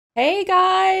Hey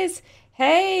guys!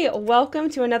 Hey, welcome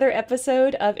to another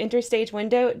episode of Interstage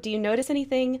Window. Do you notice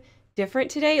anything different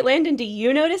today? Landon, do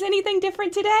you notice anything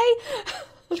different today?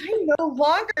 I'm no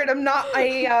longer, and I'm not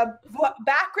a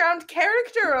background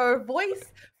character or voice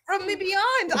from the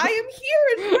beyond. I am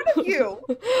here in front of you.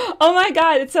 Oh my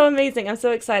God, it's so amazing. I'm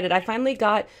so excited. I finally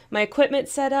got my equipment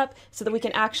set up so that we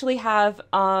can actually have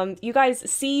you guys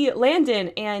see Landon,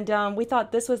 and we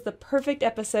thought this was the perfect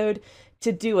episode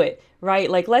to do it,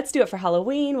 right? Like, let's do it for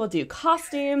Halloween. We'll do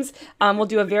costumes. We'll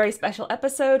do a very special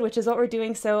episode, which is what we're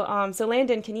doing. So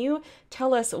Landon, can you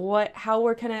tell us how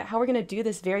we're gonna do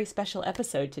this very special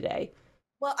episode today?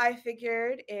 Well, I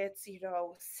figured it's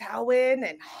Samhain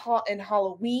and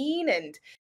Halloween,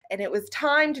 and it was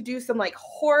time to do some like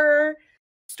horror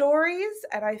stories.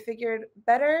 And I figured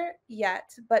better yet,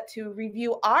 but to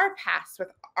review our past with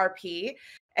RP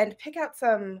and pick out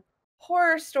some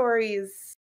horror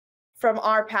stories from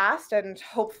our past and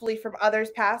hopefully from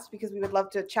others' past because we would love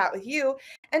to chat with you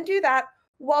and do that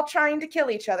while trying to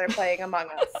kill each other playing Among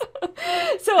Us.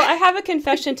 So I have a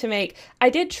confession to make. I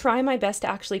did try my best to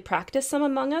actually practice some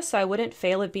Among Us so I wouldn't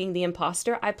fail at being the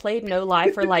imposter. I played no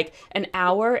lie for like an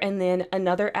hour and then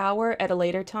another hour at a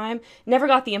later time. Never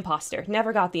got the imposter.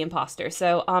 Never got the imposter.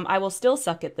 So I will still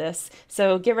suck at this.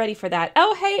 So get ready for that.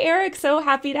 Oh, hey, Eric. So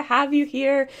happy to have you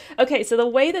here. Okay, so the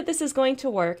way that this is going to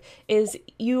work is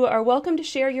you are welcome to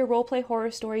share your roleplay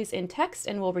horror stories in text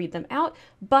and we'll read them out.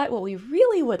 But what we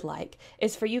really would like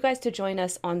is for you guys to join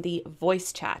us on the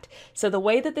voice chat. So the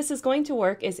way that this is going to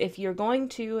work is if you're going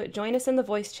to join us in the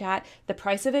voice chat, the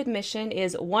price of admission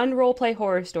is one roleplay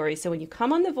horror story. So when you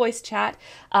come on the voice chat,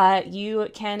 you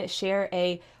can share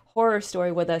a horror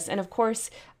story with us. And of course,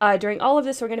 during all of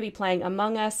this, we're going to be playing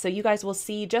Among Us. So you guys will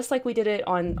see, just like we did it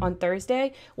on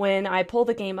Thursday, when I pull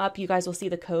the game up, you guys will see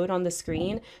the code on the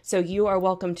screen. So you are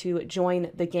welcome to join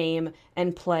the game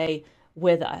and play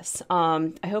with us.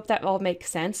 I hope that all makes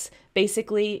sense.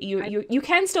 Basically, you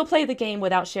can still play the game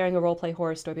without sharing a roleplay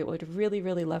horror story, but would really,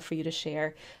 really love for you to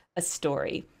share a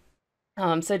story.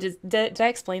 So did I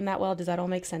explain that well? Does that all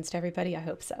make sense to everybody? I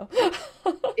hope so.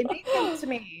 It makes sense to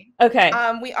me. Okay.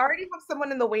 We already have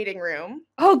someone in the waiting room.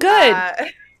 Oh, good. Uh,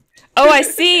 Oh, I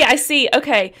see. I see.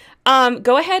 Okay.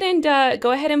 Go ahead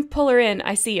and pull her in.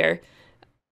 I see her.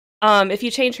 If you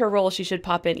change her role, she should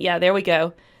pop in. Yeah, there we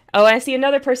go. Oh, I see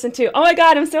another person too. Oh my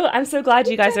God, I'm so glad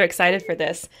you guys are excited for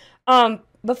this.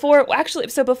 Before we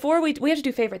have to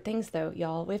do favorite things though,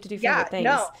 y'all. We have to do yeah, favorite things.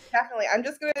 no, definitely. I'm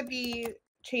just going to be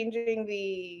changing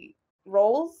the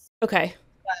roles. Okay.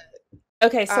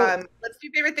 Okay, so Let's do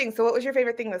favorite things. So what was your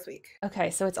favorite thing this week?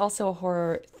 okay, so it's also a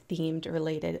horror themed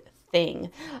related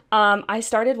thing. I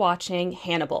started watching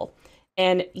Hannibal.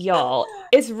 And y'all,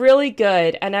 it's really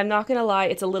good. And I'm not gonna lie,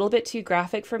 it's a little bit too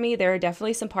graphic for me. There are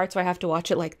definitely some parts where I have to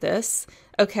watch it like this.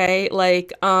 Okay,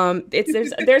 like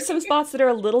it's there's some spots that are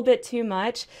a little bit too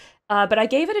much. But I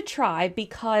gave it a try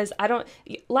because I don't.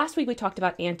 Last week we talked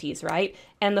about aunties, right?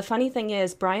 And the funny thing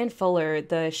is, Brian Fuller,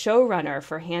 the showrunner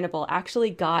for Hannibal,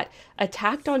 actually got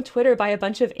attacked on Twitter by a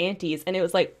bunch of aunties, and it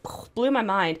was like blew my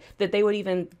mind that they would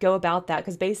even go about that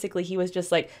because basically he was just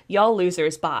like, "Y'all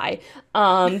losers, bye."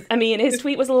 I mean, his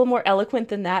tweet was a little more eloquent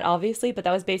than that, obviously, but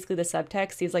that was basically the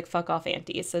subtext. He's like, "Fuck off,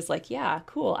 aunties." So it's like, "Yeah,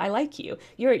 cool, I like you.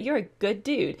 You're a good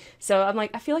dude." So I'm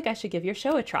like, I feel like I should give your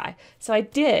show a try. So I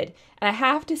did, and I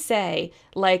have to say,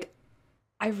 like,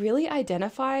 I really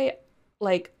identify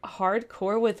like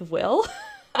hardcore with Will.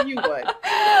 You would.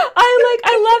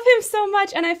 I love him so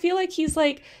much and I feel like he's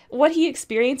like what he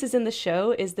experiences in the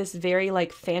show is this very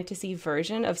like fantasy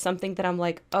version of something that I'm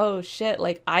like, "Oh shit,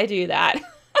 like I do that."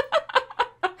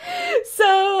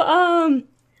 So,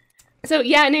 so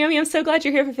yeah, Naomi, I'm so glad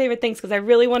you're here for favorite things because I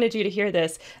really wanted you to hear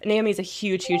this. Naomi's a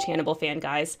huge, huge Hannibal fan,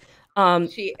 guys. Um,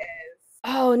 She is.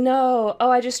 Oh no.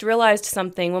 Oh, I just realized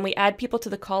something. When we add people to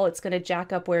the call, it's going to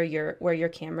jack up where your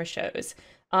camera shows.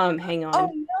 Hang Oh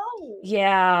on. no.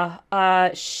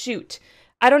 Yeah. Shoot.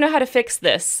 I don't know how to fix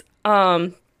this. I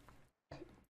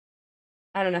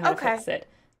don't know how to Okay. fix it.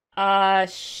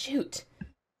 Shoot.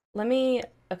 Let me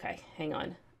Okay, hang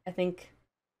on. I think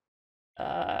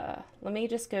let me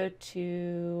just go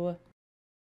to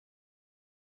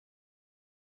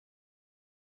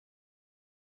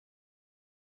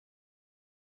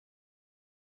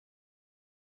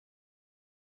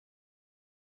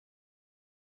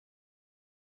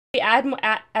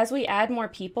as we add more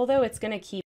people though, it's going to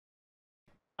keep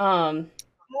um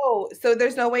Oh, so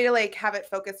there's no way to like have it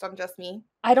focused on just me?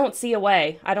 I don't see a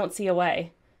way. I don't see a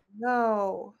way.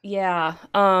 No, Yeah,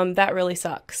 that really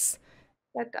sucks.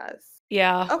 that does.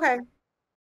 Yeah. Okay.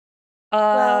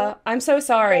 Well, I'm so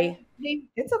sorry. then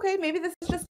it's okay. Maybe this is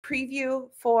just a preview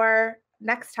for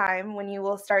next time when you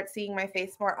will start seeing my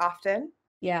face more often.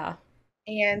 Yeah.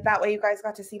 And that way you guys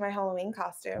got to see my Halloween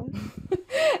costume.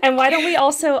 And why don't we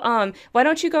also why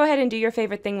don't you go ahead and do your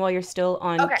favorite thing while you're still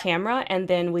on Okay. camera, and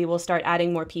then we will start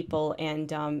adding more people,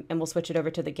 and we'll switch it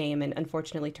over to the game and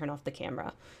unfortunately turn off the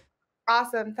camera.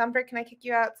 Awesome. Thumper, can I kick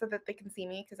you out so that they can see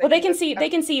me? Because Well, they can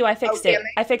see you. I fixed it.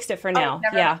 I fixed it for now.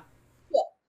 Never Yeah.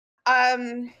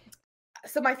 Cool.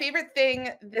 So my favorite thing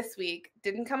this week,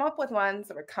 didn't come up with one,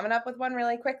 so we're coming up with one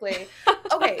really quickly.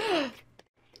 Okay.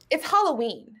 It's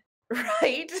Halloween,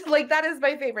 right? Like, that is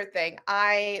my favorite thing.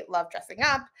 I love dressing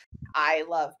up. I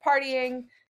love partying.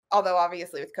 Although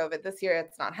obviously with COVID this year,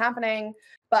 it's not happening.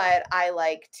 But I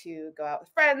like to go out with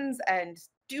friends and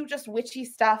do just witchy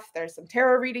stuff. There's some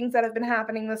tarot readings that have been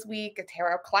happening this week, a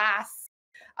tarot class.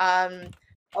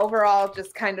 Overall,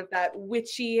 just kind of that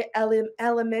witchy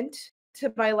element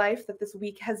to my life that this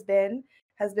week has been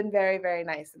very, very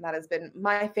nice. And that has been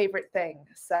my favorite thing.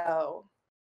 So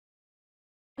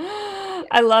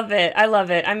I love it. I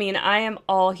love it. I mean, I am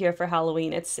all here for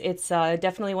Halloween. It's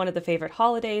definitely one of the favorite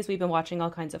holidays. We've been watching all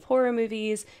kinds of horror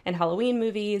movies and Halloween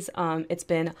movies. It's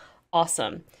been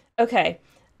awesome. Okay.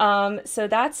 So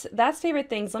that's favorite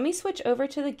things. Let me switch over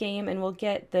to the game and we'll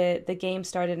get the game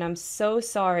started. And I'm so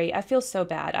sorry. I feel so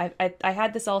bad. I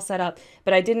had this all set up,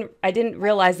 but I didn't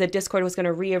realize that Discord was going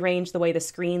to rearrange the way the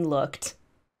screen looked.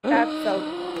 That's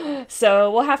so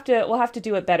So we'll have to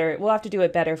do it better. We'll have to do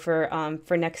it better for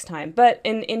next time. But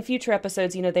in future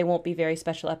episodes, they won't be very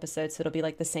special episodes. So it'll be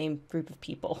like the same group of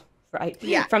people, right?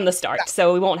 Yeah. From the start. Yeah.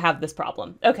 So we won't have this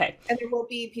problem. Okay. And there will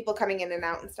be people coming in and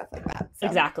out and stuff like that. So.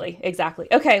 Exactly.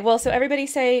 Okay. Well, so everybody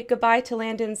say goodbye to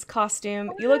Landon's costume.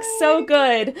 Bye. You look so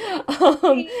good.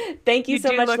 Thank you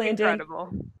so much, Landon.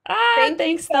 Incredible.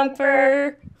 Thanks,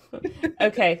 Thumper.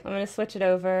 Okay. I'm going to switch it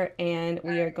over and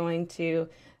we are going to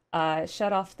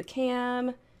shut off the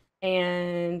cam,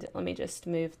 and let me just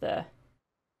move the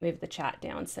chat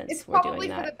down since we're doing that. It's probably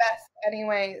for the best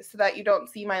anyway, so that you don't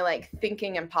see my like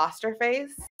thinking imposter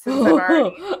face. Since I'm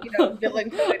already, villain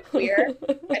coded queer,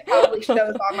 it probably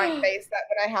shows on my face that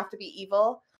when I have to be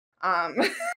evil.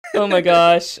 Oh my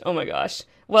gosh.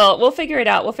 Well, we'll figure it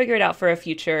out. We'll figure it out for a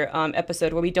future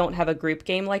episode where we don't have a group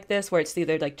game like this, where it's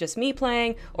either like just me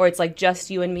playing or it's like just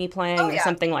you and me playing or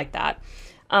something like that.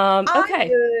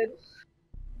 Okay.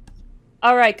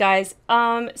 All right, guys.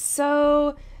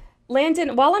 So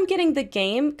Landon, while I'm getting the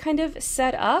game kind of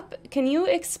set up, can you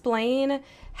explain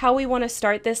how we want to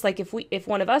start this? Like if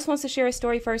one of us wants to share a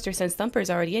story first, or since Thumper's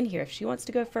already in here, if she wants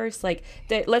to go first, like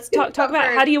let's talk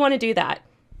about how do you want to do that?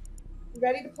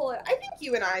 Ready to pull it. I think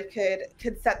you and I could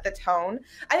set the tone.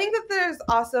 I think that there's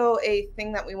also a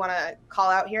thing that we want to call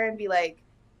out here and be like,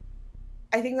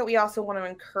 I think that we also want to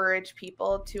encourage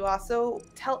people to also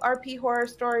tell RP horror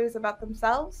stories about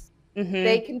themselves. Mm-hmm.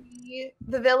 They can be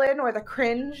the villain or the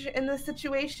cringe in this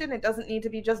situation. It doesn't need to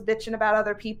be just bitching about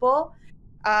other people.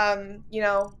 I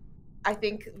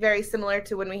think very similar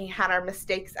to when we had our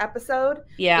mistakes episode.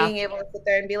 Yeah. Being able to sit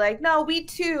there and be like, no, we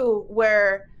too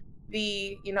were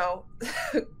the,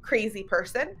 crazy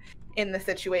person in the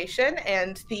situation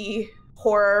and the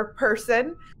horror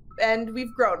person. And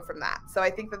we've grown from that. So I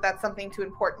think that that's something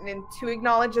important and to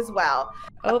acknowledge as well.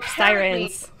 Oh, apparently,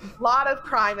 sirens. A lot of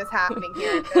crime is happening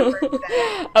here.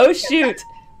 Oh, shoot.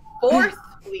 Fourth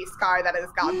police car that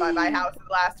has gone by my house in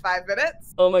the last 5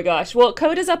 minutes. Oh my gosh. Well,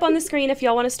 code is up on the screen if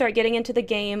y'all want to start getting into the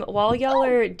game. While y'all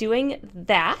are doing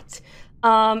that,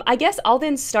 I guess I'll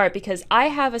then start because I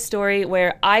have a story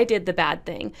where I did the bad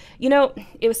thing.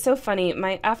 It was so funny.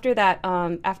 After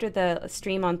the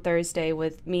stream on Thursday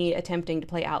with me attempting to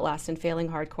play Outlast and failing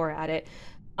hardcore at it,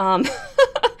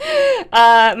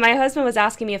 my husband was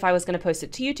asking me if I was going to post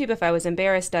it to YouTube, if I was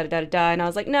embarrassed, and I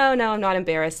was like, no, I'm not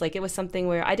embarrassed. Like, it was something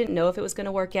where I didn't know if it was going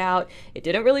to work out. It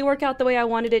didn't really work out the way I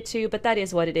wanted it to, but that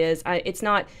is what it is. It's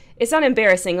not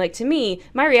embarrassing. Like, to me,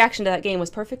 my reaction to that game was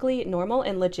perfectly normal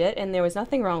and legit, and there was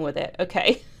nothing wrong with it.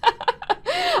 Okay.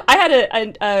 I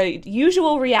had a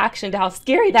usual reaction to how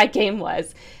scary that game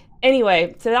was.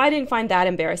 Anyway, so I didn't find that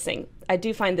embarrassing. I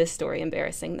do find this story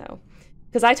embarrassing, though,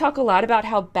 because I talk a lot about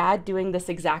how bad doing this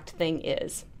exact thing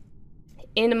is.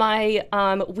 In my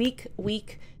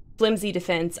weak, flimsy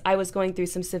defense, I was going through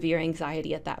some severe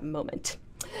anxiety at that moment.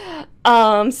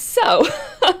 So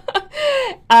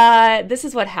this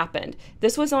is what happened.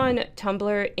 This was on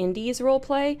Tumblr Indies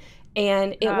Roleplay,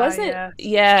 and it wasn't,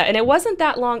 and it wasn't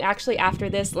that long actually after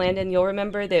this, Landon, you'll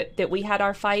remember that we had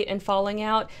our fight and falling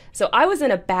out. So I was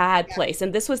in a bad place,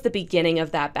 and this was the beginning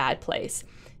of that bad place.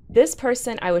 This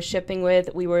person I was shipping with,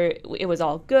 it was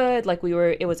all good. Like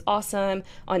it was awesome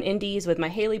on Indies with my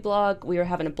Haley blog. We were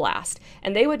having a blast.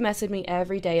 And they would message me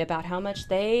every day about how much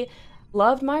they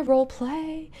loved my role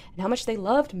play and how much they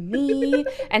loved me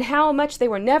and how much they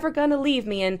were never going to leave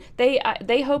me, and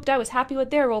they hoped I was happy with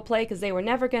their role play because they were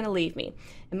never going to leave me.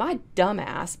 And my dumb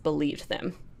ass believed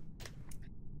them.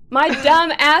 My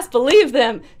dumb ass believed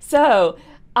them. So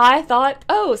I thought,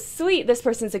 oh, sweet, this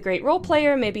person's a great role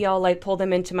player. Maybe I'll like pull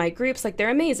them into my groups. Like, they're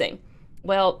amazing.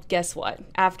 Well, guess what?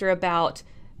 After about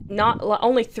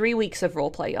only 3 weeks of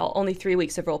roleplay, y'all. Only 3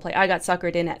 weeks of roleplay. I got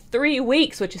suckered in at 3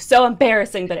 weeks, which is so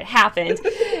embarrassing, but it happened.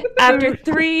 After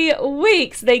 3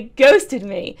 weeks, they ghosted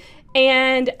me.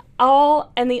 And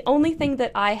the only thing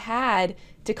that I had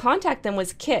to contact them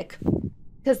was Kick,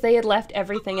 because they had left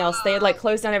everything else. They had like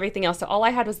closed down everything else. So all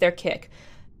I had was their Kick.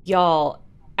 Y'all,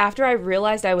 after I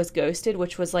realized I was ghosted,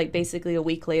 which was like basically a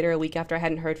week later, a week after I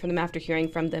hadn't heard from them, after hearing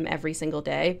from them every single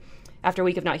day, after a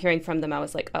week of not hearing from them, I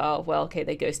was like, oh, well, okay,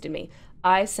 they ghosted me.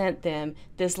 I sent them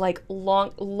this like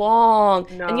long,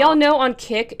 No. and y'all know on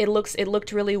Kick, it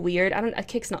looked really weird.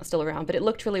 Kick's not still around, but it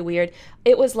looked really weird.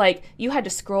 It was like you had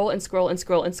to scroll and scroll and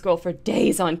scroll and scroll for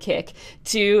days on Kick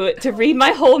to read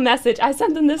my whole message. I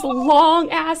sent them this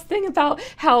long ass thing about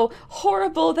how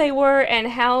horrible they were and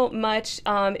how much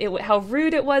how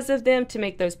rude it was of them to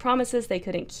make those promises they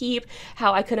couldn't keep.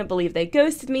 How I couldn't believe they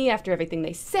ghosted me after everything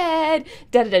they said.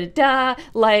 Da da da da.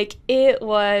 Like it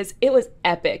was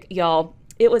epic, y'all.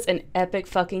 It was an epic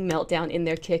fucking meltdown in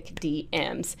their Kick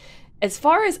DMs. As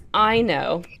far as I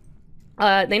know,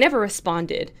 they never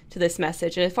responded to this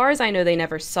message, and as far as I know, they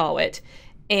never saw it.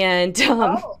 And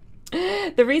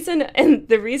the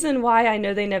reason why I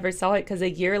know they never saw it, because a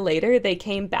year later they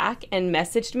came back and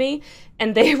messaged me,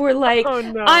 and they were like, Oh,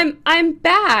 no. "I'm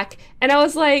back," and I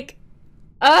was like,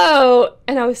 "Oh,"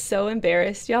 and I was so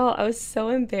embarrassed, y'all. I was so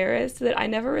embarrassed that I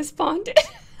never responded.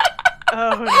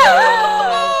 Oh no.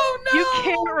 Oh, no. You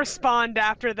can't respond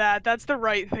after that. That's the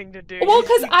right thing to do. Well,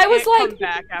 because I was Can't like, come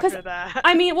back after that.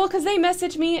 I mean, well, because they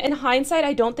messaged me. In hindsight,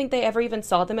 I don't think they ever even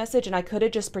saw the message, and I could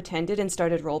have just pretended and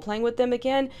started role playing with them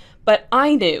again. But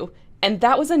I knew, and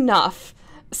that was enough.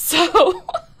 So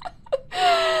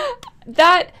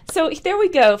so there we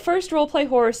go. First roleplay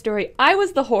horror story. I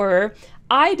was the horror.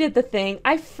 I did the thing.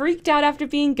 I freaked out after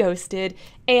being ghosted,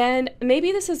 and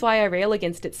maybe this is why I rail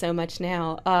against it so much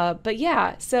now. But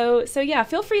yeah, so yeah,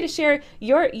 feel free to share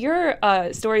your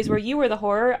stories where you were the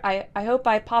horror. I hope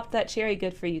I popped that cherry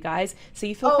good for you guys, so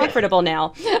you feel comfortable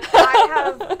now. I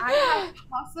have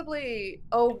possibly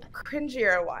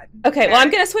cringier one. Okay, well,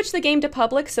 I'm gonna switch the game to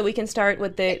public so we can start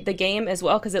with the game as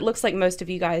well, because it looks like most of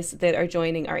you guys that are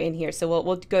joining are in here. So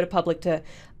we'll go to public to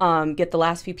get the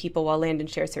last few people while Landon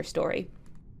shares her story.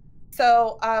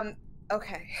 So,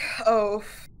 okay. Oh,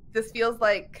 this feels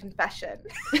like confession.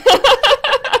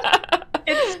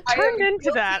 It's turned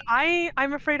into that.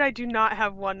 I'm afraid I do not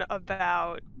have one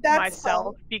about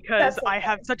myself because I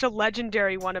have such a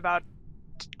legendary one about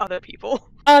other people.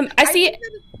 I see.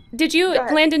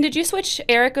 Landon, did you switch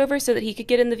Eric over so that he could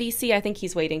get in the VC? I think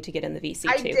he's waiting to get in the VC too.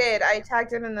 I did. I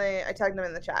tagged him in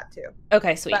the chat too.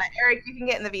 Okay, sweet. But Eric, you can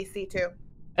get in the VC too.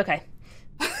 Okay.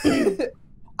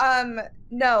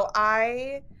 No,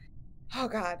 oh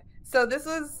God. So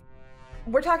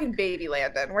we're talking baby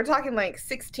Landon. We're talking like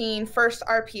 16, first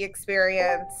RP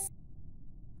experience.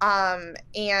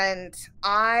 And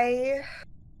I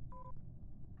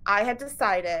had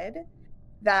decided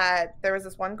that there was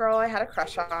this one girl I had a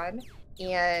crush on,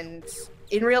 and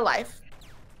in real life,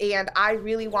 and I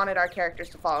really wanted our characters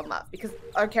to fall in love because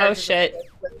our characters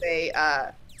with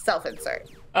a self-insert.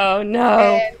 Oh no.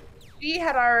 And she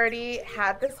had already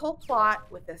had this whole plot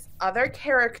with this other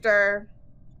character,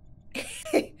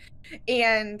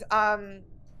 and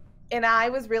I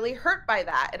was really hurt by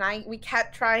that. And we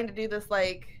kept trying to do this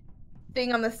like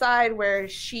thing on the side where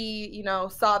she,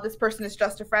 saw this person as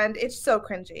just a friend. It's so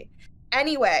cringy.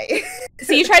 Anyway.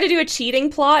 So you try to do a cheating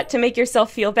plot to make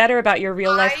yourself feel better about your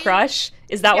real life crush?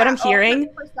 Is that what I'm hearing?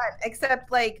 100%,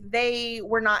 except like they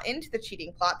were not into the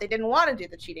cheating plot. They didn't want to do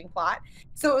the cheating plot.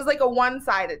 So it was like a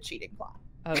one-sided cheating plot.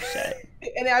 Oh shit.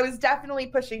 And I was definitely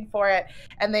pushing for it,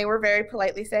 and they were very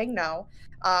politely saying no.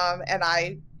 And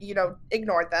I,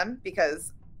 ignored them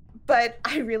but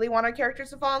I really want our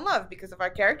characters to fall in love, because if our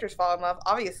characters fall in love,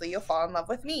 obviously you'll fall in love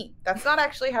with me. That's not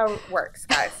actually how it works,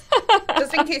 guys.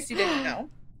 Just in case you didn't know.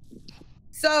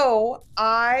 So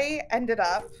I ended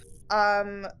up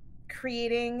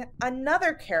creating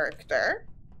another character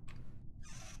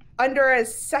under a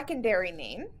secondary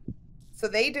name, so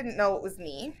they didn't know it was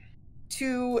me,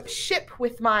 to ship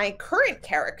with my current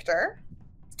character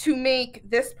to make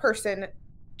this person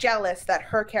jealous that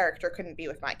her character couldn't be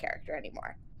with my character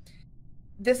anymore.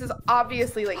 This is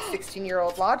obviously like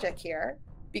 16-year-old logic here,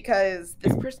 because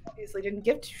this person obviously didn't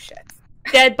give two shits.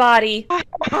 Dead body.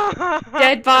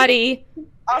 Dead body.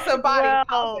 Also body.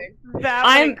 Well, that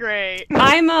went great.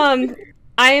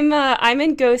 I'm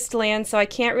in Ghostland, so I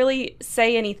can't really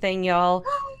say anything, y'all.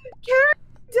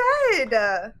 Karen's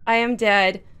dead. I am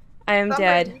dead. I am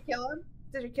dead. Did you kill him?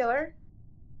 Did you kill her?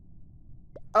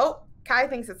 Oh, Kai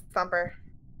thinks it's Thumper.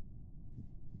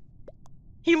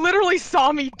 He literally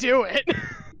saw me do it.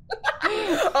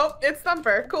 Oh, it's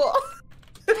Thumper. Cool.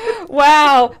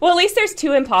 Wow. Well, at least there's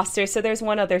 2 imposters, so there's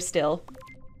 1 other still.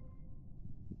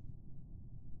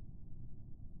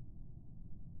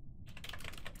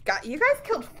 You guys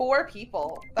killed 4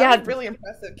 people. That was really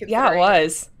impressive. Yeah, it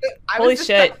was. Holy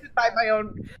shit. By my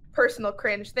own personal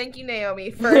cringe. Thank you,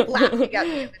 Naomi, for laughing at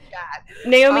me in the chat.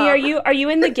 Naomi, are you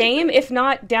in the game? If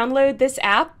not, download this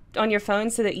app on your phone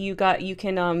so that you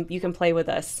can play with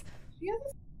us. She has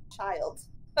a child.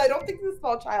 I don't think the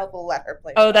small child will let her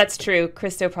play. Oh, that's true.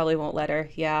 Christo probably won't let her.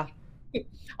 Yeah.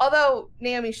 Although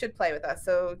Naomi should play with us,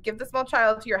 so give the small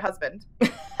child to your husband.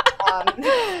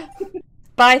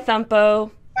 Bye,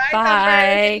 Thumpo.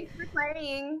 Bye. Thanks for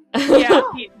playing. Yeah,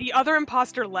 the other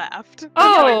imposter left.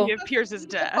 Oh, Give Pierce's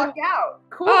death. Fuck out.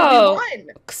 Cool. Oh, we won.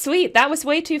 Sweet. That was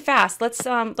way too fast. Let's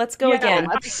go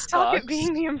again. I suck at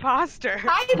being the imposter.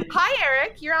 Hi,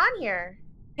 Eric. You're on here.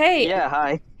 Hey. Yeah.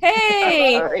 Hi.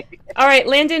 Hey. Right. All right,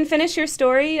 Landon, finish your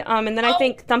story. And then I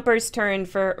think Thumper's turn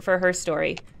for her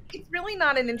story. It's really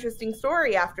not an interesting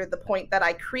story after the point that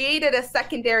I created a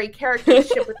secondary character to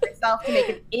ship with myself to make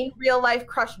an in real life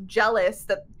crush jealous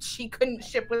that she couldn't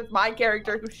ship with my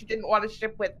character who she didn't want to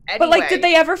ship with anyway. But like, did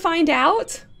they ever find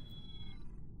out?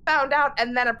 Found out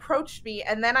and then approached me,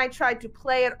 and then I tried to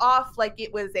play it off like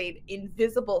it was an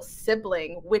invisible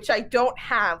sibling, which I don't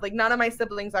have. Like, none of my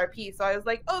siblings are P. So I was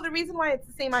like, oh, the reason why it's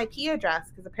the same IP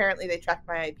address, because apparently they checked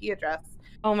my IP address.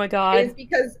 Oh my god. Is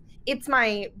because it's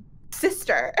my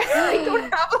sister. I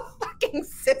don't have a fucking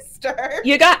sister.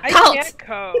 You got caught. I can't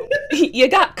code. You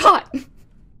got caught. And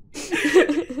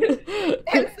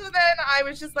so then I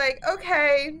was just like,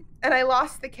 okay. And I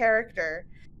lost the character,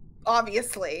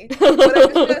 obviously. But I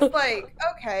was just like,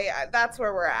 okay, that's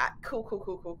where we're at.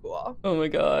 Cool. Oh my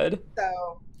god.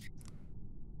 So.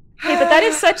 Hey, but that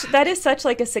is such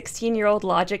like a 16-year-old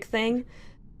logic thing.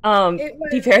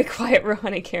 Be very quiet,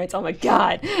 Rowan and Karen's. Oh my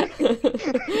god.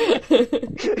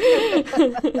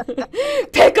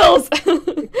 Pickles.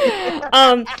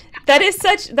 That is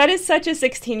such a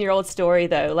 16-year-old story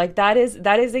though. Like that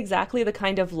is exactly the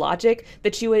kind of logic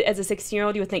that you would, as a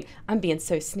 16-year-old, you would think, I'm being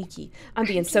so sneaky. I'm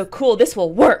being so cool. This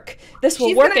will work. This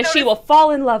will work and she will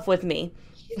fall in love with me.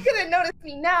 She's gonna notice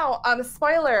me now.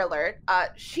 Spoiler alert.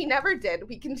 She never did.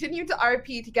 We continued to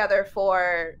RP together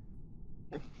for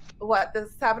this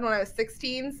happened when I was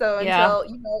 16, so until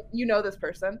you know this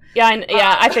person.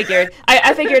 Yeah, I figured.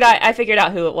 I figured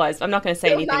out who it was. I'm not going to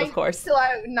say anything, of course. Till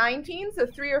I was 19, so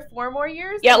 3 or 4 more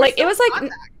years. Yeah, like it was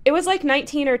like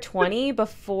 19 or 20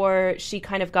 before she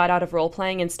kind of got out of role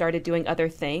playing and started doing other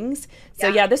things. So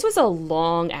yeah, this was a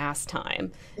long ass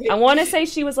time. I want to say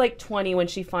she was like 20 when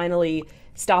she finally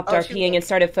stopped RPing and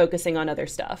started focusing on other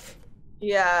stuff.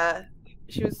 Yeah,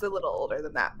 she was a little older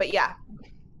than that, but yeah.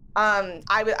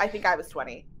 I think I was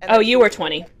 20. Oh, you were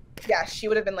 20. Yeah, she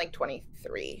would have been like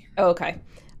 23. Oh, okay.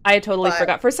 I totally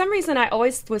forgot. For some reason, I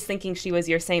always was thinking she was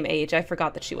your same age. I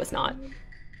forgot that she was not.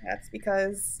 That's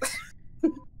because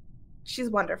she's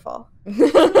wonderful.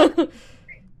 Hi,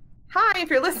 if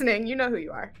you're listening, you know who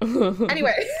you are.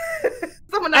 Anyway,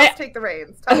 someone else take the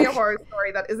reins. Tell me a horror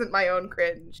story that isn't my own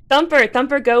cringe.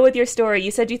 Thumper, go with your story.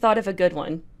 You said you thought of a good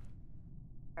one.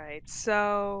 Right,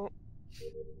 so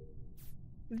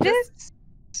this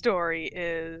story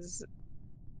is...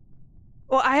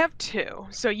 Well, I have 2,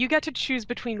 so you get to choose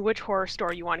between which horror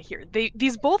story you want to hear.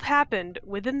 These both happened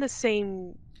within the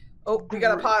same... Oh, we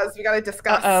gotta pause. We gotta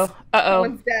discuss.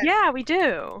 Uh-oh. Yeah, we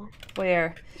do.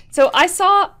 Where? So I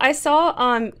saw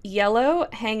Yellow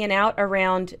hanging out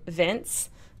around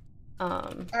vents.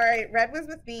 All right, Red was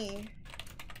with me.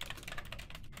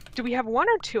 Do we have 1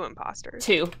 or 2 imposters?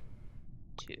 2.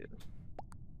 2.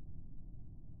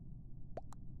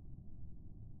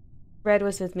 Red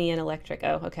was with me in Electric.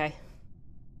 Oh, okay.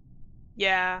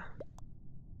 Yeah.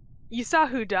 You saw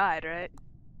who died, right?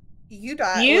 You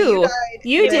died. You died.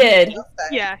 You did.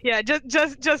 Yeah.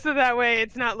 Just so that way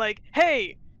it's not like,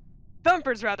 hey,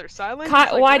 Thumper's rather silent.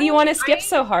 Kai, like, why do you want to skip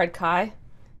so hard, Kai?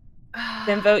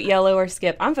 Then vote Yellow or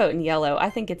skip. I'm voting Yellow. I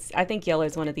think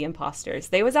Yellow's one of the imposters.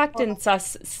 They was acting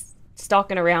sus,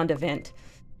 stalking around a vent.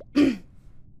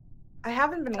 I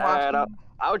haven't been watching.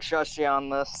 I would trust you on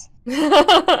this. Who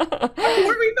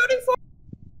are we voting for?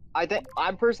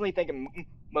 I'm personally thinking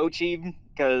Mochi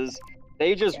because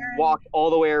They just walked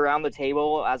all the way around the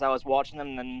table as I was watching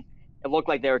them, and it looked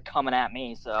like they were coming at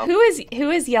me. So who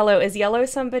is Yellow? Is Yellow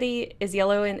somebody? Is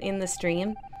Yellow in the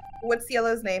stream? What's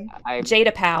Yellow's name?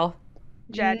 Jada Pow.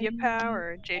 Jadia Pow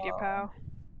or Jadia Pow?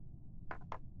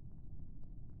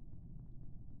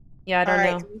 Yeah, I don't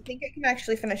know. I think I can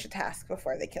actually finish a task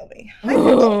before they kill me.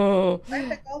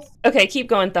 Okay, keep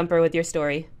going, Thumper, with your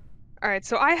story. Alright,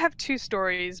 so I have 2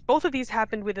 stories. Both of these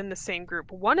happened within the same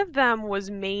group. One of them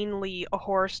was mainly a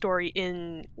horror story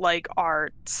in, like, our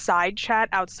side chat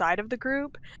outside of the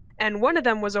group, and one of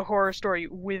them was a horror story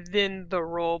within the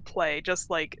role play, just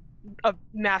like a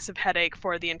massive headache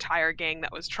for the entire gang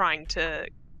that was trying to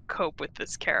cope with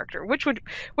this character. Which would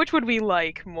we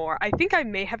like more? I think I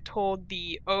may have told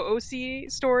the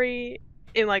OOC story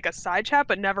in, like, a side chat,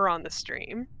 but never on the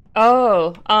stream.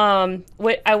 Oh,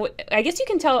 I guess you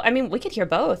can tell. I mean, we could hear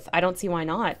both. I don't see why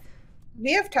not.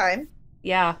 We have time.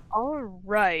 Yeah. All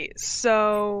right.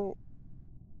 So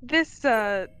this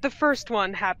the first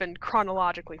one happened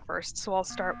chronologically first, so I'll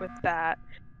start with that.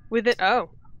 With it. Oh.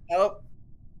 Yellow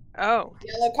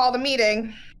called a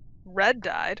meeting. Red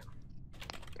died.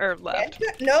 Or left.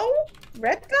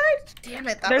 Red died? Damn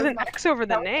it. There's an X over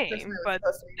the name, but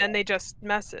then they just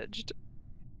messaged.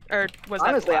 Or was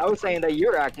honestly, I was saying that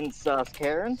you're acting sus,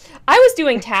 Karen. I was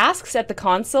doing tasks at the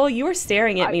console. You were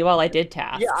staring at me while I did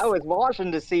tasks. Yeah, I was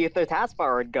watching to see if the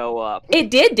taskbar would go up.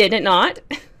 It did it not?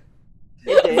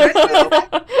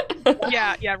 It did.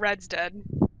 Yeah, Red's dead.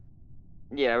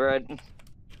 Yeah, Red,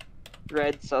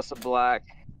 sus of black.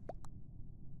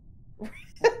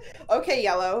 Okay,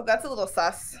 Yellow. That's a little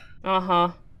sus. Uh-huh.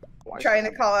 Trying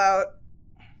to call out.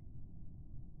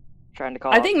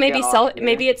 I think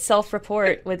maybe it's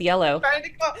self-report with Yellow. Trying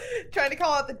to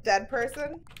call out the dead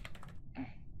person.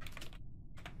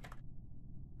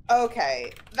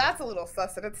 Okay, that's a little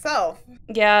sus in itself.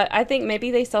 Yeah, I think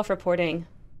maybe they self-reporting.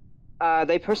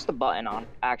 They pushed the button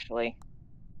actually.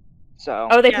 So.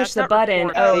 Oh, they pushed the button.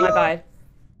 Recorded. Oh, my bad.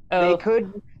 Oh.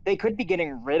 They could be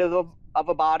getting rid of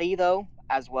a body though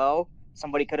as well.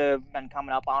 Somebody could have been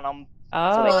coming up on them.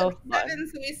 Oh. So 7,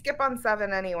 so we skip on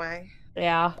 7 anyway.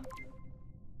 Yeah.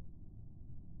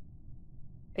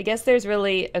 I guess there's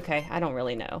really... Okay, I don't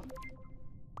really know.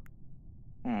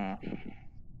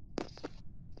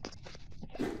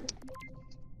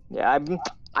 Yeah,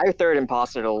 I third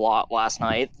impostered a lot last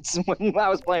night when I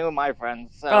was playing with my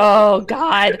friends. So. Oh,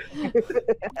 God.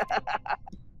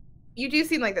 You do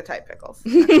seem like the type, Pickles.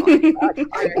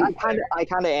 I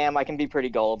kind of am. I can be pretty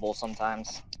gullible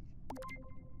sometimes.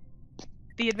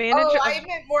 The advantage. Oh, I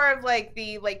meant more of like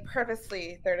the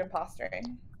purposely third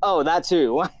impostering. Oh, that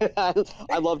too.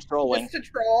 I love trolling. Just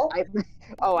to troll.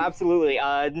 Oh, absolutely.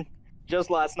 Just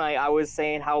last night I was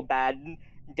saying how bad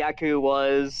Deku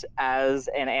was as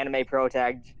an anime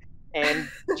protag, and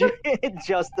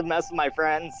just to mess with my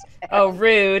friends. Oh,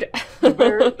 rude.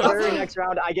 very next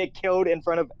round, I get killed in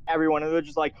front of everyone, and they're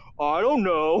just like, oh, I don't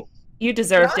know. You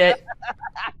deserved it.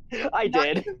 I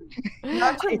did.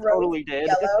 I totally did.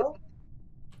 Yellow.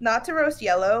 Not to roast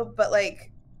Yellow, but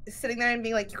like sitting there and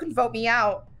being like, you can vote me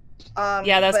out.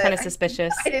 Yeah, that's kind of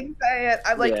suspicious. I didn't say it.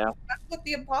 I'm like, that's what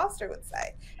the imposter would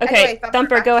say. Okay, anyway,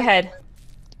 Thumper, go ahead.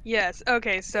 Yes,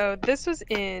 okay, so this was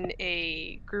in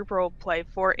a group role play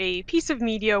for a piece of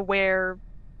media where,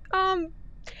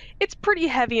 it's pretty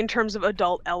heavy in terms of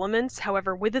adult elements.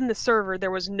 However, within the server,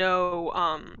 there was no,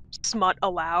 smut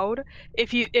allowed.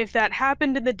 If that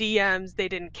happened in the DMs, they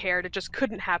didn't care. It just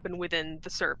couldn't happen within the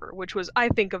server, which was, I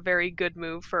think, a very good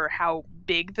move for how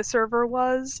big the server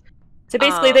was. So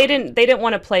basically, they didn't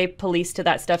want to play police to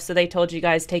that stuff, so they told you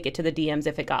guys take it to the DMs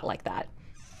if it got like that.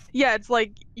 Yeah, it's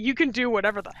like, you can do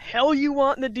whatever the hell you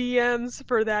want in the DMs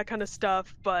for that kind of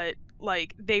stuff, but,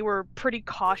 like, they were pretty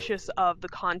cautious of the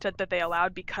content that they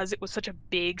allowed because it was such a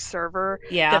big server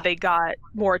that they got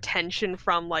more attention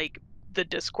from, like, the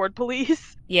Discord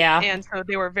police. Yeah. And so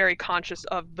they were very conscious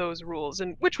of those rules,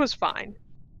 and which was fine.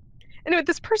 Anyway,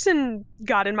 this person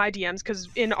got in my DMs because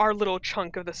in our little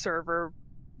chunk of the server,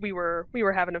 we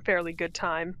were having a fairly good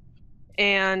time.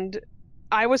 And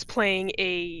I was playing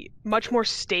a much more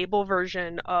stable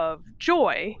version of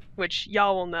Joy, which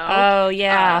y'all will know. Oh,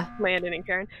 yeah. Landon and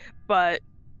Karen. But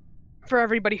for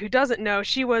everybody who doesn't know,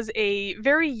 she was a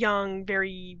very young,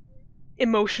 very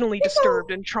emotionally disturbed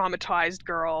and traumatized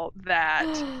girl that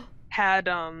had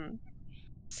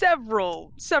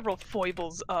several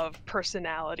foibles of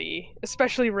personality,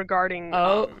 especially regarding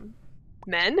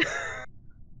men.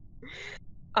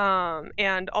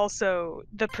 And also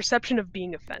the perception of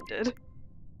being offended.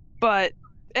 But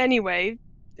anyway,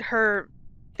 her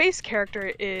base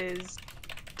character is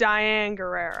Diane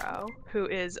Guerrero, who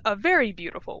is a very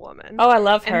beautiful woman. Oh, I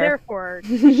love her. And therefore,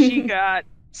 she got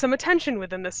some attention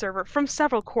within the server from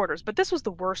several quarters, but this was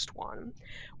the worst one,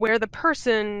 where the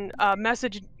person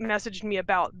messaged me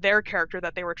about their character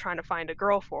that they were trying to find a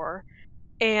girl for,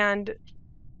 and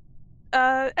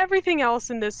everything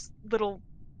else in this little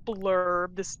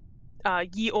blurb, this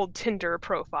ye old Tinder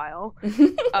profile,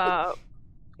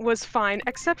 was fine,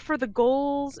 except for the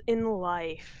goals in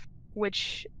life,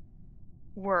 which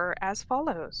were as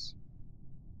follows: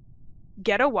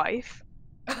 get a wife,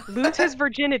 lose his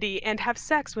virginity and have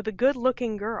sex with a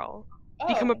good-looking girl,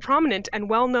 become a prominent and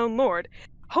well-known lord,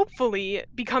 hopefully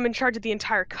become in charge of the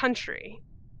entire country.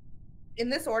 In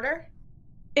this order?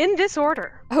 In this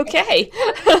order. Okay.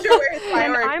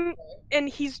 And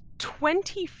he's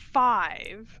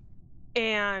 25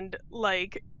 and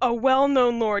like a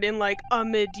well-known lord in like a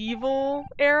medieval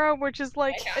era, which is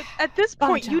like at this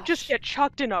point you just get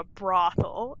chucked in a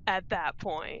brothel at that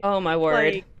point. Oh my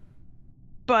word. Like,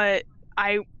 but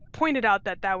I pointed out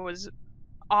that that was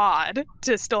odd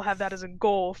to still have that as a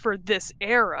goal for this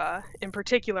era in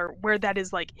particular, where that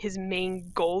is like his main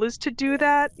goal is to do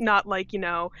that, not like, you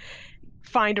know,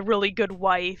 find a really good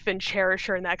wife and cherish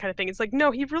her and that kind of thing. It's like,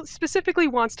 no, he really specifically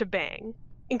wants to bang,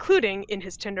 including in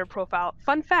his Tinder profile.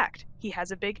 Fun fact, he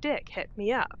has a big dick. Hit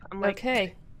me up. I'm like,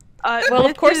 okay. Well,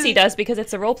 of course he does, because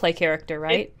it's a roleplay character,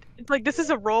 right? It's like, this is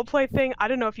a roleplay thing. I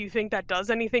don't know if you think that does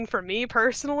anything for me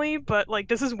personally, but like,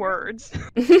 this is words.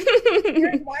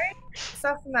 Why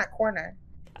stuff in that corner?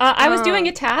 I was doing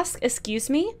a task. Excuse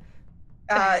me.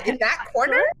 In that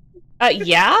corner?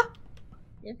 Yeah.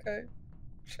 Okay.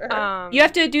 Sure. You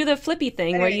have to do the flippy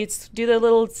thing where you do the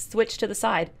little switch to the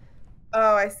side.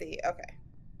 Oh, I see. Okay.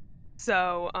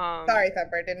 So, sorry,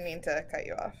 Thumper. Didn't mean to cut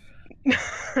you off.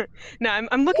 No,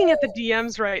 I'm looking at the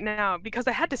DMs right now because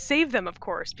I had to save them, of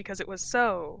course, because it was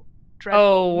so dreadful.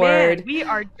 Oh, word. Man, we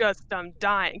are just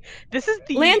dying. This is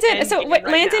the Landon. So, wait,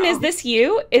 right Landon, now. is this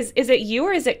you? Is it you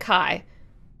or is it Kai?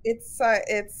 It's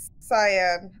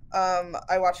Cyan.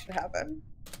 I watched it happen.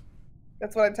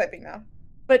 That's what I'm typing now.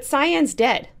 But Cyan's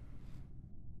dead.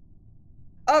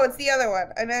 Oh, it's the other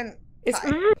one. I meant.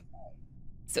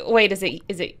 So wait, is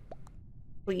it?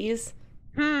 Please.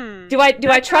 Do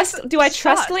I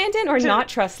trust Landon or not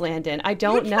trust Landon? I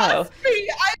don't know. Trust me.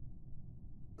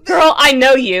 Girl, I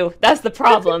know you. That's the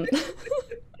problem.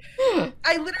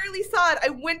 I literally saw it. I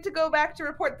went to go back to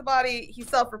report the body. He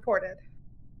self-reported.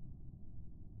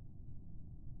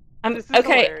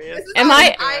 Okay. I'm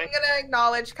gonna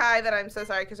acknowledge, Kai, that I'm so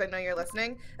sorry because I know you're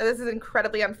listening. And this is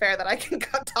incredibly unfair that I can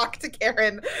go talk to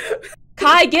Karen.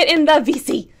 Kai, get in the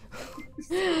VC.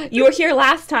 You were here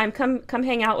last time. Come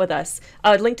hang out with us.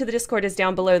 Link to the Discord is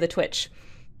down below the Twitch.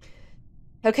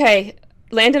 Okay,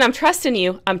 Landon, I'm trusting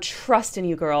you. I'm trusting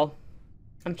you, girl.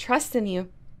 I'm trusting you.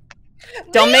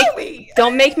 Don't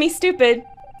make me stupid.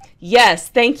 Yes,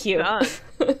 thank you. I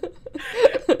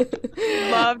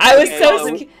was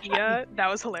so that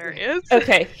was hilarious.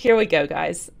 Okay, here we go,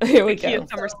 guys. Here we go.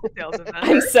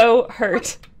 I'm so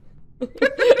hurt.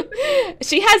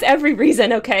 She has every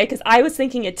reason, okay? Because I was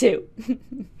thinking it too.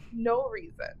 No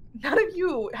reason. None of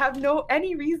you have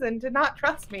any reason to not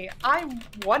trust me. I'm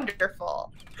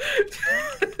wonderful.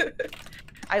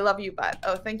 I love you, but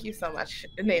thank you so much,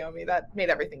 Naomi. That made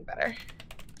everything better.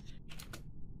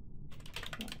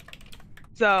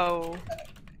 So,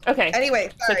 okay. Anyway,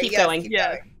 sorry, so keep going. Keep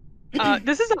going.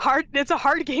 This is a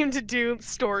hard game to do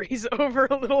stories over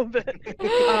a little bit.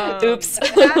 Oops.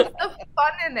 That's the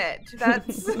fun in it.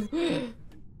 That's.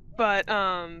 But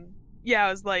yeah,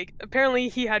 I was like, apparently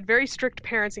he had very strict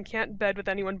parents and can't bed with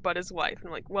anyone but his wife.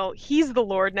 I'm like, well, he's the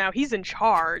Lord now. He's in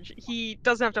charge. He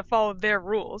doesn't have to follow their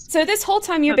rules. So this whole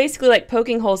time you're basically like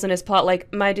poking holes in his plot,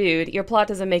 like, my dude, your plot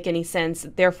doesn't make any sense.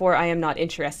 Therefore, I am not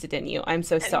interested in you. I'm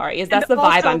so sorry. That's the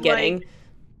vibe I'm getting. Like,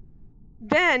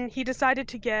 then he decided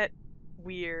to get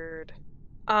weird.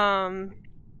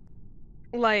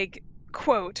 Like,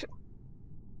 quote,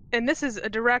 and this is a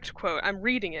direct quote, I'm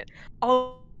reading it.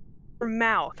 All your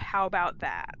mouth, how about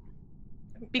that?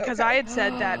 Because I had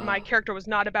said that my character was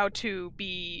not about to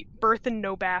be birthing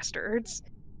no bastards.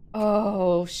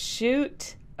 Oh,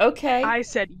 shoot. Okay. I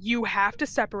said, you have to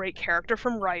separate character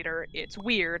from writer. It's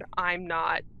weird. I'm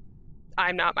not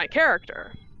my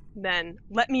character. Then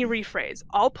let me rephrase.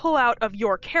 I'll pull out of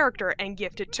your character and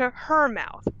gift it to her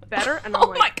mouth. Better? And I'm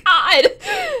like, my god!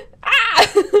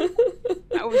 Ah!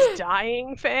 I was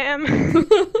dying, fam.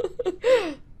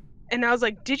 And And I was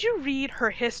like, did you read her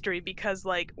history? Because,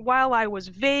 like, while I was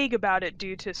vague about it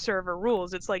due to server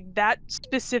rules, it's like that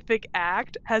specific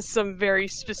act has some very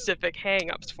specific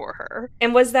hang-ups for her.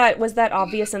 And was that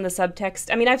obvious in the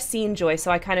subtext? I mean, I've seen Joy, so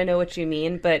I kind of know what you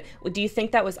mean, but do you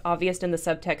think that was obvious in the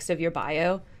subtext of your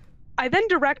bio? I then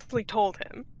directly told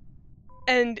him,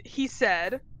 and he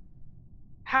said,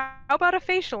 how about a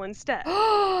facial instead?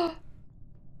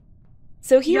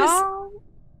 So he was... Y'all,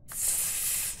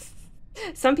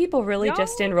 Some people really Y'all-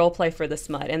 just in roleplay for the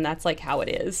smut, and that's like how it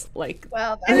is. Like,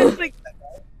 Well, and that's it's like,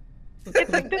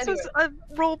 it's like this was a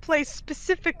role play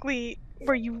specifically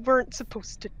where you weren't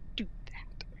supposed to do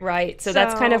that. right. So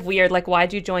that's kind of So- weird. Like,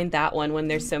 why'd you join that one when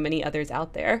there's so many others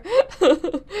out there?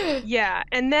 Yeah,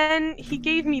 and then he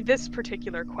gave me this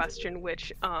particular question,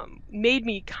 which made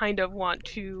me kind of want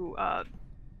to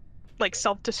like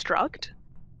self-destruct,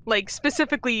 like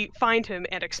specifically find him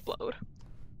and explode,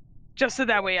 just so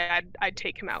that way I'd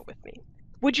take him out with me.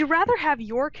 Would you rather have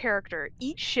your character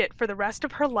eat shit for the rest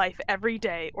of her life every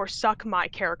day, or suck my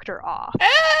character off?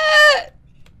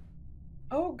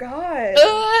 Oh God.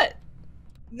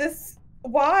 This.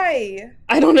 Why?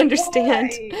 I don't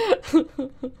understand.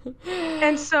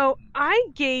 And so I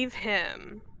gave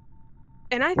him,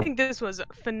 and I think this was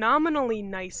phenomenally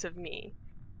nice of me,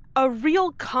 a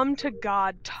real come to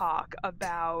God talk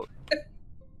about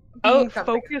being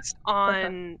focused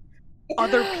on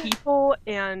other people,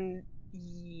 and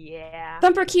yeah.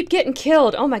 Thumper keep getting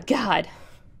killed. Oh my God.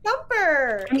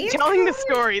 Thumper. I'm telling the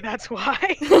story, that's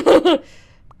why.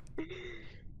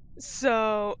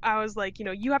 So I was like,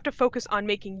 you have to focus on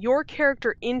making your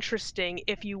character interesting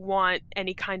if you want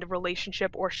any kind of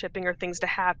relationship or shipping or things to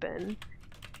happen.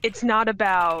 It's not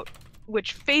about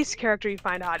which face character you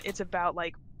find hot, it's about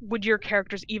like, would your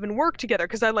characters even work together?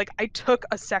 Because I took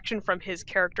a section from his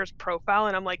character's profile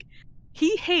and I'm like,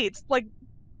 he hates like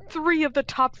 3 of the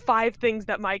top 5 things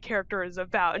that my character is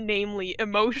about, namely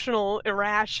emotional,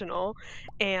 irrational,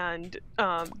 and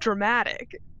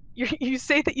dramatic. You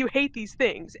say that you hate these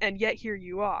things, and yet here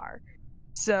you are.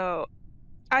 So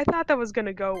I thought that was going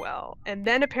to go well. And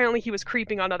then apparently he was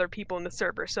creeping on other people in the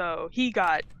server, so he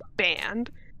got banned.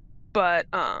 But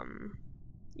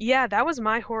yeah, that was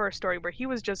my horror story where he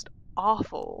was just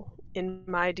awful in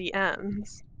my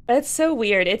DMs. That's so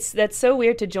weird. That's so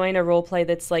weird to join a roleplay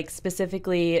that's like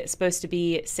specifically supposed to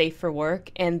be safe for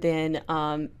work, and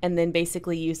then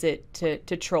basically use it to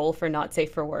troll for not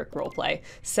safe for work roleplay.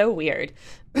 So weird.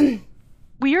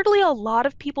 Weirdly, a lot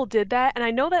of people did that, and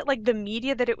I know that like the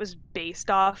media that it was based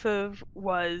off of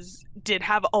did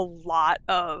have a lot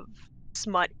of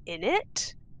smut in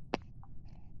it.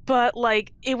 But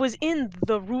like it was in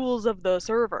the rules of the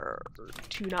server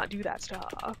to not do that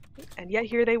stuff. And yet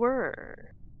here they were.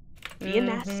 Being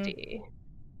nasty.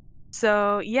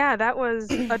 So yeah, that was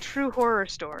a true horror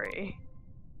story.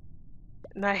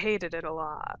 And I hated it a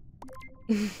lot.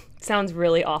 Sounds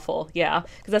really awful, yeah.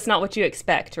 Because that's not what you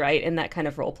expect, right, in that kind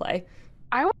of roleplay.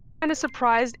 I was kind of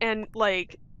surprised, and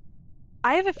like,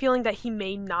 I have a feeling that he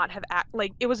may not have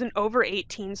it was an over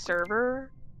 18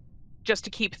 server, just to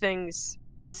keep things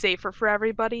safer for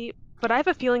everybody. But I have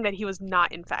a feeling that he was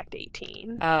not in fact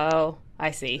 18. Oh, I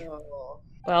see. Oh.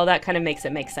 Well, that kind of makes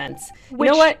it make sense. Which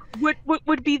you know what?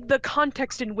 Would be the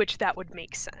context in which that would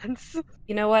make sense.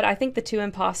 You know what? I think the 2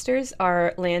 imposters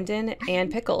are Landon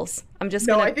and Pickles. I'm just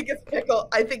No, gonna... I think it's Pickle.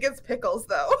 I think it's Pickles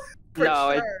though. For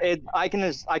No, sure. I can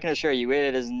assure you,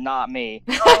 it is not me.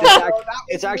 Oh, that was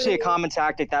It's actually a really- common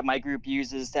tactic that my group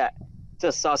uses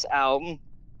to suss out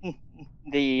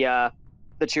the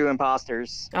true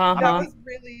imposters. Uh-huh. That was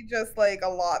really just like a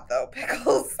lot though,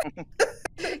 Pickles.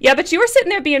 Yeah, but you were sitting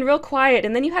there being real quiet,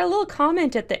 and then you had a little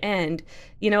comment at the end.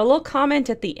 A little comment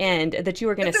at the end that you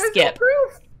were going to There was skip. no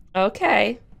proof.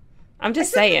 Okay. I'm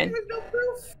just I said saying. there was no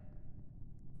proof.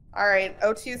 All right,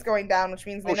 O2's going down, which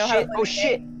means they Oh know how shit! to play Oh the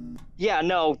shit! game. Yeah,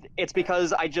 no, it's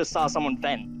because I just saw someone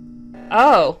vent.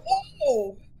 Oh.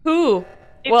 Oh, Who?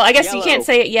 Well, I guess you Yellow. can't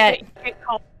say it yet. You can't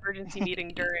call an emergency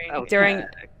meeting during During-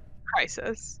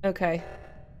 crisis. Okay.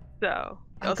 So.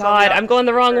 Oh, God, I'm going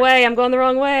the wrong way. I'm going the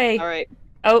wrong way. All right.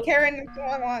 Oh, Karen, what's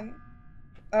going on?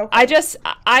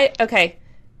 Okay. Okay.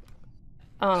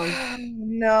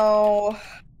 No.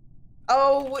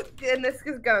 Oh, and this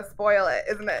is gonna spoil it,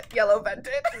 isn't it? Yellow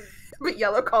vented, but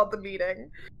Yellow called the meeting.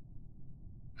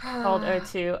 Called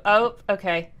O2. Oh,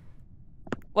 okay.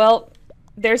 Well,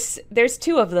 there's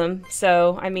 2 of them,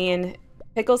 so, I mean,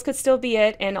 Pickles could still be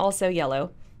it, and also Yellow.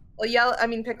 Well,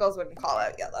 Pickles wouldn't call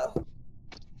out Yellow.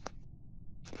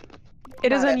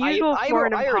 It is I- unusual for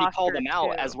an I already called imposter them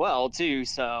out too. as well too.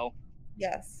 So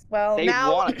Yes. Well, They'd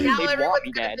now want- they'd want everyone's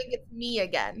me gonna dead. think it's me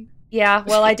again. Yeah,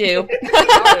 well, I do.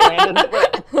 Sorry, Landon.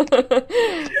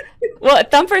 Well,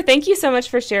 Thumper, thank you so much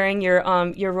for sharing your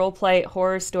role play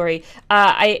horror story.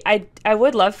 I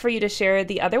would love for you to share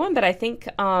the other one, but I think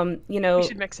We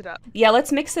should mix it up. yeah,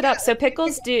 let's mix it up. So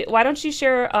Pickles, why don't you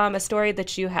share a story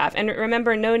that you have? And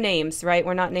remember, no names, right?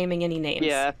 We're not naming any names.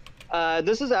 Yeah.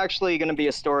 This is actually going to be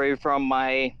a story from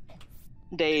my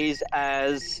days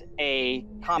as a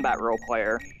combat role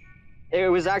player. It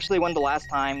was actually one of the last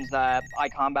times that I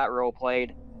combat role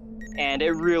played, and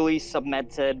it really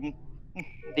cemented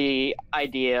the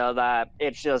idea that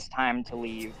it's just time to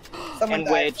leave. Someone In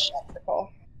died which from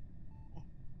electrical.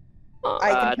 Aw.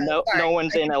 I can tell. no Sorry,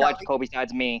 one's I in can tell. electrical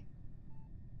besides me.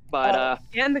 But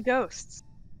And the ghosts.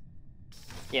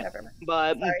 yeah. Never mind.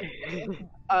 But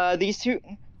Sorry. these two,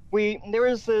 there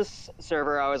was this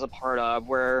server I was a part of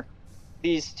where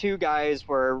these two guys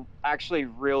were actually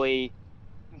really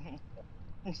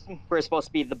were supposed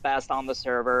to be the best on the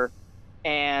server,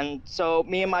 and so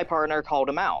me and my partner called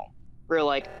them out. We're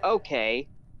like, okay,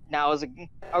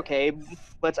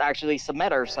 let's actually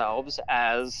submit ourselves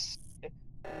as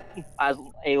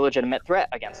a legitimate threat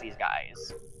against these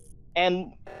guys.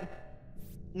 And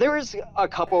there was a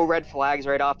couple red flags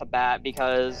right off the bat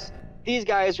because these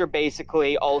guys were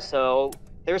basically also,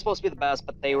 they were supposed to be the best,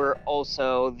 but they were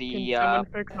also the Can someone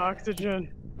fix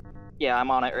oxygen? yeah,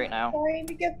 I'm on it right now. Trying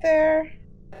to get there.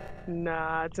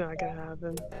 Nah, it's not gonna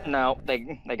happen. No,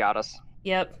 they got us.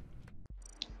 Yep.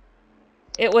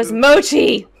 It was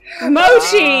Mochi!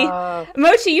 Mochi!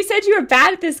 Mochi, you said you were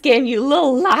bad at this game, you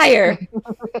little liar!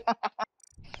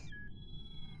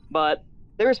 But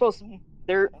they were supposed to,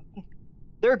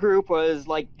 their group was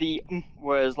like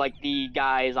the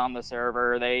guys on the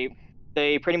server.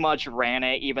 They pretty much ran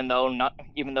it, even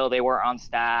though they were on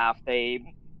staff.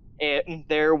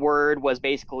 Their word was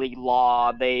basically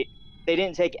law. They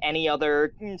didn't take any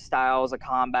other styles of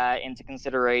combat into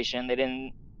consideration. They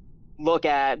didn't look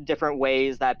at different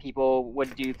ways that people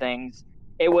would do things.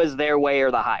 It was their way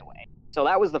or the highway. So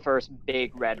that was the first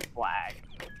big red flag.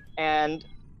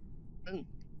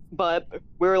 But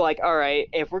we were like, all right,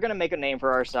 if we're gonna make a name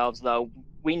for ourselves, though,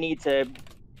 we need to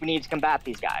combat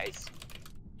these guys.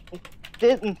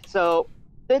 Did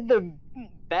the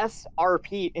best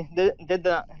RP?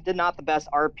 Did not the best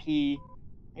RP?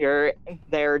 You're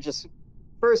there, just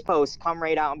first post, come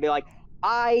right out and be like,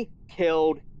 I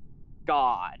killed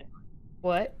God.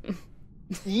 What?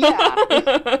 Yeah,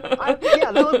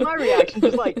 yeah, that was my reaction.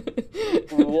 Just like,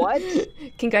 what?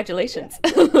 Congratulations.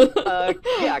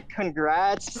 Yeah,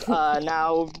 congrats.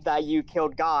 Now that you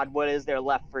killed God, what is there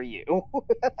left for you?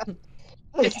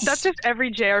 That's just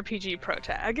every JRPG pro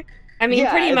tag. I mean,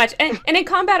 Yeah, pretty much. And in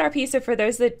Combat RP, so for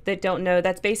those that don't know,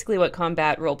 that's basically what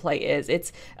combat roleplay is.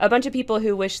 It's a bunch of people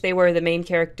who wish they were the main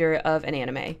character of an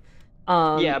anime.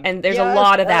 Yeah, and there's a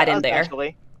lot of that in there.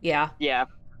 Essentially. Yeah. Yeah.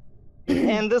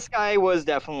 And this guy was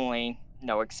definitely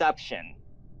no exception.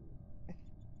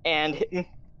 And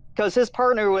because his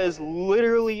partner was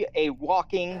literally a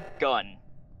walking gun.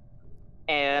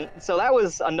 And so that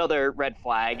was another red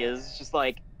flag, is just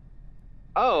like,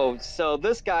 oh, so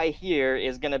this guy here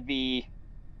is gonna be,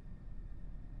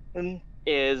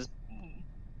 is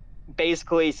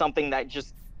basically something that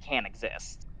just can't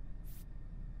exist.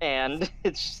 And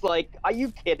it's just like, are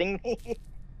you kidding me?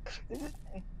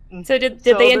 So did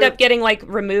they end up getting like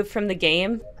removed from the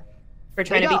game for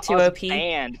trying to be too OP?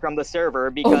 Banned from the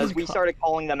server because we started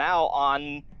calling them out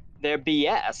on their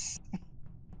BS.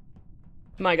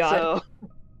 My God.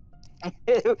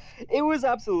 So it was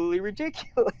absolutely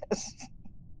ridiculous.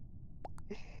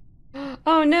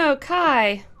 Oh no,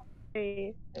 Kai.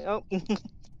 Hey. Oh.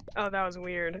 Oh, that was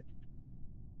weird.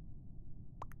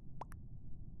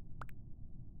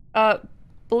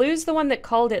 Blue's the one that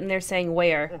called it, and they're saying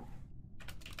where.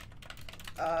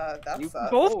 That's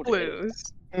Both Oh,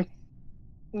 blues.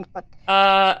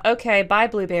 Okay, bye,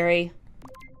 Blueberry.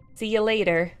 See you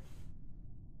later.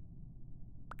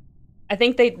 I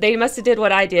think they must have did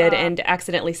what I did and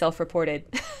accidentally self-reported.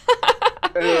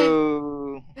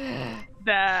 Oh.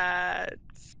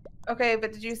 That's okay,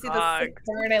 but did you see the sick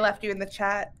burn I left you in the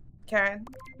chat, Karen?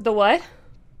 The what?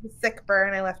 The sick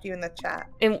burn I left you in the chat.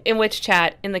 In which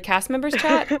chat? In the cast members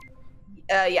chat?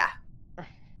 Yeah.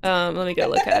 Let me go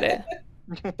look at it.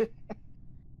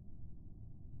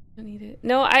 I need it.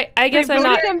 No, I guess they I'm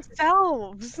not. voted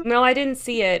themselves. No, I didn't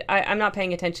see it. I'm not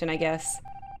paying attention, I guess.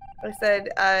 I said,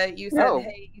 you said, No,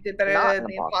 hey, you did better not than an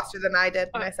the imposter than I did.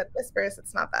 And I said, whispers,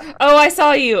 it's not that. Oh, I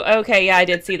saw you. Okay, yeah, I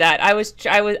did see that.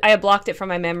 I had blocked it from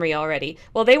my memory already.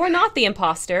 Well, they were not the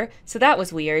imposter, so that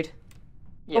was weird.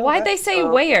 Yeah, But why'd they say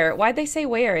where? Why'd they say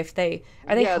where if they...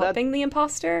 Are they Yeah, helping the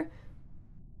imposter?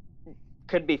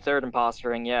 could be third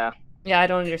impostering, yeah. Yeah, I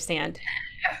don't understand.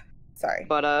 Sorry.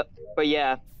 But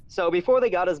yeah. So before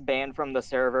they got us banned from the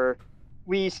server,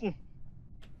 we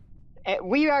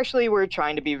actually were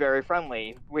trying to be very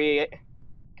friendly.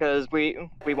 Because we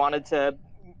wanted to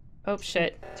Oh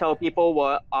shit. tell people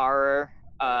what our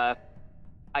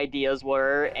ideas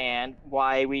were and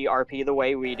why we RP the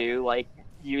way we do, like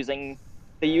using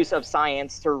the use of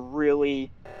science to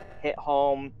really hit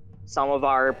home some of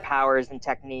our powers and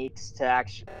techniques to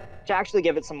actually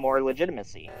give it some more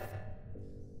legitimacy.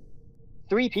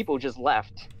 3 people just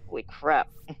left. Holy crap.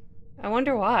 I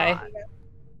wonder why.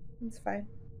 It's fine.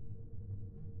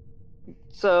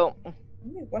 So,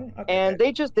 Only one. Okay, and good.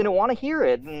 they just didn't want to hear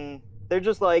it, and they're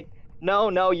just like, no,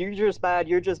 you're just bad,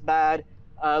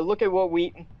 look at what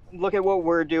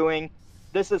we're doing,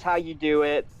 this is how you do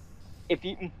it, if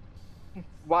you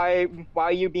why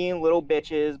are you being little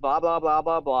bitches, blah blah blah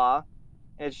blah blah.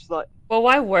 And it's just like, Well,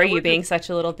 why were you we're being such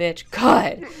a little bitch?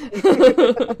 God.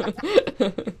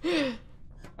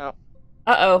 Oh.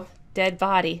 Uh-oh. Dead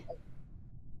body.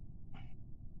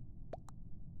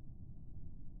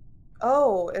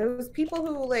 Oh, it was people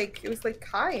who it was like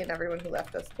Kai and everyone who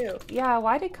left us too. Yeah,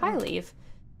 why did Kai leave?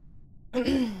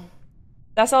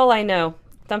 That's all I know.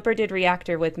 Thumper did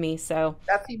reactor with me, so...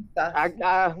 That seems sus.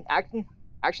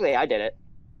 Actually, I did it.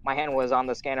 My hand was on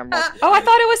the scanner. Oh, I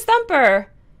thought it was Thumper!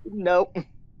 Nope.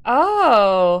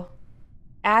 Oh.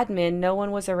 Admin, no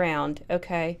one was around.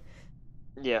 Okay.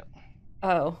 Yeah.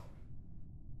 Oh.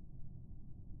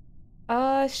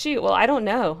 Shoot. Well, I don't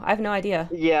know. I have no idea.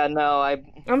 Yeah, no,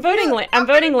 I'm voting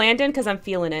Landon because I'm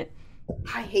feeling it.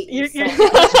 I hate you so You're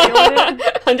much. just feeling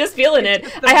it? I'm just feeling it.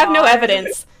 It's the I have no vibe.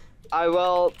 evidence. I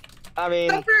mean...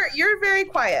 Thumper, you're very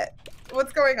quiet.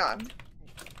 What's going on?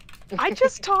 I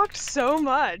just talked so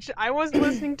much. I wasn't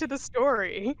listening to the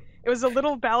story. It was a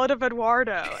little ballad of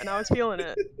Eduardo, and I was feeling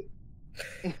it.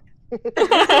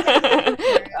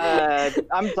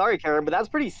 I'm sorry, Karen, but that's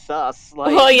pretty sus.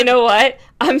 Like, Well, you know what?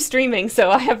 I'm streaming,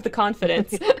 so I have the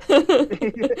confidence.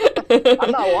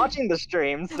 I'm not watching the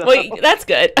stream, so... Well, that's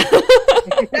good.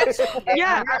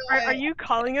 Yeah, are you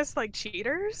calling us like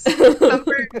cheaters?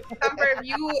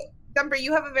 Thumper,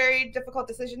 you have a very difficult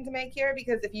decision to make here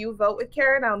because if you vote with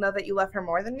Karen, I'll know that you love her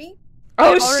more than me.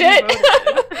 Oh, already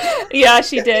shit! Yeah,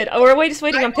 she did. Oh, we're just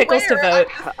waiting on Pickles to vote.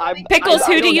 Pickles,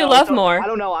 who do you love more? I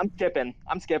don't know. I'm skipping.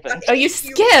 Oh, you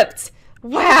skipped!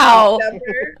 Wow!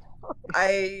 Thumper,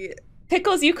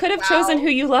 Pickles, you could have chosen who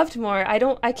you loved more.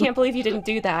 I can't believe you didn't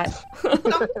do that.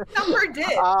 Thumper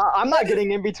did. I'm not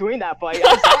getting in between that fight.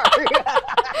 I'm sorry.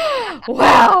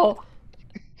 Wow!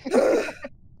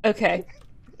 Okay.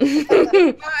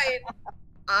 Fine.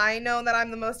 I know that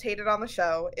I'm the most hated on the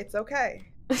show. It's okay.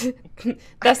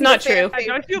 That's not true.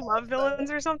 Don't you love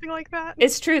villains or something like that?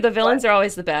 It's true. The villains are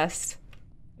always the best.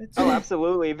 Oh,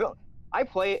 absolutely. I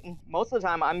play most of the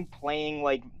time. I'm playing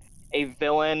like a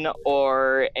villain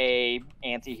or a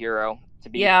anti-hero. To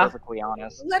be perfectly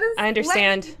honest. I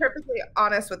understand. Let me be perfectly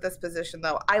honest with this position,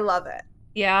 though. I love it.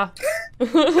 Yeah.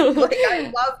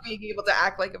 I love being able to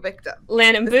act like a victim.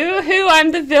 Landon, boo-hoo,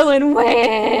 I'm the villain. Wah.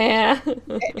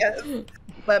 Yes.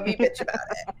 Let me bitch about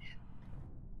it.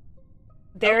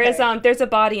 There's a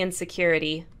body in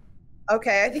security.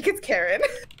 Okay, I think it's Karen.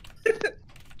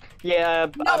 Yeah.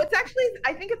 No, it's actually,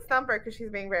 I think it's Thumper because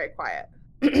she's being very quiet.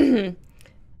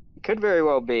 Could very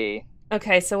well be.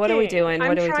 Okay, so what are we doing?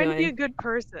 What are we I'm trying doing? to be a good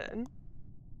person.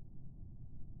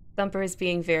 Thumper is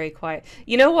being very quiet.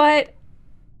 You know what?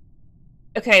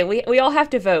 Okay, we all have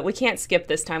to vote. We can't skip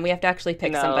this time. We have to actually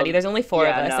pick somebody. There's only 4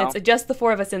 of us. No. It's just the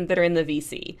 4 of us that are in the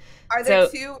VC. Are there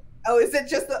 2? Oh, is it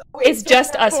just the... Wait, it's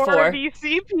just us 4.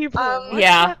 VC people.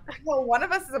 Yeah. Well, one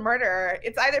of us is a murderer.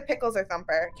 It's either Pickles or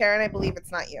Thumper. Karen, I believe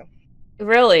it's not you.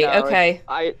 Really? No, okay.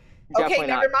 Definitely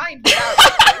never not. mind.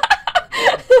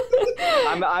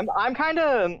 I'm kind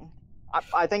of...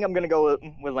 I think I'm gonna go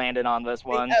with Landon on this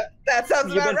one. That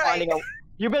sounds about right.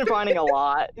 You've been finding a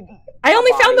lot. I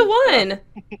only found the one.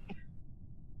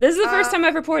 This is the first time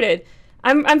I've reported.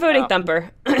 I'm voting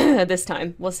Thumper this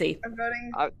time. We'll see. I'm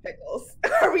voting Pickles.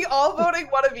 Are we all voting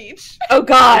one of each? Oh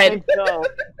God.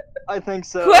 I think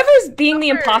so. Whoever's being the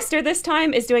imposter this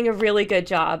time is doing a really good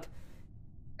job.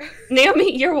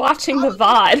 Naomi, you're watching the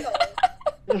VOD.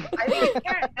 I think it's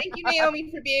Karen. Thank you,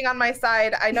 Naomi, for being on my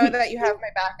side. I know that you have my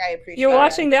back. I appreciate it. You're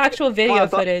watching the actual video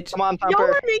footage. Come on, Thumper. Y'all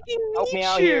are making me Help me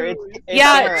out here.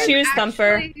 Yeah, choose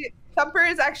Thumper. Thumper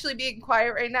is actually being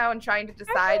quiet right now and trying to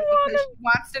decide because she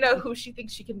wants to know who she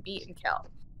thinks she can beat and kill.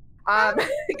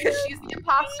 Because she's the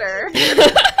imposter. I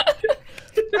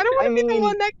don't want to be the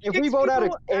one that if kicks we vote out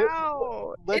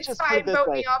out. let's It's just fine. put it this Vote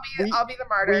way. me. I'll be the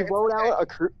martyr.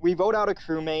 We vote out a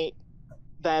crewmate.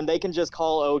 then they can just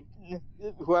call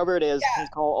whoever it is can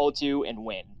call O2 and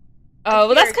win. Oh,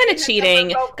 well, that's kind of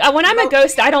cheating. When I'm a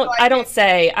ghost, I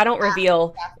don't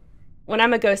reveal. When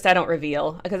I'm a ghost, I don't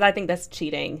reveal because I think that's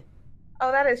cheating.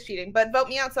 Oh, that is cheating. But vote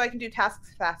me out so I can do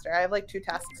tasks faster. I have like 2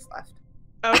 tasks left.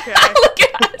 Okay. Look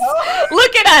at us!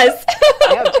 Look at us!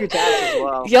 I have 2 tasks as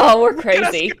well. Y'all, we're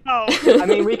crazy. I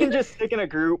mean, we can just stick in a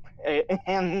group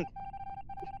and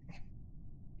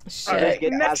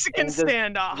Shit. Mexican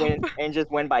standoff. And just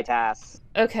win by tasks.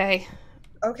 Okay.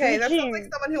 Okay, that sounds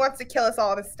like someone who wants to kill us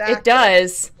all in a stack. It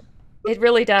does. It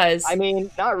really does. I mean,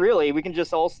 not really. We can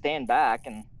just all stand back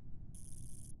and.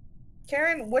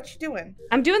 Karen, what you doing?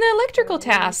 I'm doing the electrical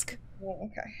task. Oh,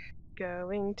 okay.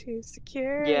 Going to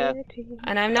security. Yeah.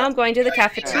 And I'm going to the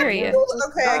cafeteria.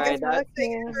 Okay, I guess we're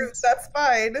staying in groups. That's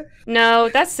fine. No,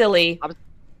 that's silly.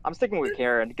 I'm sticking with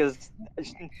Karen because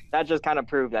that just kind of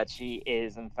proved that she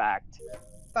is, in fact.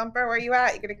 Thumper, where you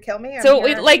at? You gonna kill me? So,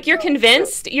 you're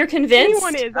convinced? You're convinced?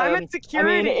 Anyone is. I'm at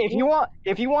security. I mean,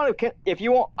 if you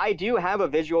want, I do have a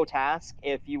visual task.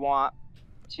 If you want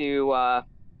to.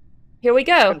 Here we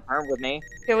go. Confirm with me.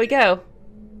 Here we go.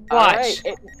 Watch.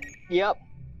 Right. Yep.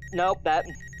 Nope.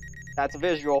 That's a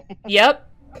visual. Yep.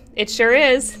 It sure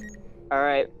is. All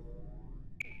right.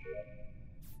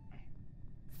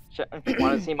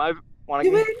 Want to see my? Want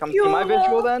to come see my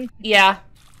visual then? Yeah.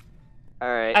 All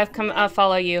right. I'll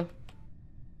follow you.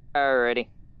 Alrighty.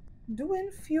 Doing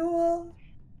fuel.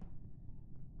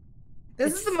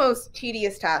 This is the most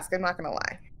tedious task. I'm not gonna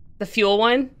lie. The fuel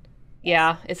one?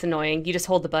 Yeah, it's annoying. You just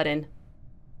hold the button.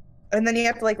 And then you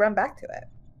have to like run back to it.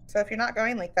 So if you're not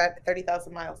going like that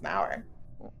 30,000 miles an hour.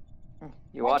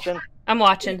 You watching? I'm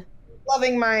watching.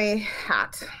 Loving my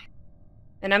hat.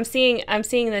 And I'm seeing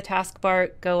the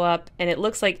taskbar go up, and it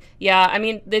looks like, yeah, I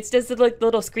mean, it does the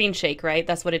little screen shake, right?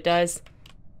 That's what it does.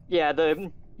 Yeah,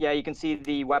 you can see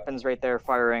the weapons right there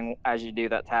firing as you do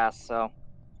that task. So.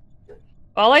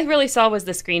 All I really saw was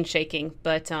the screen shaking,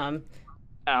 but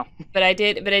Oh. But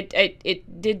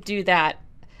it did do that.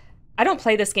 I don't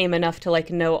play this game enough to like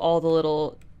know all the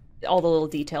little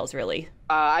details, really.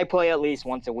 I play at least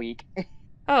once a week.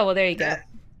 Oh well, there you go.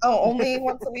 Oh, only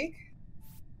once a week?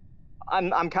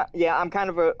 I'm kind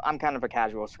of a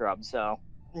casual scrub, so.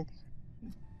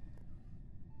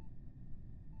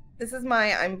 This is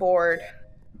I'm bored.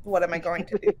 What am I going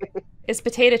to do? It's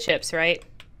potato chips, right?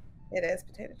 It is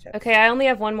potato chips. Okay, I only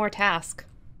have one more task.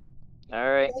 All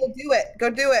right. Go do it. Go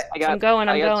do it. I'm going.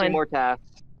 I got 2 more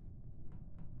tasks,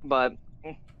 but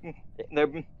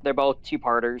they're both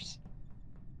 2-parters.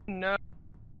 No.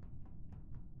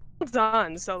 It's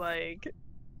done. So like.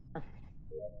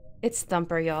 It's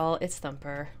Thumper, y'all. It's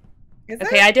Thumper. Is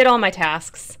Okay, it? I did all my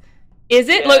tasks. Is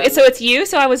it? Yeah. Look, so it's you.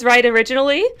 So I was right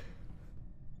originally.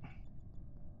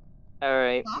 All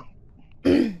right.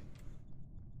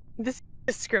 This is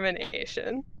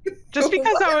discrimination. Just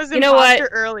because I was You know what?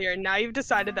 imposter earlier, now you've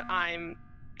decided that I'm.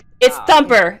 It's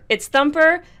Thumper. It's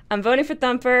Thumper. I'm voting for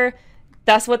Thumper.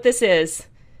 That's what this is.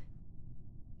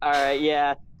 All right.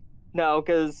 Yeah. No,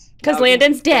 because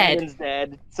Landon's dead. Landon's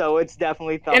dead, so it's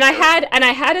definitely Thumper. And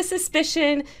I had a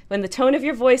suspicion when the tone of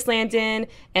your voice, Landon,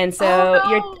 and so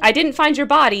I didn't find your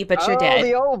body, but you're dead.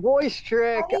 The old voice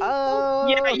trick. Oh.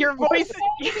 Yeah, your voice.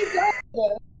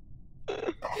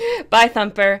 Bye,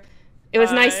 Thumper. It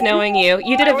was nice knowing you.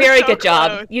 You did a I was very so good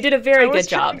job. close. you did a very I was good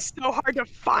job. trying so hard to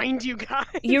find you guys.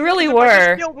 You really If I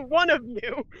were. just killed one of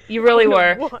you. You really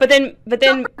were. What? But then,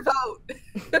 Vote.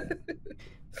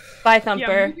 bye,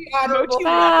 Thumper. Mochi left me.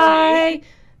 Bye.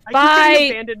 I Bye. keep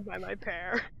getting abandoned by my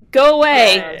pair. Go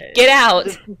away. Yeah. Get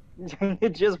out.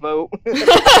 Just vote.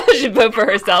 She should vote for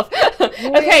herself.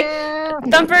 Okay,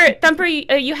 Thumper,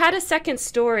 you had a second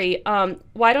story.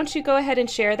 Why don't you go ahead and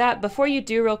share that? Before you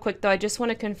do, real quick though, I just want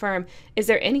to confirm: is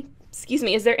there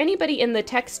anybody in the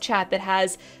text chat that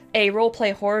has a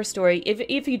roleplay horror story?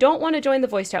 If you don't want to join the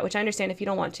voice chat, which I understand if you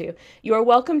don't want to, you are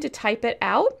welcome to type it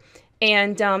out,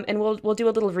 and we'll do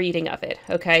a little reading of it.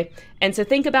 Okay, and so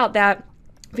think about that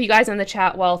for you guys in the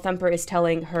chat while Thumper is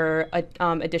telling her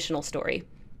additional story.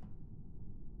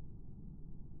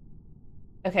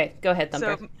 Okay, go ahead,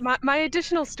 Thumper. So my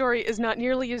additional story is not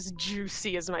nearly as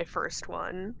juicy as my first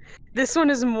one. This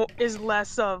one is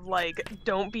less of like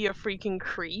don't be a freaking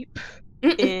creep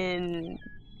in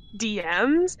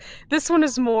DMs. This one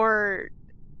is more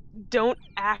don't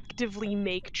actively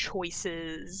make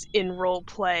choices in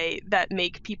roleplay that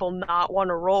make people not want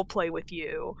to roleplay with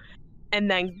you,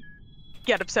 and then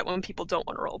get upset when people don't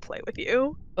want to roleplay with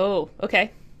you. Oh,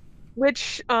 okay.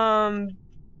 Which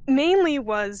mainly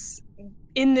was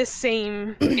in this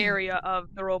same area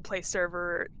of the roleplay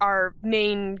server. Our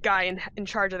main guy in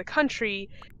charge of the country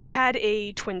had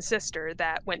a twin sister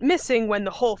that went missing when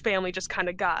the whole family just kind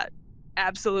of got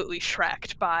absolutely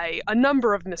shreked by a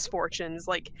number of misfortunes.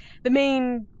 Like, the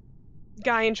main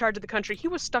guy in charge of the country, he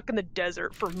was stuck in the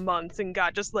desert for months and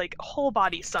got just like whole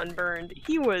body sunburned.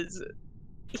 He was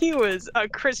a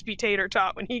crispy tater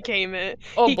tot when he came in.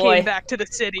 Oh he boy. came back to the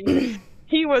city.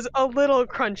 He was a little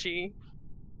crunchy.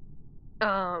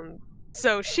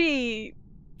 So she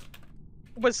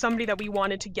was somebody that we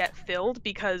wanted to get filled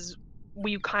because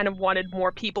we kind of wanted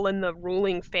more people in the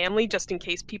ruling family, just in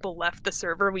case people left the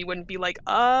server. We wouldn't be like,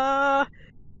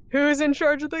 who's in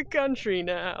charge of the country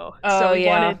now? Oh, So we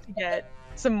yeah. wanted to get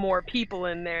some more people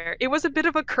in there. It was a bit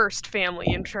of a cursed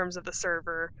family in terms of the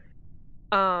server.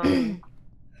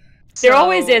 There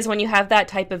always is when you have that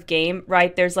type of game,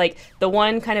 right? There's like the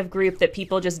one kind of group that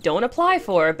people just don't apply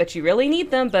for, but you really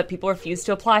need them, but people refuse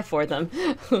to apply for them.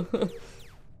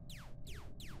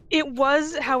 It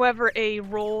was, however, a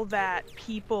role that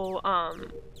people,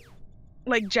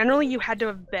 like, generally you had to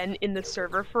have been in the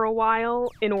server for a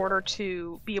while in order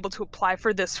to be able to apply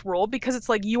for this role, because it's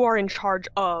like you are in charge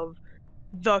of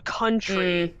the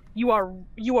country.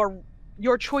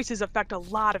 Your choices affect a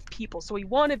lot of people, so we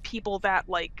wanted people that,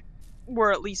 like,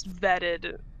 were at least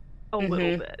vetted a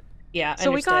little bit. Yeah, so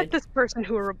we got this person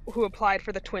who applied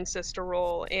for the twin sister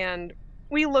role, and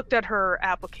we looked at her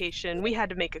application. We had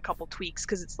to make a couple tweaks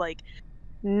because it's like,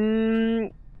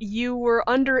 you were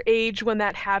underage when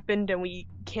that happened, and we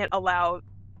can't allow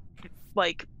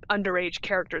like underage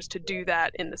characters to do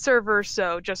that in the server,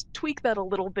 so just tweak that a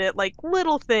little bit, like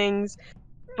little things.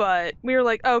 But we were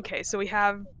like, okay, so we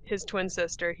have his twin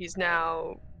sister. He's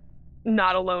now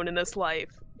not alone in this life.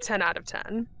 10 out of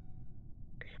 10.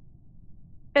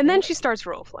 And then she starts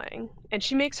role-playing, and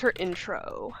she makes her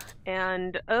intro,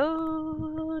 and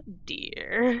oh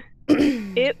dear.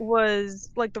 It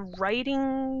was, like, the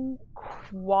writing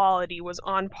quality was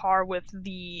on par with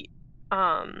the,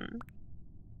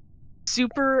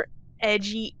 super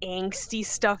edgy, angsty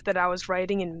stuff that I was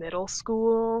writing in middle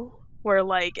school, where,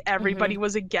 like, everybody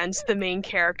was against the main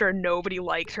character, nobody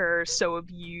liked her, so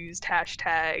abused,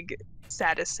 hashtag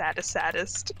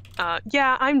saddest.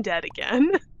 Yeah, I'm dead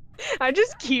again. I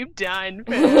just keep dying,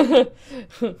 man.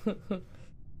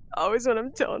 Always when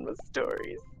I'm telling my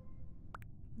stories.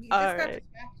 You just got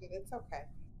distracted. It's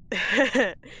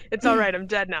okay. It's all right. I'm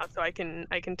dead now, so I can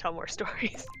tell more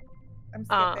stories. I'm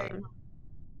skipping.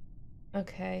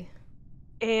 Okay.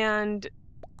 And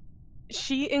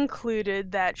she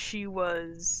included that she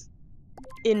was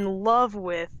in love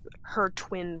with her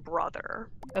twin brother.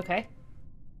 Okay.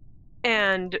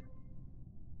 And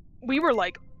we were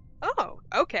like, oh,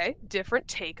 okay, different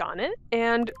take on it.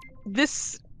 And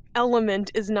this element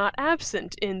is not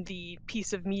absent in the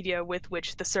piece of media with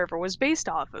which the server was based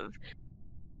off of.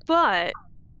 But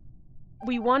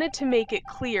we wanted to make it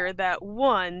clear that,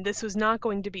 one, this was not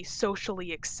going to be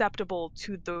socially acceptable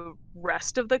to the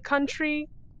rest of the country.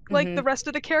 Like, the rest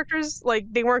of the characters,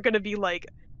 like, they weren't going to be, like,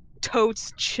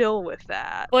 totes chill with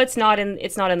that. Well, it's not in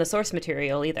the source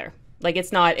material either. Like,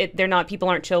 people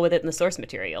aren't chill with it in the source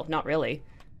material. Not really.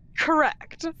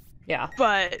 Correct. Yeah.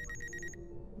 But,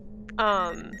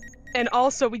 and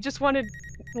also we just wanted,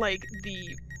 like,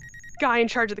 the guy in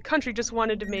charge of the country just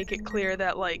wanted to make it clear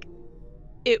that, like,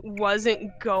 it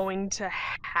wasn't going to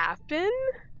happen.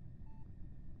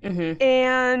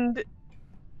 And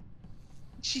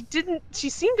she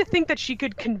seemed to think that she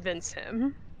could convince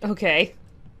him. Okay.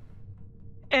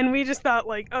 And we just thought,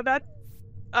 like, oh, that,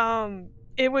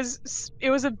 it was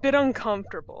a bit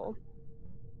uncomfortable.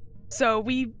 So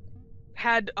we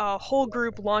had a whole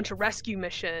group launch a rescue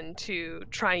mission to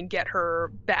try and get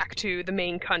her back to the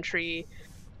main country,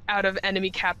 out of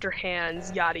enemy captor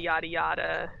hands, yada yada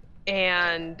yada.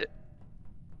 And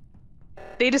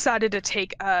they decided to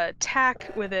take a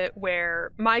tack with it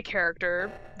where my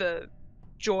character, the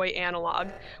Joy analog,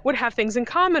 would have things in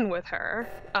common with her,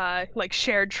 like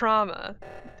shared trauma,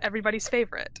 everybody's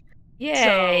favorite.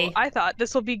 Yay! So I thought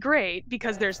this will be great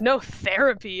because there's no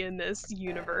therapy in this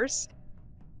universe.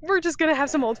 We're just gonna have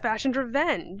some old-fashioned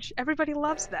revenge. Everybody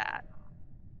loves that.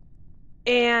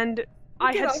 And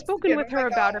I had spoken with her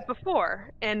about it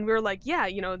before, and we were like, yeah,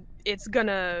 you know, it's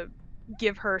gonna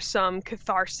give her some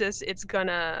catharsis. It's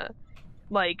gonna,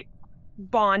 like,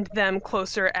 bond them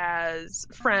closer as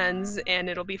friends, and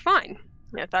it'll be fine.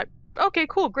 And I thought, okay,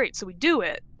 cool, great. So we do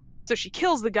it. So she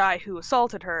kills the guy who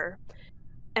assaulted her,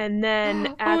 and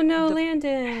then at the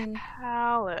Landon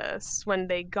palace, when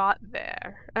they got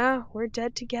there, oh, we're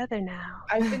dead together now.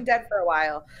 I've been dead for a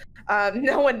while.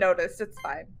 No one noticed. It's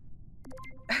fine.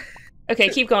 Okay,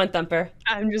 keep going, Thumper.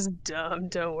 I'm just dumb.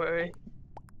 Don't worry.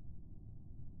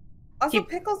 Also,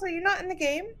 Pickles, are you not in the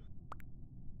game?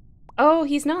 Oh,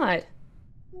 he's not.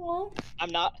 Well,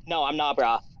 I'm not. No, I'm not,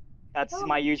 brah. That's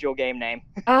my usual game name.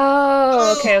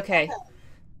 Oh, okay.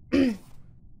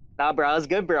 Nah, brah, it's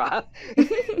good, brah.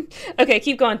 Okay,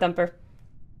 keep going, Thumper.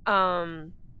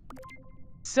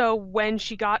 So when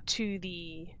she got to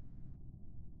the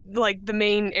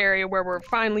main area where we're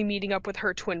finally meeting up with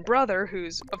her twin brother,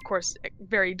 who's of course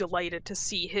very delighted to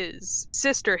see his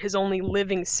sister, his only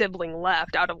living sibling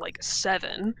left out of like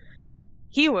 7.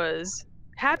 He was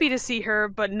happy to see her,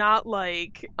 but not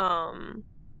like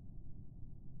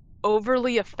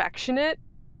overly affectionate.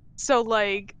 So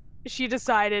like she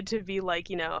decided to be like,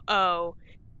 oh,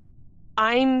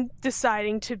 I'm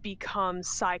deciding to become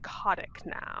psychotic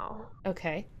now.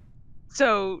 Okay.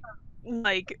 So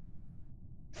like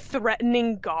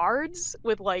threatening guards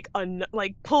with like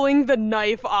pulling the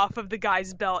knife off of the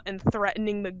guy's belt and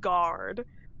threatening the guard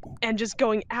and just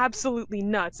going absolutely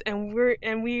nuts, and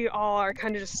we all are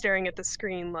kind of just staring at the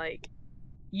screen like,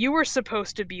 you were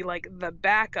supposed to be like the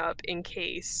backup in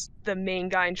case the main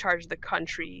guy in charge of the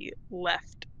country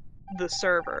left the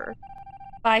server.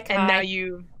 Bye, Kai. And now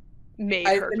you've made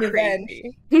I've her been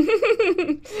crazy.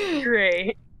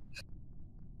 Great.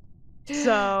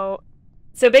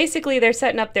 So basically, they're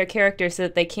setting up their characters so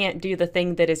that they can't do the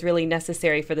thing that is really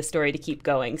necessary for the story to keep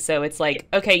going. So it's like,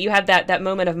 okay, you have that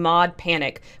moment of mod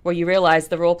panic where you realize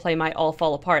the roleplay might all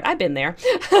fall apart. I've been there.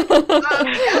 Yeah,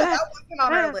 that wasn't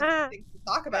on our list of things to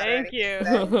talk about. Thank you.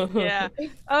 Yeah.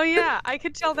 Oh yeah, I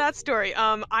could tell that story.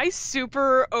 I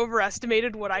super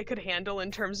overestimated what I could handle in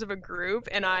terms of a group,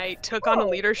 and I took on a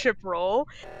leadership role,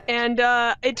 and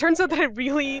it turns out that it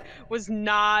really was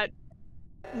not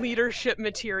leadership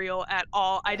material at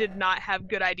all. I did not have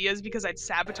good ideas because I'd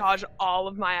sabotage all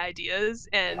of my ideas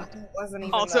and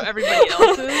also everybody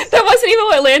else's. That wasn't even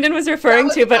what Landon was referring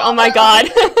to, but oh my god.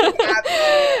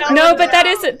 No, but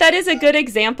that is a good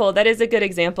example. That is a good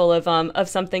example of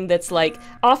something that's like,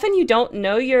 often you don't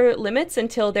know your limits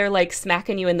until they're like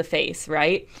smacking you in the face,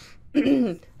 right?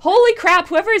 Holy crap,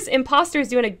 whoever's imposter is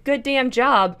doing a good damn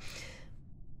job.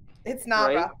 It's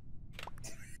not, right?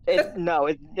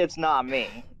 It's not me.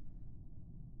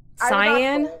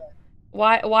 Cyan?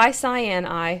 Why Cyan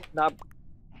I? Not...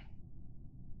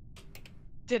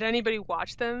 Did anybody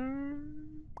watch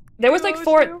them? There was like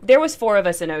four of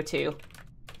us in O2.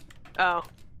 Oh.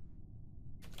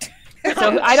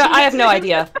 So I have no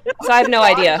idea. So I have no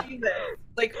idea.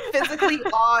 Like physically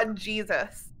on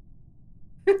Jesus.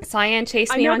 Cyan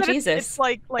chased me on Jesus. It's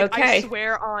like okay. I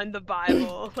swear on the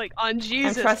Bible, like on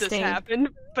Jesus this happened,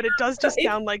 but it does just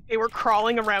sound like they were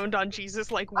crawling around on Jesus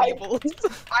like weevils.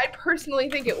 I personally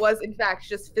think it was in fact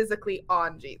just physically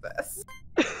on Jesus.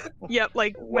 Yep,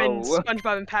 like when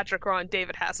SpongeBob and Patrick were on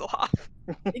David Hasselhoff.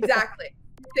 Exactly.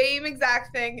 Same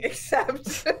exact thing, except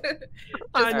just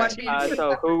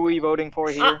so who are we voting for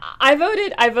here? I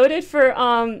voted for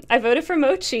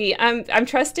Mochi. I'm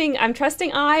trusting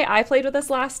I played with us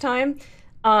last time.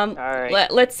 All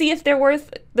right. Let's see if they're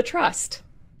worth the trust.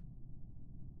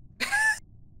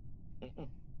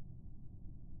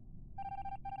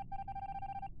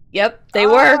 Yep, they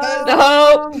were.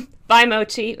 Oh, bye,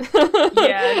 Mochi.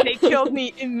 Yeah, they killed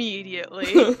me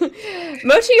immediately.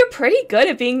 Mochi, you're pretty good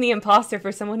at being the imposter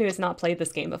for someone who has not played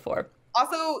this game before.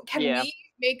 Also, can we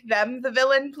make them the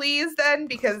villain, please, then?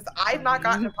 Because I've not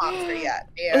gotten imposter yet,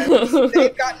 and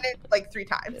they've gotten it like 3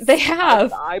 times. They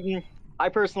have. I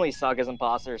personally suck as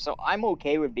imposter, so I'm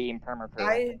okay with being perma-free.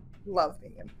 I love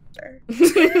being imposter.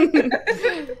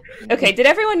 Okay, did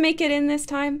everyone make it in this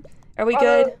time? Are we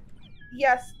good?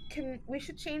 Yes. We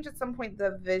should change at some point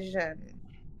the vision,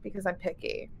 because I'm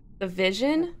picky. The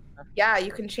vision? Yeah,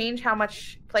 you can change how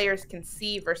much players can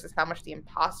see versus how much the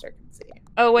imposter can see.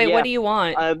 Oh wait, what do you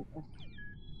want?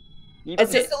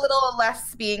 It's just a little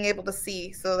less being able to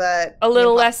see, so that a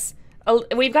little less.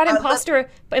 We've got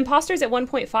imposters at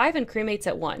 1.5 and crewmates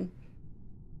at 1.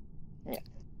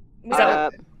 Yeah.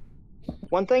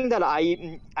 One thing that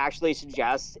I actually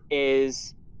suggest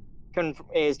is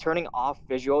turning off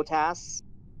visual tasks.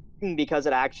 Because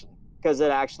it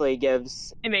actually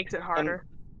gives... It makes it harder.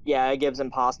 It gives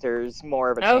imposters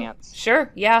more of a chance.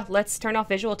 Sure. Yeah, let's turn off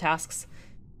visual tasks.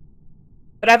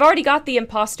 But I've already got the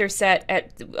imposter set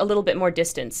at a little bit more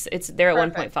distance. They're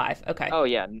at 1.5. Okay. Oh,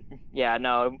 yeah. Yeah,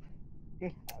 no.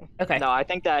 Okay. No, I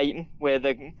think that with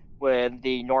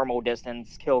the normal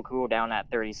distance, kill cooldown at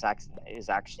 30 seconds is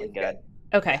actually good.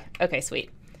 Okay. Okay, sweet.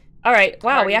 All right.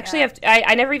 Wow, we actually have...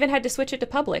 I never even had to switch it to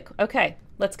public. Okay,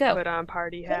 let's go. Put on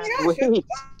party hat. Oh,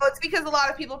 it's because a lot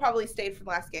of people probably stayed from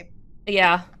last game.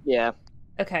 Yeah. Yeah.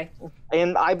 Okay.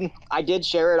 And I did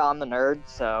share it on the Nerd,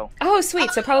 so... Oh,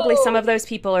 sweet. So probably some of those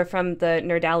people are from the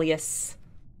Nerdalius.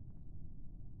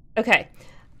 Okay.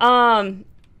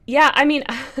 Yeah, I mean,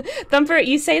 Thumper,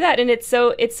 you say that, and it's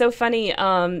so funny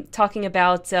talking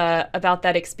about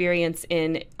that experience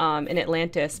in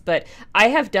Atlantis. But I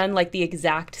have done like the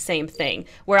exact same thing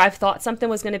where I've thought something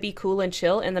was going to be cool and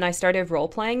chill, and then I started role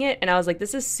playing it, and I was like,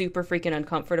 this is super freaking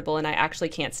uncomfortable, and I actually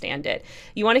can't stand it.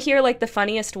 You want to hear like the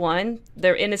funniest one?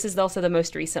 There, and this is also the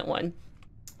most recent one.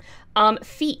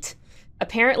 Feet.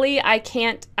 Apparently, I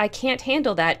can't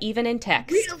handle that even in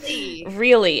text. Really?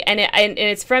 Really, and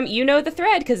it's from, you know, the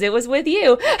thread because it was with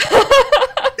you.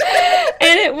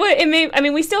 And it made, I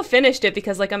mean, we still finished it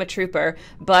because like I'm a trooper,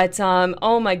 but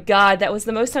oh my god, that was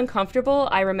the most uncomfortable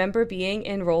I remember being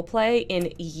in roleplay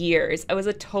in years. I was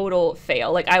a total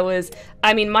fail. Like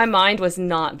I mean, my mind was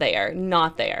not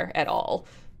there at all.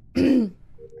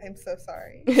 I'm so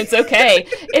sorry. It's okay.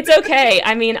 It's okay.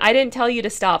 I mean, I didn't tell you to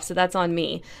stop, so that's on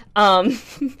me.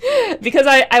 Because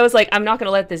I was like, I'm not going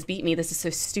to let this beat me. This is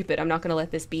so stupid. I'm not going to let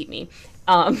this beat me.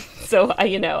 So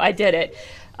I did it.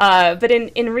 But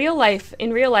in real life,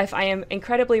 I am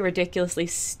incredibly, ridiculously,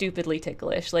 stupidly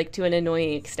ticklish, like to an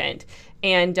annoying extent.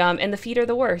 And the feet are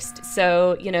the worst.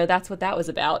 So, that's what that was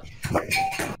about.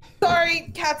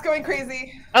 Sorry, cat's going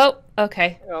crazy. Oh,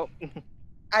 okay. Oh.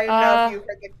 I don't know if you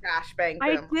heard the crash bang.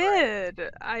 I boom. did.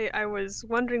 I was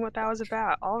wondering what that was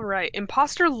about. All right.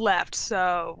 Imposter left,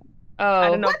 so Oh. I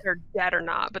don't know if they're dead or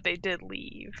not, but they did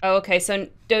leave. Oh, okay. So,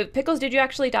 Pickles, did you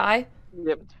actually die?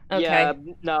 Yep. Okay. Yeah,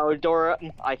 no, Dora,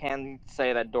 I can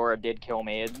say that Dora did kill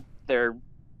me. They're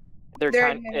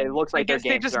kind of, it looks I like they're guess they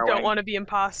game just throwing. don't want to be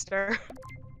imposter.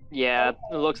 Yeah,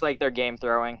 it looks like they're game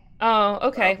throwing. Oh,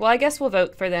 okay. Well, I guess we'll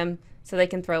vote for them so they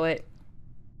can throw it.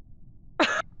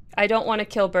 I don't want to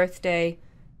kill birthday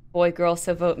boy girl,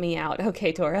 so vote me out.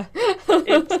 Okay, Dora.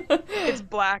 It's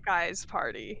Black Eyes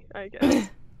party, I guess.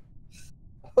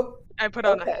 I put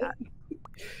on a hat.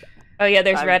 Oh yeah,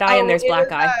 there's Red Eye and there's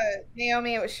Black Eye.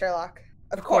 Naomi, it was Sherlock.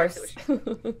 Of course. It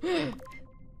was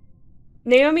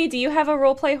Naomi, do you have a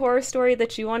roleplay horror story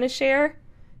that you want to share?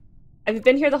 I've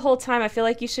been here the whole time. I feel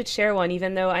like you should share one,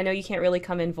 even though I know you can't really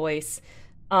come in voice.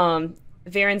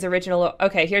 Varen's original...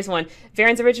 Okay, here's one.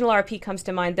 Varen's original RP comes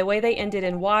to mind. The way they ended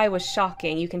and why was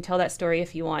shocking. You can tell that story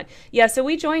if you want. Yeah, so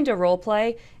we joined a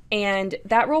roleplay, and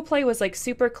that roleplay was like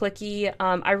super clicky.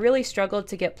 I really struggled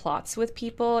to get plots with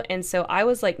people, and so I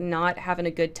was like not having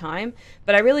a good time,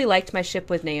 but I really liked my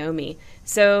ship with Naomi.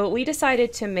 So we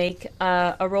decided to make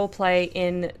a roleplay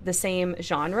in the same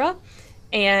genre,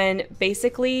 and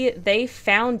basically they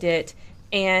found it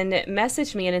and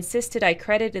messaged me and insisted I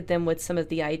credited them with some of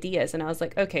the ideas. And I was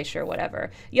like, okay, sure, whatever.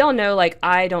 Y'all know, like,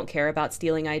 I don't care about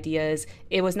stealing ideas.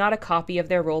 It was not a copy of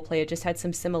their roleplay. It just had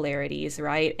some similarities,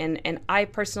 right? And I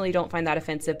personally don't find that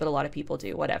offensive, but a lot of people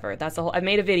do. Whatever. That's the whole... I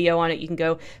made a video on it. You can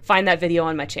go find that video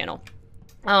on my channel.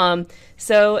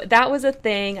 So that was a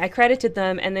thing. I credited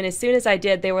them, and then as soon as I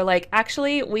did, they were like,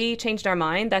 actually, we changed our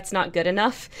mind. That's not good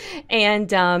enough. And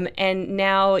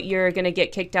now you're going to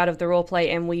get kicked out of the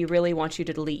roleplay, and we really want you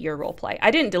to delete your roleplay. I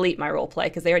didn't delete my roleplay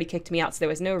because they already kicked me out, so there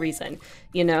was no reason,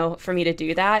 for me to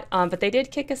do that. But they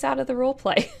did kick us out of the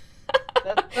roleplay.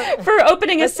 For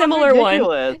opening a similar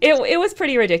one. It was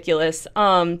pretty ridiculous.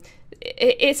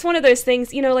 It's one of those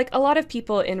things, like a lot of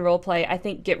people in roleplay, I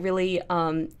think, get really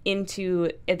into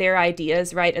their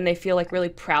ideas, right? And they feel like really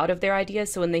proud of their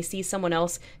ideas. So when they see someone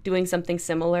else doing something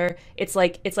similar, it's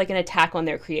like an attack on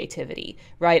their creativity,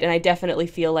 right? And I definitely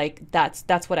feel like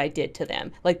that's what I did to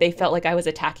them. Like they felt like I was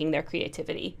attacking their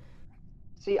creativity.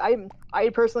 See, I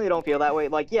personally don't feel that way.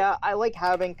 Like, yeah, I like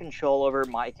having control over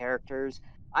my characters.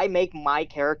 I make my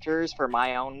characters for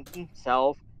my own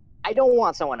self. I don't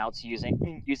want someone else using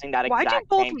that Why exact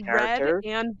do same both character. Red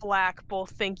and Black both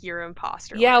think you're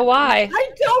imposter? Yeah, why? I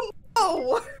don't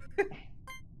know.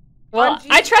 Well,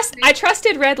 I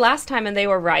trusted Red last time and they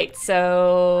were right,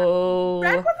 so...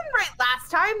 Red wasn't right last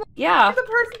time. Yeah. The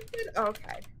person did...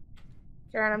 Okay.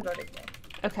 Karen, I'm voting you.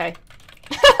 Okay.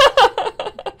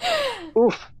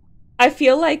 Oof. I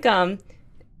feel like, I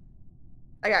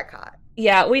got caught.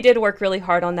 Yeah, we did work really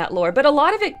hard on that lore, but a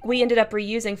lot of it we ended up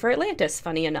reusing for Atlantis,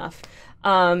 funny enough.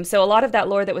 So a lot of that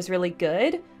lore that was really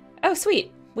good... Oh,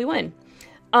 sweet. We win.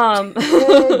 A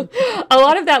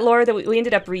lot of that lore that we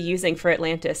ended up reusing for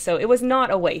Atlantis, so it was not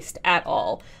a waste at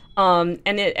all.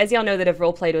 As y'all know that have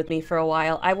roleplayed with me for a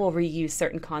while, I will reuse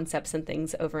certain concepts and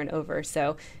things over and over.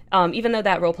 So even though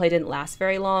that roleplay didn't last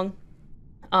very long,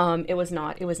 it was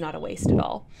not a waste at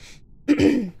all.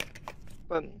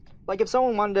 But like if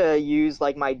someone wanted to use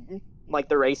like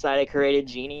the race that I created,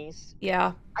 genies,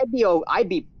 yeah, I'd be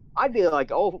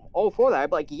like oh for that. I'd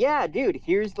be like, yeah, dude,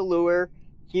 here's the lure,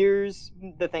 here's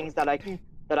the things that I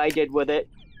did with it,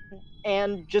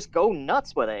 and just go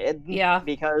nuts with it. Yeah,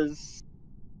 because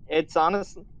it's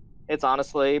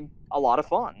honestly a lot of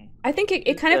fun. I think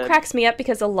it kind of cracks me up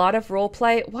because a lot of role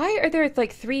play, why are there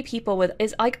like 3 people with,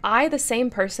 is like I the same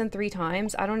person 3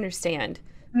 times? I don't understand.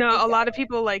 No, a lot of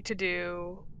people like to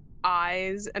do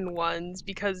I's and ones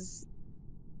because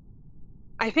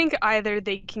I think either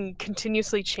they can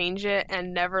continuously change it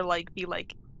and never like be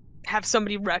like have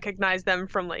somebody recognize them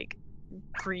from like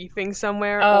griefing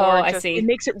somewhere, Oh, or I just see. it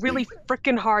makes it really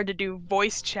freaking hard to do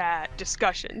voice chat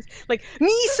discussions. Like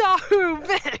Misahu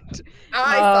vent.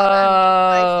 I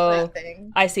saw that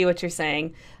thing. I see what you're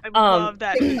saying. I love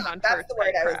that who's on That's first. the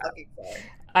word I was crap. looking for.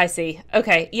 I see.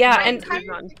 Okay, yeah, Not and who's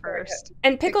on first.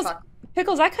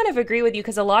 Pickles, I kind of agree with you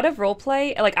because a lot of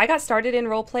roleplay, like I got started in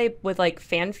roleplay with like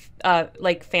fandom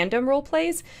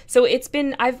roleplays. So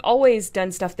I've always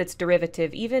done stuff that's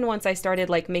derivative. Even once I started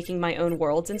like making my own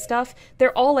worlds and stuff,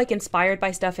 they're all like inspired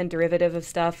by stuff and derivative of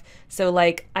stuff. So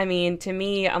like, I mean, to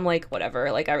me, I'm like,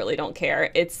 whatever, like I really don't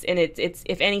care. It's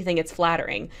if anything, it's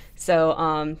flattering. So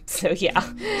yeah,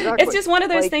 Exactly. it's just one of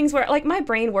those Like- things where like my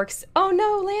brain works. Oh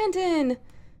no, Landon.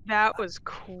 That was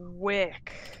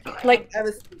quick. Like, I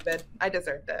was stupid. I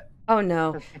deserved it. oh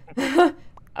no.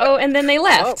 Oh, and then they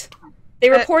left. They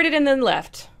reported and then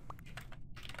left.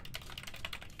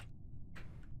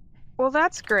 Well,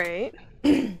 that's great.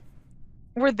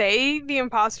 Were they the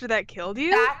imposter that killed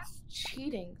you? That's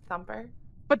cheating, Thumper.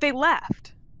 But they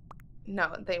left.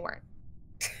 No, they weren't.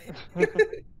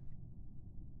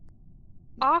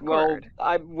 Awkward.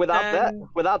 Well,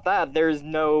 without that, there's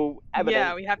no evidence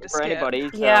Yeah, we have to for skip. anybody.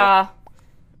 So. Yeah.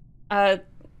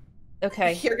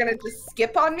 Okay. You're gonna just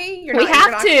skip on me? We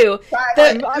have to.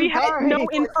 The We had sorry. no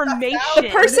The information.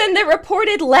 person that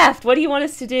reported left. What do you want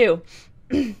us to do?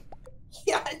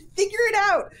 Yeah, figure it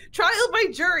out. Trial by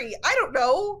jury. I don't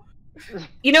know.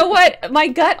 You know what? My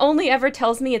gut only ever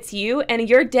tells me it's you, and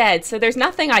you're dead, so there's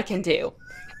nothing I can do.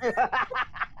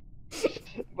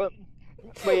 but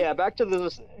yeah, back to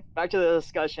the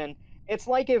discussion. It's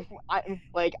like if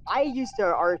I used to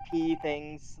RP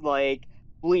things like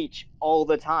Bleach all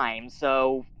the time,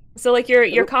 so So like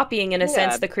you're copying in a Yeah.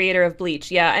 sense the creator of Bleach,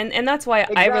 yeah, and that's why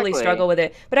I really Exactly. struggle with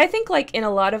it. But I think like in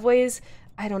a lot of ways,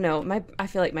 I don't know, I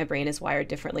feel like my brain is wired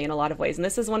differently in a lot of ways, and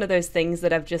this is one of those things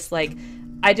that I've just like,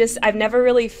 I've never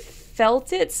really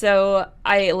felt it, so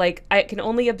I can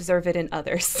only observe it in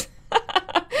others,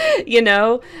 you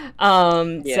know.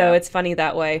 So it's funny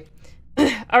that way.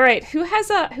 All right, who has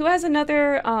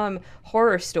another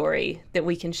horror story that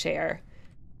we can share?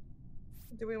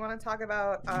 Do we want to talk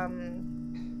about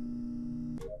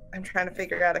I'm trying to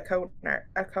figure out a code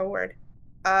word.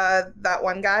 That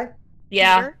one guy?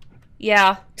 Yeah. Peter?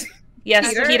 Yeah. Yes,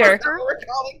 Peter? Peter. Is that what we're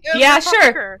calling him? Yeah, sure.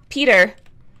 Fucker. Peter.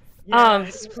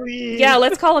 yes, please. Yeah,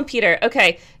 let's call him Peter.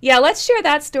 Okay. Yeah, let's share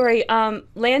that story.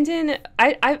 Landon,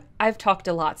 I've talked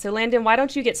a lot. So Landon, why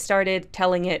don't you get started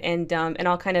telling it, and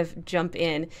I'll kind of jump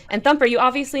in. And Thumper, you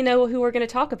obviously know who we're going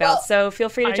to talk about, so feel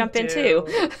free to I jump in do.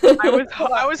 too.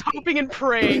 I was hoping and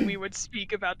praying we would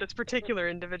speak about this particular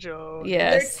individual.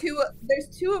 Yes. There's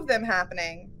two of them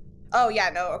happening. Oh yeah,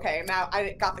 no, okay. Now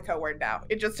I got the code word now.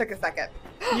 It just took a second.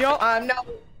 Yup. No,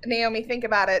 Naomi, think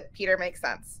about it. Peter makes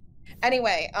sense.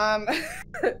 Anyway,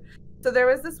 so there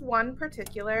was this one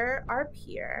particular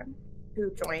RPer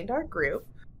who joined our group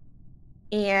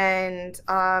and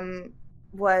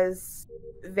was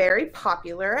very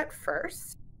popular at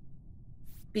first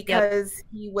because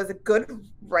he was a good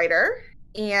writer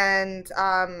and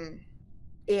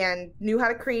knew how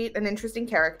to create an interesting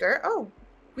character. Oh,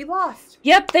 we lost.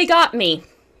 Yep, they got me.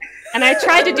 And I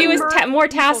tried to do more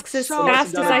tasks as So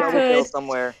fast as I Double kill could.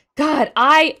 somewhere. God,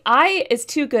 I is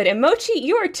too good. And Mochi,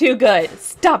 you are too good.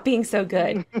 Stop being so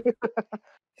good.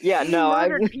 Yeah, no,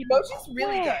 Mochi's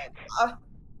really good.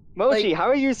 Mochi, like- how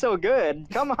are you so good?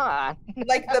 Come on.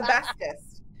 Like the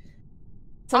bestest.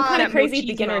 Some kind of That crazy Mochino.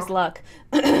 beginner's luck.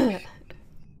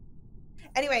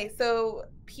 Anyway, so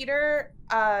Peter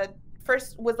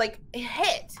first was like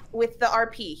hit with the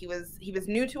RP. He was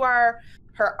new to our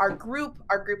group.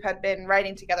 Our group had been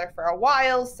writing together for a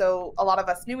while, so a lot of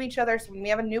us knew each other. So when we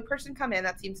have a new person come in,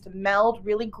 that seems to meld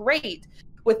really great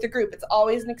with the group. It's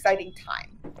always an exciting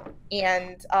time,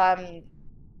 and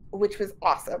which was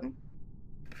awesome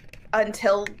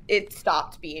until it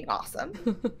stopped being awesome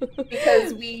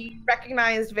because we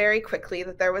recognized very quickly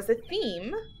that there was a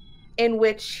theme in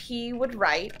which he would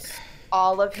write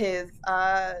all of his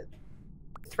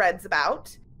threads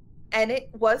about, and it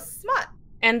was smut.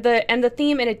 And the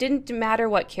theme, and it didn't matter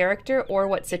what character or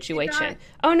what situation.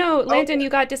 Oh no, Landon, you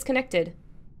got disconnected.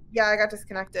 Yeah, I got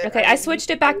disconnected. Okay, I switched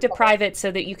it back to private so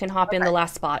that you can hop in the Okay.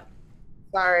 last spot.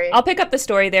 Sorry. I'll pick up the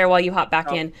story there while you hop back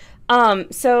Oh. in.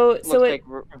 So Looks it like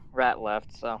Rat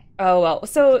left, so. Oh well.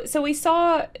 So we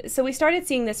started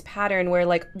seeing this pattern where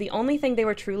like the only thing they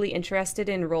were truly interested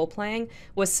in role playing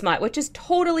was smut, which is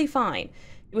totally fine.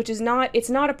 Which is not it's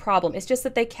not a problem. It's just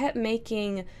that they kept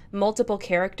making multiple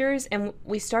characters and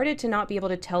we started to not be able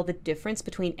to tell the difference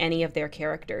between any of their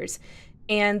characters.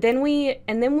 And then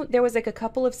there was like a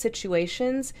couple of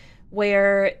situations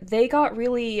where they got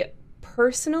really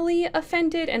personally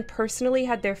offended and personally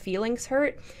had their feelings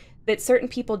hurt that certain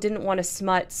people didn't want to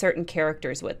smut certain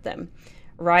characters with them,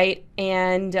 right?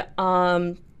 And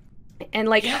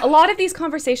like a lot of these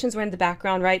conversations were in the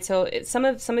background, right? So some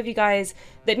of you guys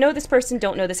that know this person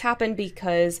don't know this happened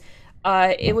because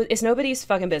it's nobody's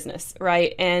fucking business,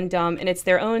 right? And it's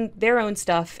their own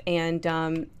stuff, and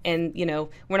you know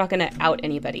we're not going to out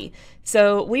anybody.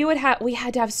 So we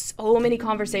had to have so many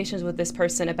conversations with this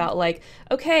person about like,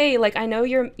 okay, like I know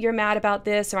you're mad about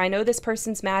this, or I know this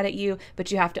person's mad at you,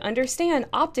 but you have to understand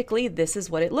optically this is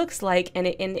what it looks like,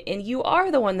 and you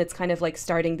are the one that's kind of like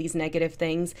starting these negative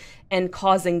things and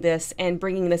causing this and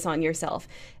bringing this on yourself.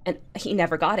 And he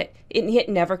never got it. It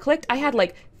never clicked. I had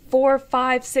like 4,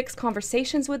 5, 6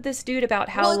 conversations with this dude about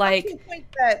how well, like to the point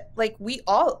that like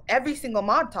every single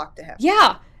mod talked to him.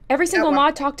 Yeah, every single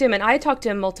mod talked to him, and I talked to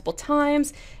him multiple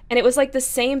times, and it was like the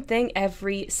same thing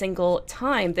every single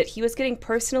time, that he was getting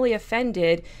personally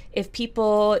offended if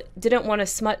people didn't want to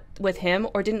smut with him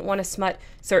or didn't want to smut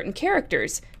certain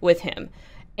characters with him.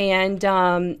 And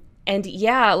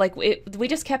yeah, like we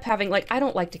just kept having, like, I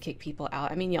don't like to kick people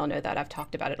out. I mean, y'all know that. I've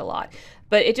talked about it a lot.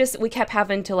 But we kept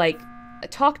having to like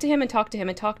talk to him and talk to him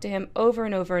and talk to him over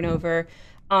and over and over,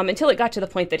 until it got to the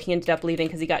point that he ended up leaving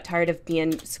because he got tired of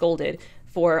being scolded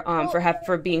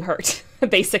for being hurt,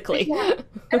 basically. Yeah.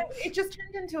 And it just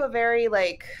turned into a very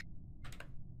like,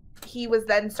 he was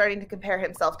then starting to compare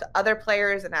himself to other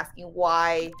players and asking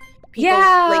why people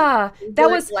that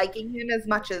was liking him as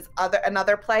much as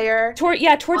another player. Towards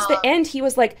the end, he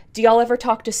was like, "Do y'all ever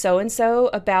talk to so and so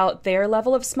about their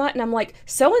level of smut?" And I'm like,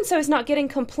 "So and so is not getting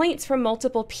complaints from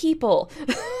multiple people,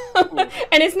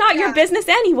 and it's not your business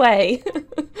anyway."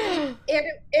 And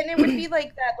it would be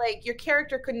like that, like your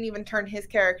character couldn't even turn his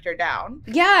character down.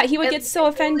 Yeah, he would get so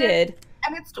offended.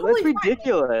 And it's totally that's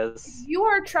ridiculous. Fine. If you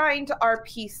are trying to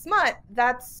RP smut,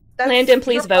 that's Landon,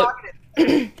 please vote.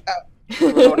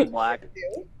 We're voting black.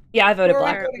 Yeah, I voted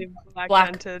black.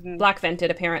 Black vented,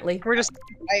 apparently. We're just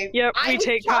we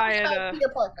take Kai at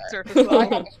surface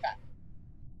level.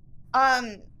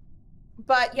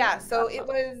 But yeah, so it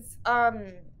was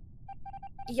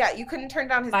you couldn't turn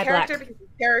down his character because his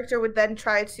character would then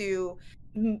try to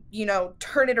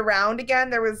turn it around again.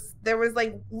 There was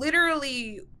like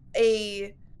literally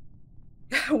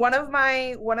one of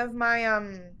my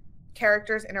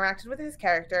characters interacted with his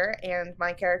character, and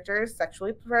my character is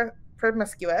sexually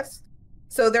promiscuous,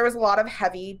 so there was a lot of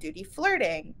heavy duty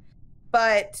flirting.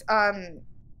 But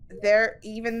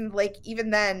even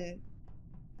then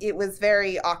it was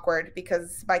very awkward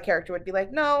because my character would be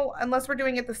like, no, unless we're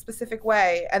doing it the specific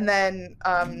way, and then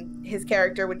his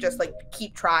character would just like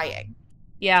keep trying.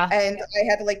 Yeah. And I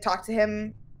had to like talk to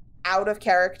him out of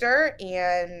character,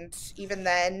 and even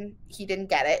then he didn't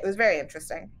get it. It was very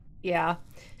interesting. Yeah.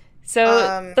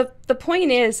 So the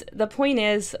point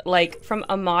is like from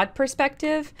a mod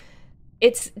perspective,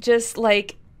 it's just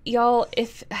like, y'all,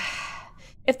 if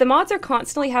the mods are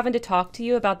constantly having to talk to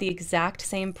you about the exact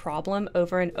same problem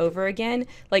over and over again,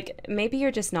 like maybe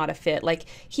you're just not a fit. Like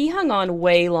he hung on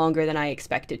way longer than I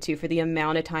expected to for the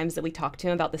amount of times that we talked to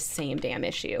him about the same damn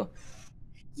issue.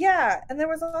 Yeah, and there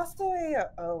was also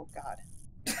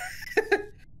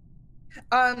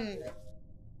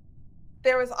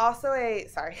there was also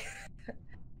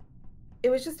it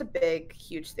was just a big,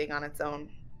 huge thing on its own.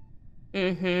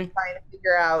 Mm-hmm. Trying to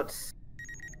figure out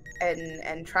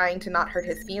and trying to not hurt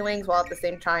his feelings while at the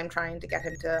same time trying to get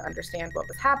him to understand what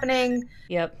was happening.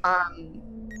 Yep.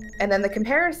 And then the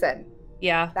comparison.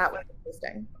 Yeah. That was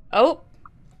interesting. Oh,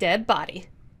 dead body.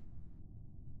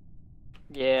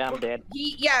 Yeah, I'm dead.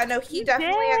 He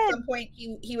definitely at some point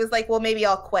he was like, well, maybe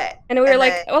I'll quit. And we were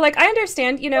like, I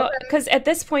understand, because at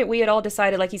this point we had all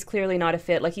decided like he's clearly not a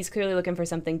fit, like he's clearly looking for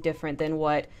something different than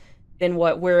what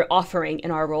we're offering in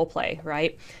our role play,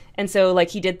 right? And so like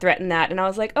he did threaten that, and I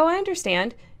was like, oh, I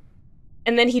understand.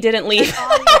 And then he didn't leave.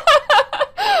 I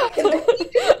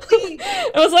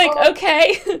was like,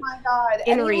 okay. Oh my God.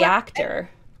 In reactor.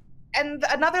 And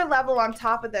another level on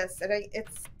top of this, is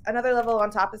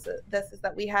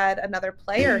that we had another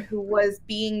player who was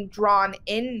being drawn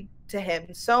into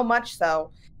him so much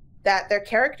so that their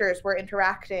characters were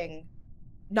interacting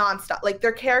nonstop. Like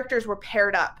their characters were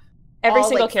paired up. Every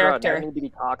single character. That need to be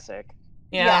toxic.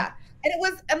 Yeah. And it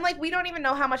was, and like, we don't even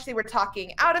know how much they were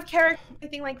talking out of character,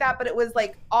 anything like that, but it was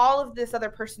like all of this other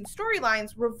person's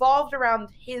storylines revolved around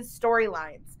his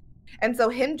storylines. And so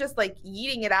him just like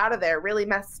yeeting it out of there really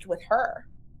messed with her.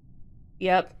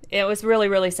 Yep. It was really,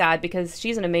 really sad because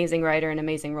she's an amazing writer and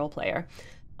amazing role player.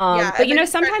 Yeah, But you know,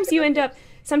 sometimes you end up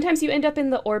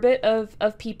in the orbit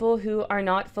of people who are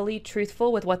not fully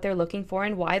truthful with what they're looking for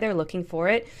and why they're looking for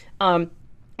it. A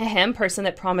hem person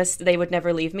that promised they would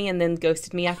never leave me and then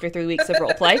ghosted me after 3 weeks of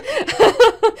roleplay.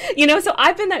 You know, so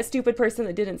I've been that stupid person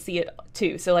that didn't see it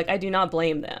too. So like, I do not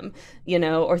blame them, you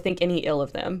know, or think any ill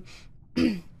of them.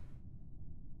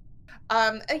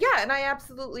 Yeah, and I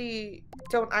absolutely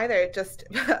don't either. Just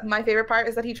my favorite part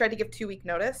is that he tried to give 2-week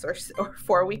notice or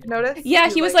 4-week notice. Yeah,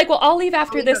 he was like, "Well, I'll leave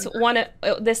after this one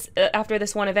after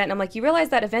this one event." And I'm like, "You realize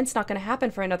that event's not going to happen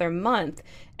for another month,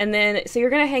 and then so you're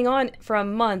going to hang on for a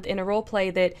month in a role play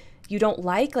that you don't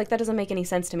like? Like that doesn't make any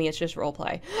sense to me. It's just role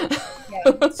play." Yeah.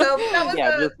 So that was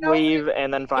just leave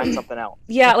and then find something else.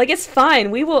 Yeah, like it's fine.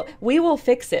 We will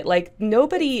fix it. Like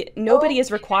nobody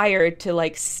is required to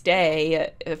like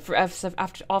stay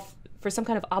for some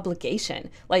kind of obligation.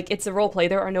 Like it's a role play.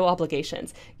 There are no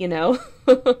obligations, you know.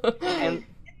 And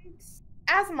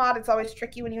as a mod, it's always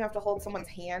tricky when you have to hold someone's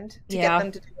hand to get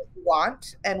them to do what you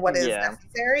want and what is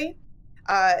necessary.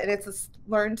 And it's a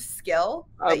learned skill.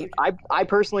 I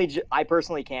personally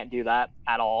can't do that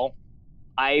at all.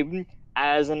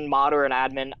 As a mod or an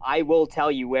admin, I will tell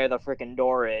you where the frickin'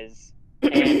 door is.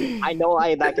 And I know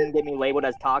that can get me labeled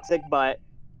as toxic, but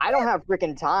I don't have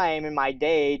frickin' time in my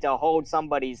day to hold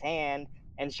somebody's hand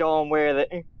and show them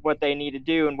what they need to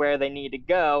do and where they need to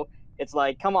go. It's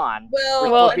like, come on.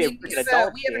 Well, we have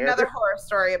another horror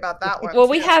story about that one. Well,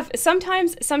 we have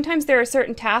sometimes there are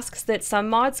certain tasks that some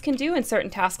mods can do and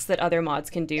certain tasks that other mods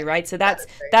can do, right? So that's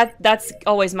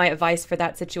always my advice for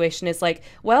that situation is like,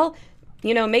 well,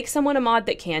 you know, make someone a mod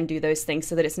that can do those things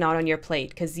so that it's not on your plate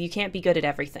because you can't be good at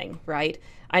everything, right?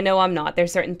 I know I'm not.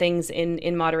 There's certain things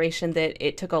in moderation that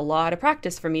it took a lot of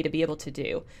practice for me to be able to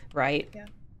do, right? Yeah.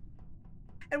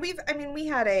 And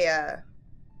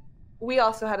we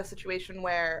also had a situation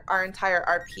where our entire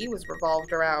RP was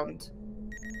revolved around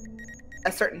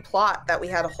a certain plot that we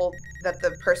had to hold, that the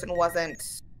person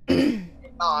wasn't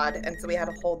mod, and so we had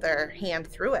to hold their hand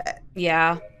through it.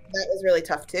 Yeah. That was really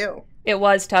tough too. It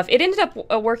was tough. It ended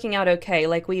up working out okay.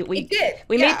 Like we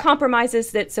made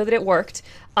compromises so that it worked.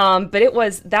 But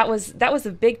that was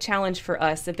a big challenge for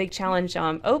us. A big challenge.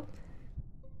 I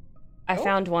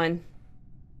found one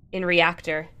in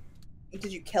reactor.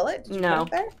 Did you kill it? Did you no. put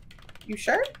it there? You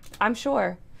sure? I'm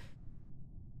sure.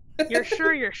 You're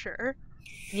sure? You're sure?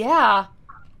 Yeah.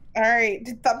 All right.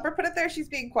 Did Thumper put it there? She's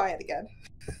being quiet again.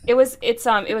 It was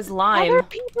lime. Other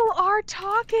people are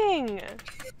talking.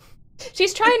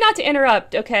 She's trying not to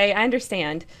interrupt, okay? I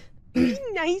understand. Be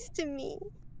nice to me.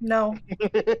 No.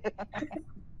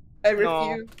 I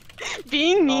refuse.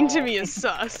 Being mean to me is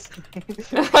sus.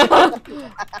 Isn't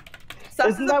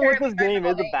that what this game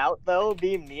is about, though?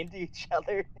 Being mean to each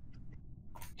other?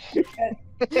 Welcome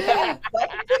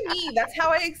to me. That's how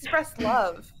I express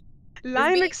love.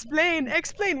 Lime,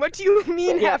 explain. What do you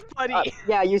mean, half buddy?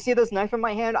 Yeah, you see this knife in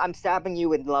my hand? I'm stabbing you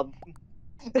with love.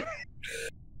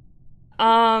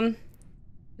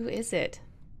 Who is it?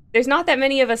 There's not that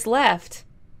many of us left.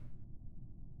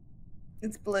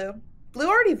 It's Blue. Blue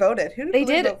already voted. Who did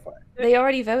Blue vote for? They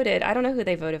already voted. I don't know who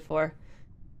they voted for.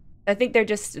 I think they're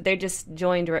just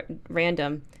joined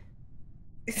random.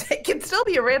 It can still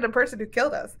be a random person who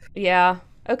killed us. Yeah.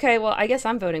 Okay, well, I guess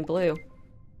I'm voting Blue.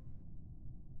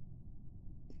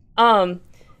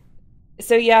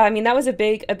 So yeah, I mean that was a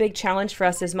big challenge for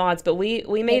us as mods, but we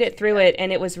made it through it,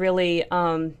 and it was really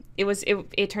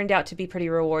it turned out to be pretty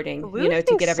rewarding, Blue, you know,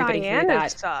 to get everybody through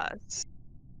that. Sus.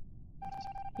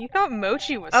 You thought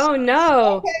Mochi was Oh sus.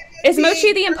 No. Okay, Is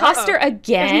Mochi the imposter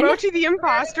again? Is Mochi the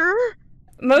imposter?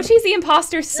 Mochi's the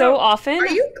imposter so often. Are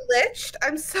you glitched?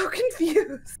 I'm so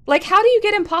confused. Like, how do you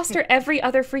get imposter every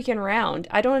other freaking round?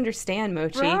 I don't understand,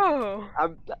 Mochi. Bro.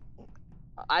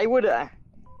 I would, at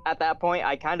that point,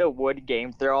 I kind of would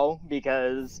game throw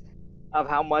because of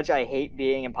how much I hate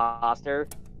being imposter.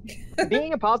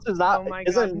 Being imposter is not. Oh my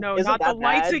isn't, god, no, isn't not the that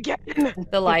lights bad. again.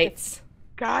 The lights.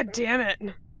 God damn it.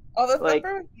 Although Like-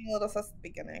 Thumper was being a little sus at the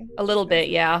beginning. A little bit,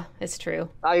 yeah, it's true.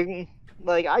 I can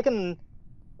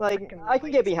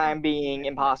get behind being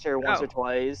imposter once or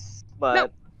twice,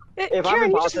 but if I'm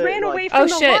Karen, you just imposter, ran like- away from Oh,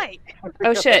 the shit. light.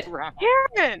 Oh shit.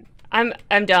 Karen!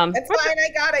 I'm dumb. It's fine, I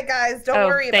got it, guys. Don't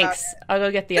worry thanks. about it. I'll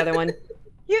go get the other one.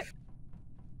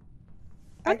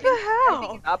 What the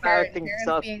hell? Stop acting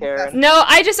sus, Karen. No,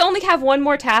 I just only have one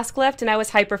more task left, and I was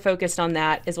hyper focused on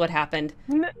that. Is what happened.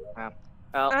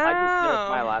 Well, I just finished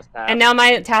my last task. And now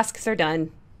my tasks are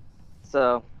done.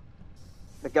 So,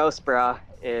 the ghost bra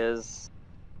is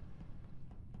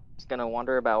just gonna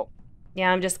wander about.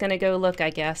 Yeah, I'm just gonna go look, I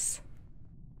guess.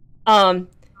 But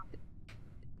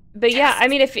yeah, I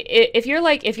mean, if you're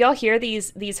like, if y'all hear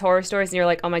these horror stories and you're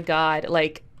like, oh my god,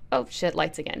 like, oh shit,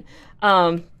 lights again.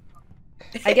 I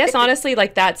guess honestly,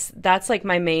 like that's like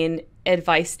my main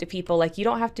advice to people. Like, you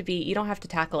don't have to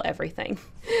tackle everything.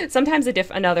 Sometimes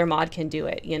another mod can do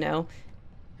it, you know.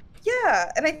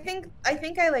 Yeah, and I think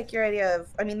I like your idea of,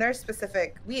 I mean,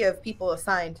 we have people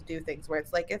assigned to do things where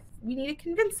it's like, if we need to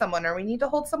convince someone or we need to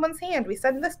hold someone's hand, we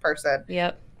send this person.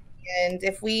 Yep. And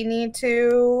if we need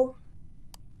to,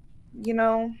 you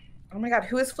know, oh my god,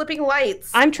 who is flipping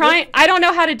lights? I'm trying. I don't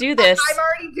know how to do this. I'm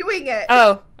already doing it.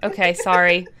 Oh, okay,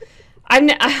 sorry. I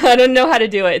don't know how to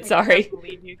do it. Sorry. I can't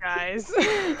believe you guys.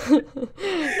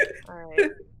 All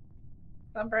right.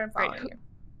 I'm following you.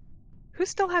 Who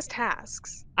still has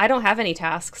tasks? I don't have any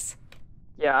tasks.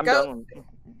 Yeah, I'm Go. done.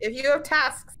 If you have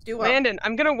tasks, do them. Landon,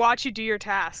 I'm gonna watch you do your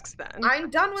tasks then. I'm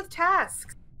done with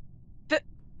tasks.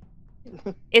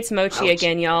 It's Mochi Ouch.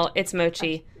 again, y'all. It's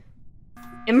Mochi.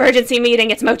 Emergency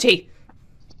meeting. It's Mochi.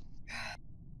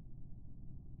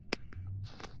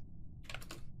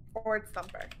 Or it's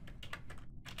Thumper.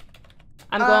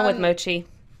 I'm going with Mochi.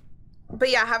 But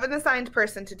yeah, have an assigned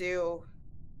person to do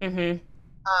Mm-hmm.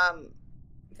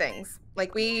 things.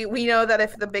 Like we know that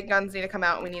if the big guns need to come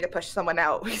out and we need to push someone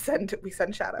out, we send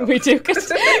Shadow. We do, because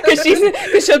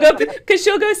she'll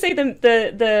go say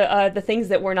the things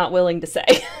that we're not willing to say.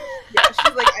 Yeah,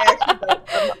 she's like, I actually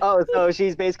don't. Oh, so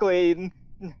she's basically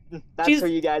who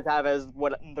you guys have as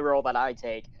the role that I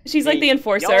take. She's like the Y'all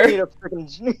enforcer. need to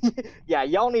freaking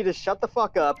y'all need to shut the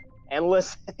fuck up and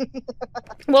listen.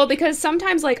 Well, because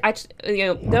sometimes, like,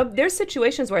 there's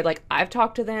situations where, like, I've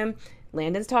talked to them,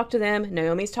 Landon's talked to them,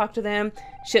 Naomi's talked to them,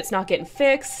 shit's not getting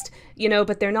fixed,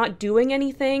 but they're not doing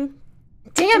anything.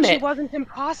 Damn it! She wasn't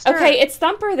imposter. Okay, it's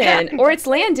Thumper then, or it's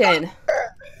Landon.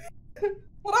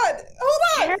 Hold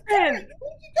on! Karen!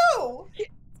 Where'd you go?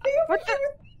 What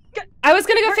the? I was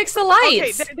gonna go fix the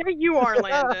lights. Okay, there you are,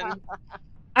 Landon.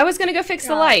 I was gonna go fix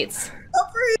the lights.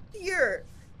 Thumper is here.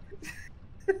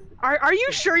 Are you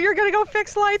sure you're gonna go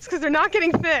fix lights? Because they're not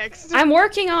getting fixed. I'm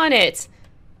working on it.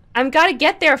 I'm gotta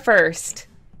get there first.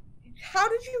 How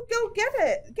did you go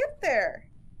get there?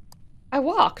 I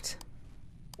walked.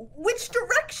 Which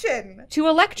direction? To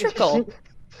electrical.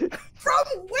 From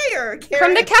where, Karen?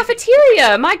 From the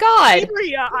cafeteria, my god.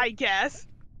 Area, I guess.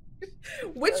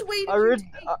 Which way did you take?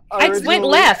 I went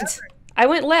left. I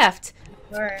went left.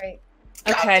 Alright.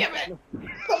 Okay. God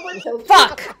damn it.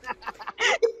 Fuck.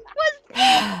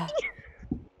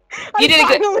 You did a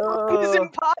good. He's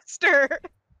imposter.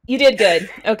 You did good.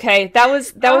 Okay, that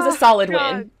was a solid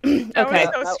God. win. That Okay,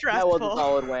 was so That stressful. was a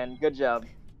solid win. Good job.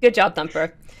 good job,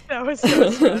 Thumper. That was so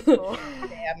stressful.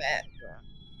 Damn it.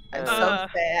 I'm Uh, so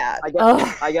sad.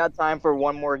 I got time for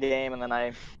one more game, and then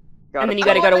I. And then you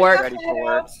gotta go to work. Ready for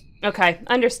work. Okay,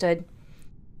 understood.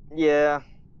 Yeah.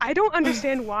 I don't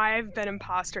understand why I've been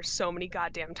imposter so many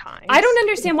goddamn times. I don't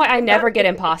understand why I never get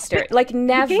imposter. Like, The game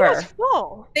never. was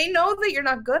full. They know that you're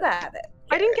not good at it.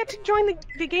 I didn't get to join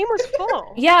the game was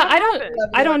full. Yeah, What I don't. happened?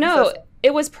 I don't know.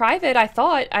 It was private. I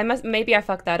thought. Maybe I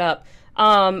fucked that up.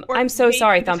 Or I'm so maybe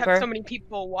sorry, you just have Thumper. so many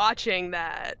people watching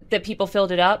that That people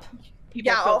filled it up.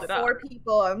 people Yeah, all filled it up. 4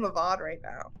 people on the VOD right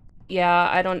now.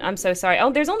 Yeah, I'm so sorry.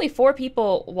 Oh, there's only 4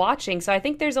 people watching, so I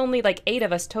think there's only like 8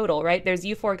 of us total, right? There's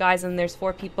you 4 guys and there's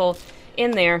 4 people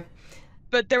in there.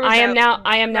 But there was I am now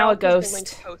a the ghost. link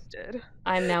posted.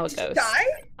 I'm now a Did you ghost. die?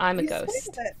 I'm a You ghost.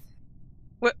 saved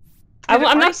it. I'm Did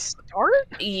it not. already start?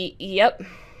 Yep.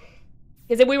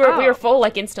 Because we were Oh. full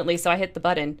like instantly, so I hit the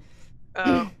button.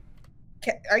 Oh.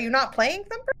 Are you not playing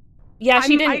Thumper? Yeah,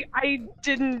 she didn't. I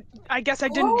didn't. I guess I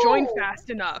didn't join Oh. fast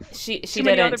enough. She Too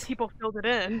many other didn't. people filled it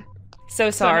in. So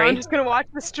So now sorry. I'm just gonna watch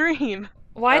the stream.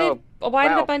 Why did wow, why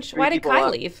 3 did people Kai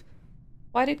left. leave?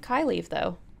 Why did Kai leave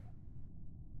though?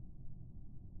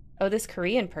 Oh, this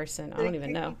Korean person. I don't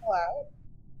even know. People out?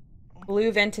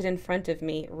 Blue vented in front of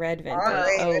me. Red vented.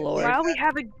 Alright. Oh lord.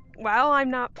 While I'm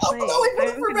not Oh, playing, no, I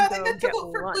voted I'm for gonna red go and then get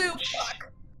vote for blue. lunch.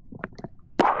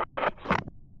 Fuck.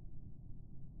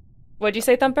 What'd you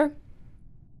say, Thumper?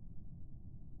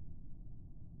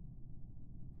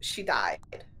 She died.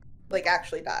 Like,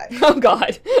 actually died. Oh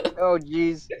god. Oh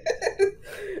jeez.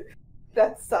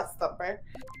 That's sus, Thumper.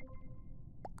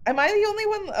 Am I the only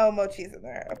one? Oh, Mochi's in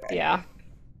there. Okay. Yeah.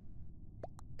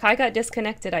 Kai got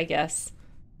disconnected, I guess.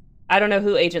 I don't know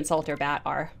who Agent Salt or Bat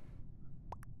are.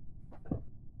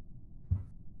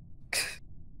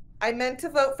 I meant to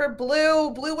vote for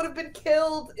blue. Blue would have been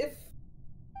killed if...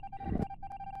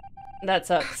 That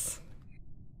sucks.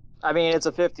 I mean, it's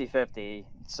a 50-50,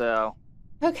 so.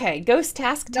 Okay, ghost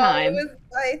task No, time.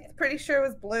 I'm pretty sure it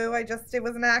was blue. It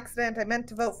was an accident. I meant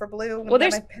to vote for blue. And Well,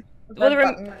 then there's- I picked the well,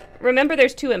 red button. Remember,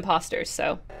 there's 2 imposters,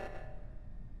 so.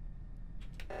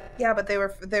 Yeah, but they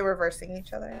were versing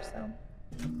each other, so.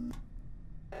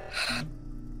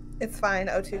 It's fine.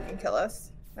 O2 can kill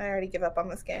us. I already give up on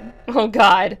this game. Oh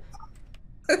God.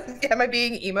 Am I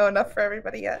being emo enough for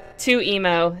everybody yet? Too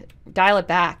emo. Dial it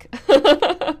back.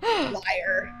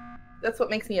 Liar. That's what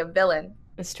makes me a villain.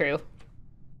 It's true.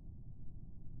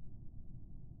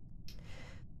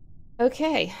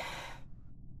 Okay.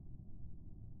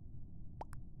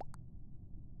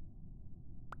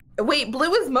 Wait,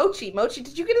 blue is Mochi. Mochi,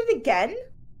 did you get it again?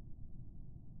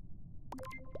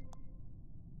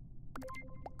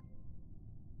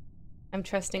 I'm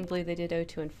trusting blue. They did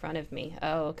O2 in front of me.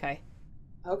 Oh, okay.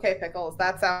 Okay, Pickles.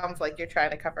 That sounds like you're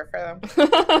trying to cover for them.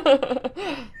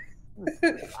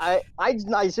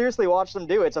 I seriously watched them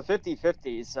do it. It's a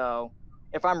 50-50, so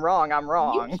if I'm wrong, I'm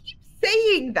wrong. You keep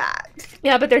saying that.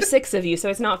 Yeah, but there's 6 of you, so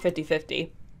it's not 50-50.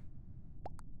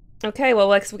 Okay,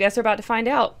 well, I guess we're about to find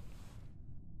out.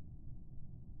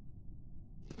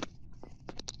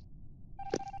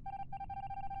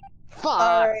 Fuck.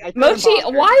 Alright. I threw Mochi,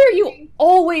 imposter. why are you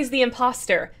always the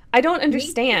imposter? I don't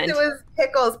understand. It was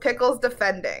Pickles. Pickles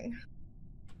defending.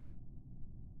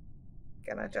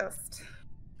 Gonna just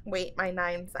wait my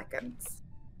 9 seconds.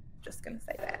 Just gonna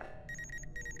say that.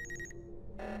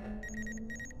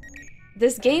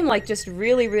 This game, like, just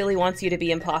really, really wants you to be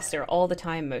imposter all the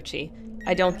time, Mochi.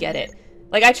 I don't get it.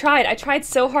 Like, I tried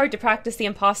so hard to practice the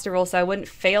imposter role so I wouldn't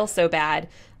fail so bad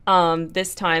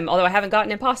this time, although I haven't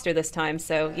gotten imposter this time,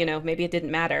 so, you know, maybe it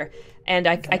didn't matter. And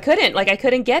I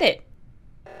couldn't get it.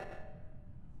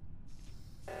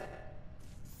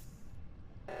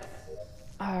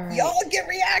 All right. Y'all get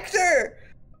reactor!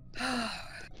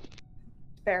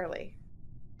 Barely.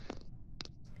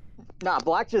 Nah,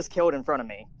 Black just killed in front of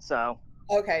me, so.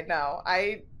 Okay, no.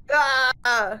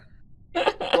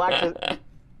 Black just,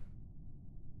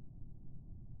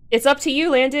 It's up to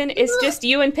you, Landon. It's just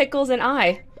you and Pickles and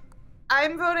I.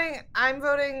 I'm voting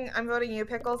you,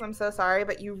 Pickles. I'm so sorry,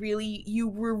 but you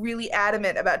were really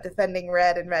adamant about defending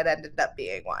red, and red ended up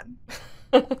being one.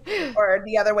 Or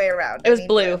the other way around. It was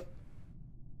blue.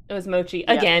 It was Mochi.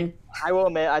 Yeah. Again. I will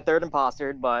admit, I third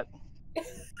impostered, but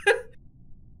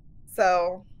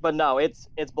So but no, it's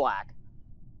Black.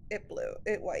 it blue.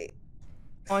 It white.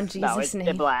 On Jesus' name.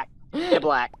 It Black. It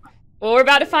Black. Well, we're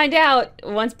about to find out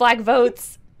once Black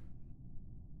votes.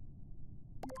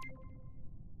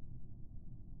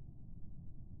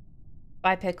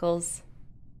 Bye, Pickles.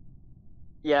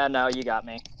 Yeah, no, you got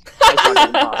me. I suck as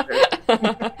imposter.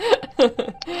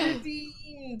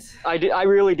 Redeemed. I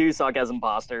really do suck as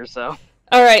imposter, so.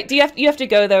 All right. You have to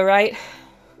go though, right?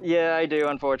 Yeah, I do,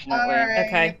 unfortunately. All right.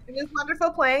 Okay. It was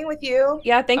wonderful playing with you,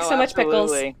 Yeah. Thanks so much,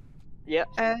 Pickles. absolutely. Yep.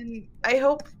 and I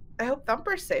hope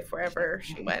Thumper's safe wherever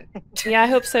she went. Yeah, I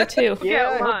hope so too. Yeah,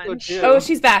 I hope so lunch. too. Oh,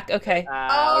 she's back. Okay.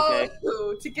 Okay.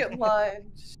 Oh, to get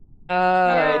lunch.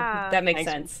 Yeah. That makes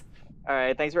Thanks. sense. All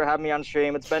right. Thanks for having me on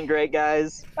stream. It's been great,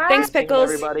 guys. Thanks, Bye.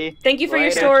 Pickles. Everybody. Thank you for your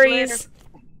Later. stories. Later.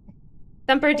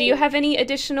 Thumper, do you have any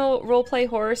additional roleplay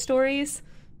horror stories?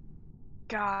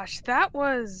 Gosh,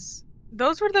 those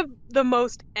were the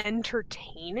most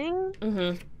entertaining.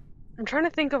 Mm-hmm. I'm trying to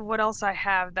think of what else I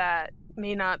have that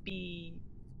may not be.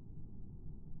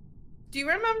 Do you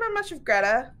remember much of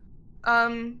Greta?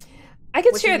 I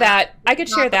could Which share is that. I could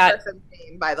not share the that. person's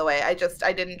name, by the way.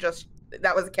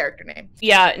 That was a character name.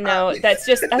 Yeah, no, that's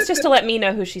just to let me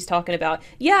know who she's talking about.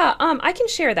 Yeah, I can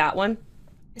share that one.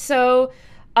 So,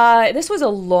 this was a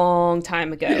long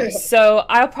time ago, so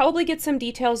I'll probably get some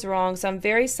details wrong. So I'm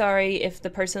very sorry if the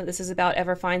person that this is about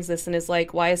ever finds this and is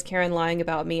like, "Why is Karen lying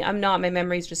about me?" I'm not. My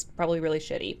memory's just probably really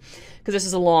shitty because this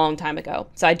is a long time ago.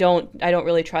 So I don't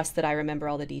really trust that I remember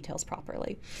all the details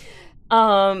properly.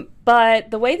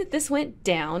 But the way that this went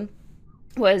down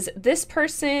was this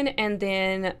person and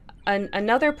then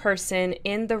another person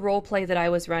in the role play that I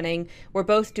was running were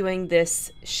both doing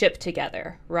this ship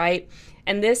together, right?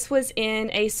 And this was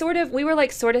in a we were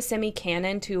like sort of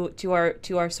semi-canon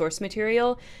to our source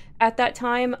material at that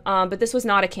time, but this was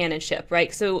not a canon ship,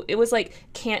 right? So it was like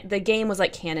the game was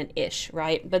like canon-ish,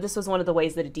 right? But this was one of the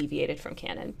ways that it deviated from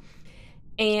canon.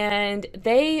 And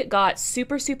they got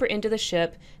super, super into the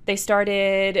ship. They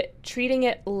started treating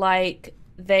it like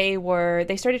they were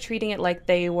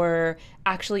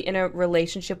actually in a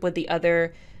relationship with the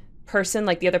other person,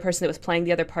 like the other person that was playing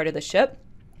the other part of the ship.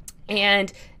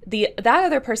 And that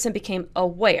other person became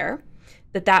aware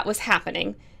that was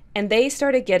happening. and they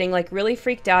started getting like really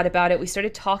freaked out about it. We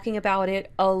started talking about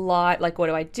it a lot. Like, what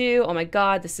do I do? Oh my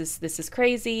God, this is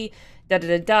crazy. Da da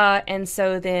da da. And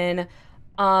so then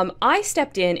I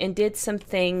stepped in and did some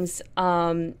things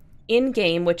in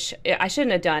game, which I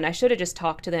shouldn't have done. I should have just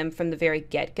talked to them from the very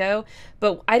get-go.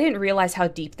 But I didn't realize how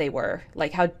deep they were,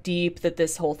 like how deep that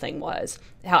this whole thing was,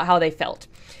 how they felt.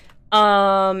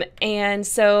 And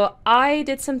so I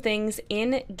did some things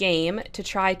in game to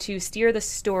try to steer the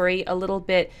story a little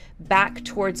bit back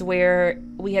towards where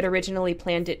we had originally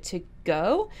planned it to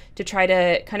go, to try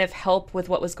to kind of help with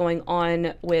what was going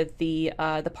on with the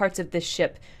parts of this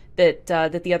ship that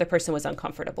the other person was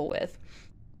uncomfortable with.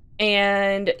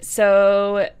 And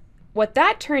so what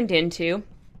that turned into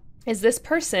is this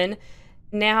person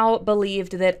now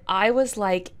believed that I was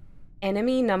like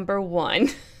enemy number one.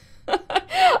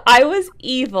 I was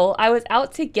evil. I was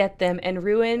out to get them and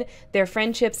ruin their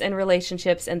friendships and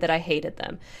relationships, and that I hated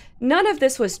them. None of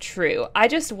this was true. I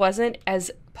just wasn't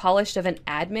as polished of an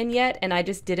admin yet, and I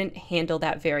just didn't handle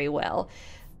that very well.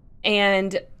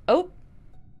 And, oh,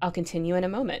 I'll continue in a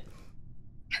moment.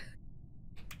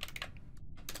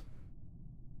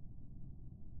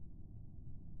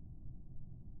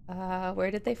 Where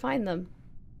did they find them?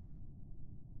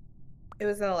 It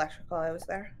was an electrical. I was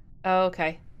there. Oh,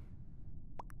 okay.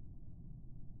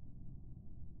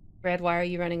 Red, why are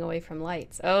you running away from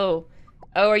lights? Oh,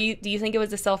 do you think it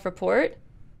was a self-report?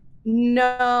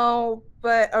 No,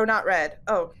 but, oh, not red.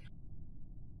 Oh.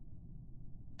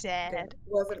 Dead.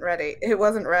 It wasn't ready. It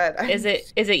wasn't red. Is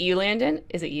it you, Landon?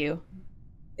 Is it you?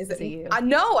 Is it you?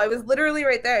 No, I was literally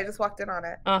right there. I just walked in on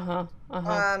it. Uh-huh.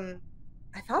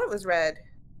 I thought it was red.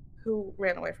 Who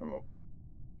ran away from him?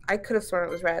 I could have sworn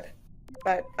it was red.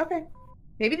 But, okay.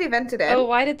 Maybe they vented in. Oh,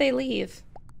 why did they leave?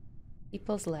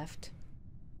 People's left.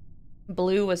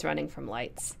 Blue was running from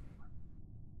lights.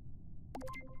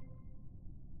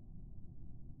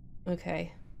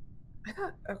 Okay.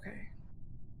 Okay.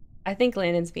 I think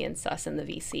Landon's being sus in the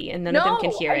VC, and none of them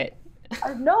can hear it.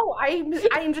 No, I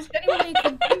am just genuinely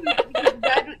confused.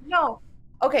 Because no.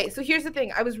 Okay, so here's the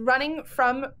thing. I was running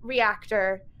from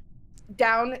reactor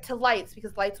down to lights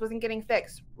because lights wasn't getting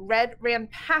fixed. Red ran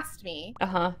past me.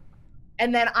 Uh-huh.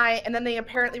 And then they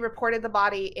apparently reported the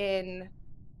body in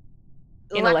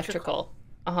electrical.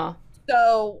 Uh-huh.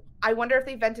 So I wonder if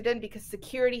they vented in because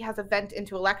security has a vent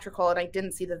into electrical and I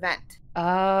didn't see the vent.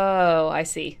 Oh, I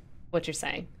see what you're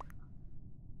saying.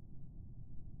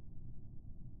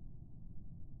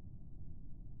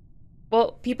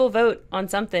 Well, people vote on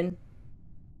something.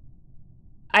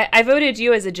 I voted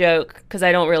you as a joke because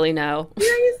I don't really know.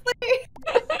 Seriously?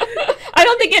 I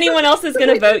don't think anyone else is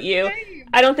going to vote you.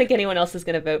 I don't think anyone else is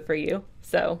going to vote for you.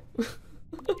 So.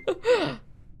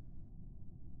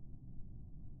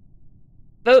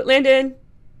 Vote, Landon.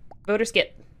 Vote or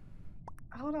skip.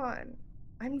 Hold on.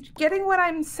 I'm getting what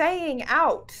I'm saying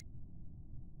out.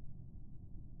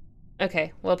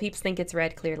 Okay. Well, peeps think it's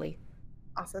red, clearly.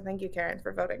 Also, thank you, Karen,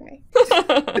 for voting me.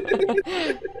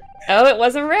 Oh, it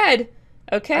wasn't red.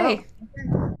 Okay.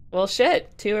 Oh. Well,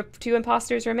 shit. Two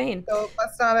imposters remain. So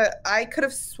that's not a. I could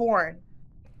have sworn.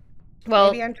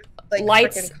 Well, maybe I'm just like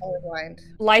lights. freaking colorblind.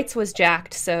 Lights was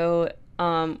jacked, so we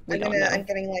don't know. I'm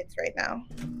getting lights right now.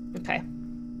 Okay.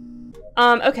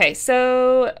 Okay.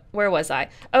 So where was I?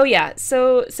 Oh yeah.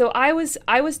 So I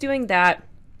was doing that.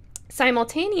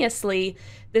 Simultaneously,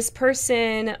 this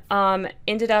person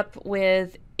ended up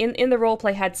with. In the role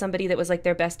play had somebody that was like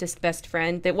their best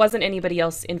friend that wasn't anybody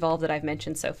else involved that I've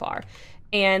mentioned so far.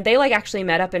 And they like actually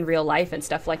met up in real life and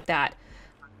stuff like that.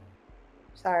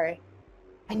 Sorry.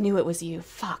 I knew it was you.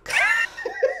 Fuck.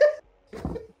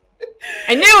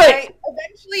 I knew it!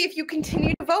 Eventually, if you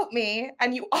continue to vote me,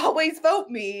 and you always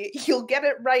vote me, you'll get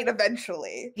it right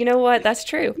eventually. You know what? That's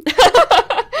true.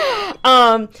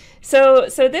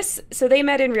 So they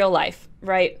met in real life,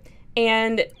 right?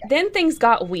 And then things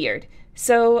got weird.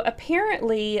 So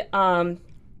apparently,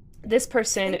 this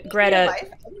person, Greta. I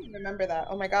don't even remember that.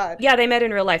 Oh my god. Yeah, they met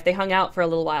in real life. They hung out for a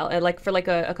little while, for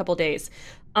a couple days.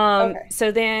 Okay.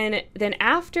 So then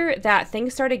after that,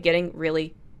 things started getting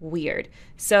really weird.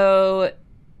 So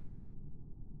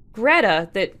Greta,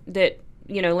 that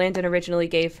Landon originally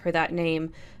gave her that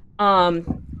name,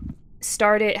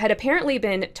 had apparently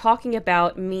been talking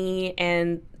about me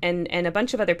and a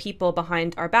bunch of other people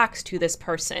behind our backs to this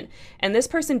person, and this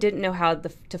person didn't know how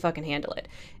to fucking handle it,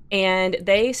 and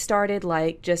they started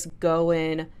like just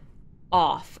going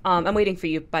off. I'm waiting for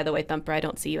you, by the way, Thumper. I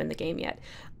don't see you in the game yet.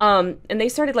 And they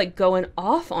started like going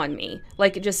off on me,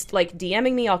 like just like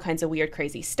DMing me all kinds of weird,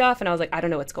 crazy stuff. And I was like, I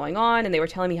don't know what's going on. And they were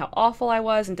telling me how awful I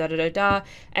was and da da da da.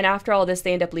 And after all this,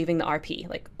 they end up leaving the RP.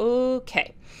 Like,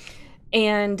 okay.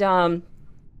 And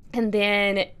And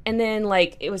then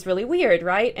like it was really weird,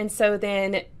 right? And so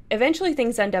then eventually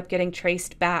things end up getting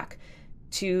traced back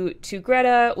to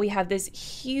Greta. We have this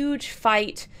huge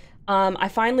fight. I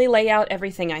finally lay out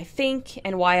everything I think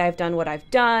and why I've done what I've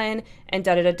done, and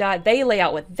da da da da. They lay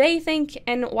out what they think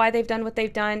and why they've done what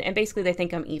they've done, and basically they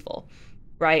think I'm evil,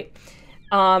 right?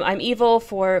 I'm evil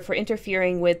for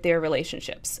interfering with their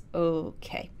relationships.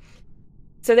 Okay.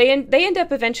 So they end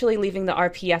up eventually leaving the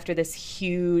RP after this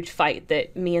huge fight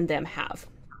that me and them have.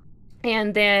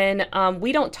 And then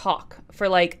we don't talk for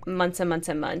like months and months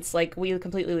and months. Like we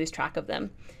completely lose track of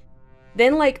them.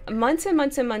 Then like months and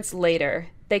months and months later,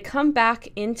 they come back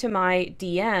into my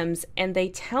DMs and they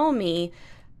tell me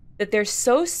that they're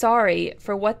so sorry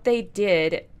for what they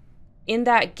did in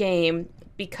that game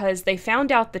because they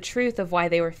found out the truth of why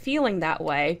they were feeling that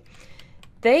way.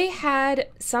 They had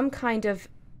some kind of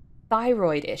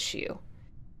thyroid issue.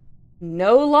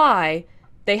 No lie.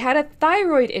 They had a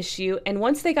thyroid issue, and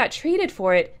once they got treated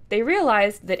for it, they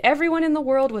realized that everyone in the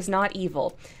world was not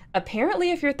evil.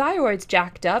 Apparently, if your thyroid's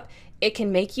jacked up, it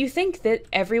can make you think that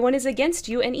everyone is against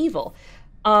you and evil.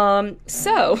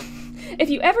 So,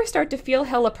 if you ever start to feel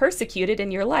hella persecuted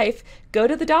in your life, go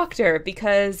to the doctor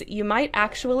because you might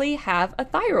actually have a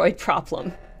thyroid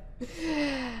problem.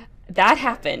 That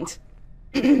happened.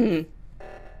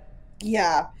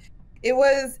 Yeah. It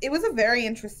was a very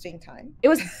interesting time. It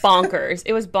was bonkers.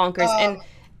 It was bonkers.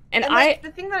 And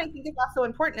the thing that I think is also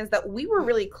important is that we were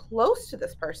really close to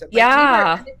this person. Like,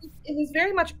 yeah. It was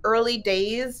very much early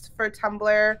days for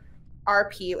Tumblr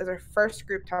RP. It was our first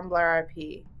group Tumblr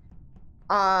RP.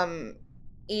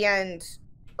 And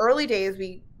early days,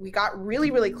 we got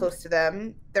really, really close to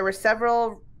them. There were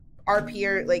several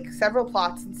several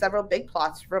plots and several big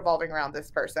plots revolving around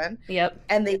this person. Yep.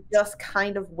 And they just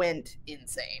kind of went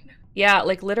insane. Yeah,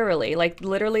 like literally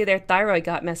their thyroid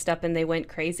got messed up and they went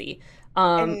crazy.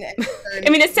 I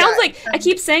mean, it sounds like, I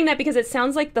keep saying that because it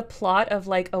sounds like the plot of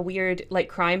like a weird like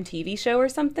crime TV show or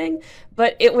something,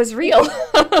 but it was real.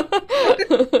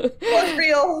 It was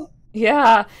real.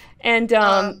 Yeah. And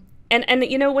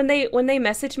you know, when they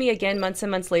messaged me again months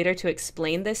and months later to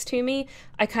explain this to me,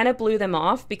 I kind of blew them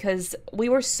off because we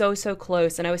were so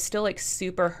close and I was still like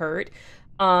super hurt.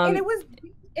 And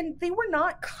they were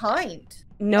not kind.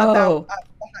 No.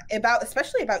 About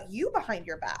especially about you behind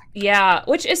your back. Yeah,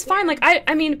 which is fine. Like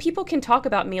I mean, people can talk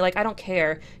about me. Like I don't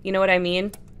care. You know what I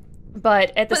mean?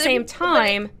 But at the same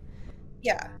time,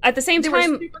 yeah. At the same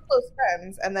time, were super close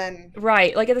friends, and then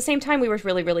right. Like at the same time, we were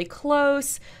really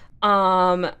close.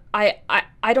 I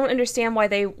don't understand why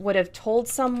they would have told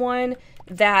someone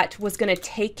that was going to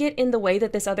take it in the way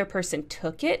that this other person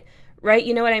took it. Right?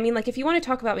 You know what I mean? Like, if you want to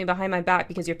talk about me behind my back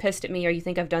because you're pissed at me or you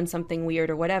think I've done something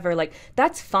weird or whatever, like,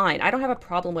 that's fine. I don't have a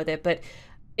problem with it. But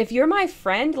if you're my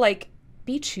friend, like,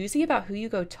 be choosy about who you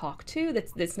go talk to.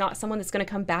 That's not someone that's going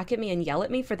to come back at me and yell at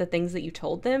me for the things that you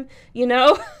told them, you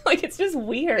know? Like, it's just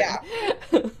weird. Yeah.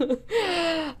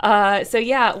 So,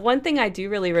 yeah, one thing I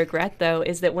do really regret, though,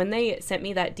 is that when they sent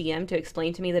me that DM to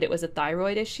explain to me that it was a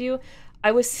thyroid issue,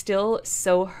 I was still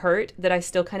so hurt that I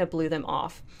still kind of blew them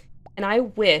off. And I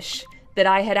wish that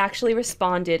I had actually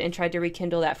responded and tried to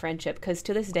rekindle that friendship, because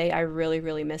to this day, I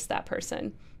really miss that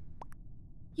person.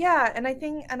 Yeah, and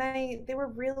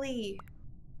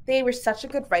they were such a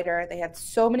good writer. They had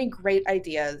so many great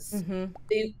ideas. Mm-hmm.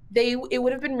 It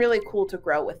would have been really cool to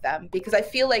grow with them, because I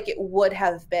feel like it would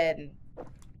have been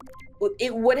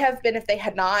if they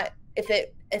had not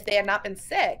been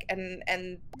sick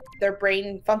and their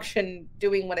brain function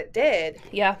doing what it did.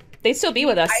 Yeah, they'd still be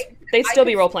with us. They'd still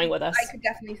be role-playing with us. I could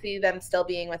definitely see them still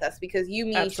being with us, because you,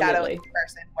 me, Absolutely. Shadow, and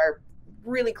person were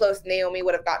really close. Naomi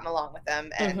would have gotten along with them.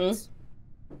 And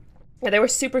yeah, they were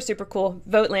super cool.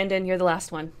 Vote, Landon. You're the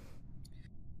last one.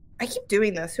 I keep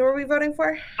doing this. Who are we voting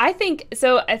for? I think,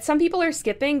 so some people are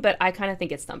skipping, but I kind of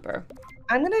think it's Thumper.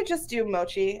 I'm going to just do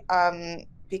Mochi,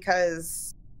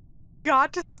 because...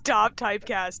 Got to stop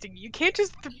typecasting. You can't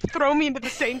just throw me into the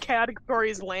same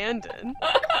category as Landon.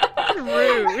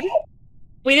 Rude.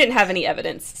 We didn't have any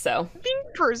evidence, so. Being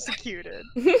persecuted.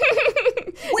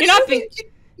 You're not being...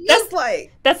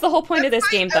 That's the whole point of this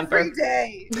game, Thumper. Every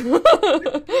day.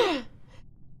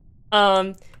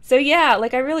 So yeah,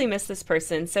 like I really miss this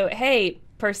person. So hey,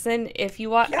 person, if you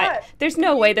watch, there's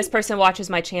no way this person watches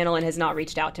my channel and has not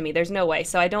reached out to me. There's no way.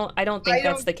 So I don't think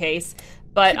that's the case.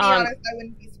 But to be honest, I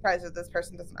wouldn't be surprised if this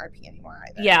person doesn't RP anymore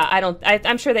either. Yeah,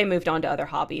 I'm sure they moved on to other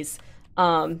hobbies.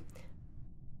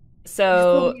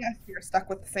 So we're stuck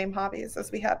with the same hobbies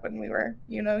as we had when we were,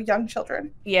 young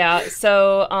children. Yeah.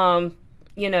 So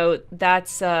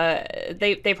that's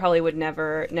they probably would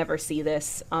never see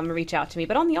this reach out to me.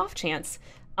 But on the off chance,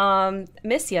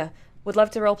 miss ya. Would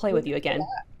love to roleplay with you again.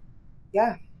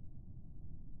 Yeah.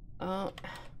 Oh.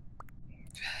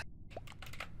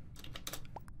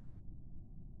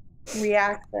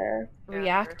 Reactor.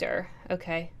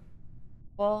 Okay.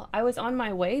 Well, I was on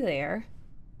my way there.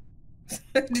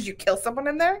 Did you kill someone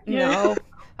in there? No.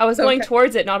 I was going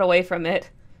towards it, not away from it.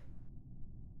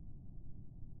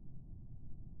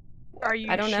 Are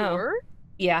you I don't know.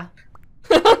 Yeah.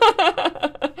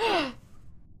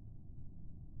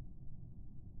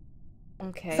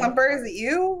 Okay. Thumper, is it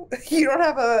you? You don't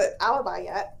have a alibi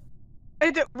yet.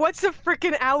 What's a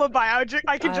freaking alibi?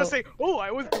 I could just say, oh,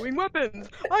 I was doing weapons.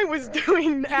 I was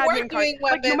doing admin cards.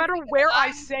 Like, no matter where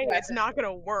I say, it's not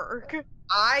gonna work.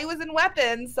 I was in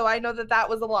weapons, so I know that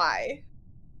was a lie.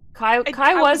 Kai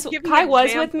was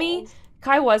with me.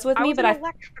 Kai was with me, but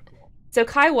So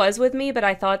Kai was with me, but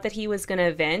I thought that he was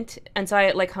gonna vent, and so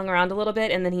I like hung around a little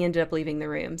bit, and then he ended up leaving the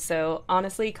room. So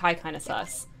honestly, Kai kind of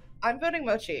sus. I'm voting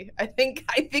Mochi. I think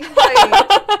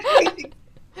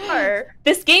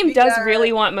this game does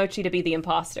really want Mochi to be the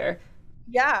imposter.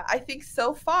 Yeah, I think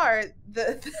so far,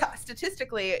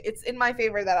 statistically, it's in my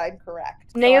favor that I'm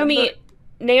correct. Naomi,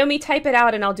 type it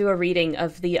out, and I'll do a reading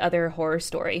of the other horror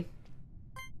story.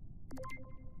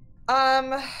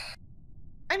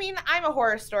 I mean, I'm a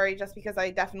horror story just because I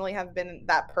definitely have been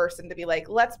that person to be like,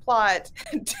 let's plot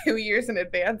 2 years in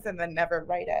advance and then never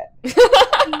write it.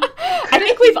 I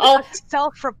think we've all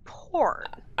self-report.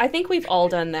 I think we've all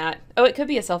done that. Oh, it could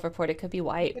be a self-report. It could be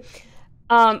white.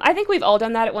 I think we've all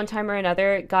done that at one time or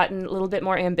another, gotten a little bit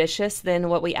more ambitious than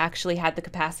what we actually had the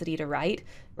capacity to write,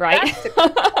 right?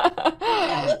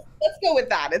 Yeah, let's go with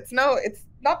that. It's not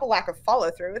the lack of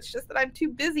follow-through. It's just that I'm too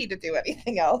busy to do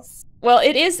anything else. Well,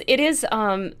 it is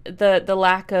the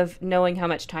lack of knowing how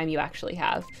much time you actually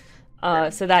have.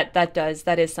 So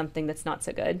that is something that's not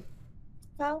so good.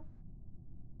 Well,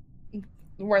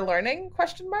 we're learning? ?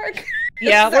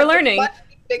 Yeah, we're learning.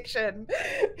 Fiction.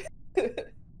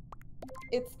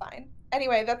 It's fine.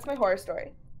 Anyway, that's my horror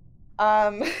story.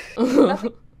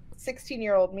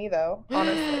 16-year-old me, though,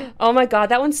 honestly. Oh my god,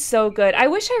 that one's so good. I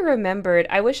wish I remembered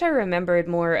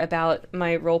more about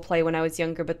my roleplay when I was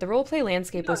younger, but the roleplay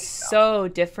landscape was so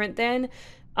different then.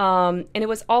 And it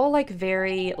was all like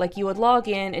very, like you would log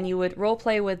in and you would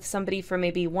roleplay with somebody for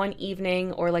maybe one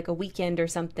evening or like a weekend or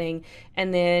something,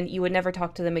 and then you would never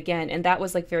talk to them again. And that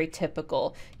was like very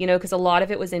typical, you know, because a lot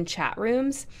of it was in chat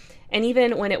rooms. And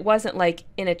even when it wasn't like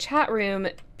in a chat room,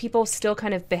 people still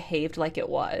kind of behaved like it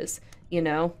was, you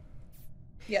know?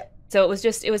 Yeah. So it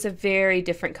was a very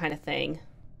different kind of thing.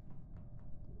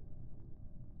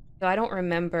 So I don't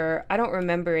remember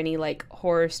any like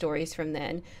horror stories from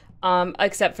then.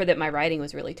 Except for that my writing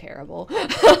was really terrible.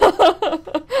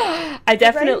 I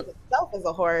definitely itself is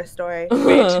a horror story.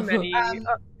 Way too many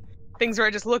things where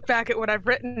I just look back at what I've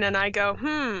written and I go,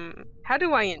 how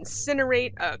do I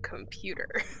incinerate a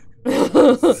computer?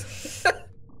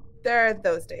 There are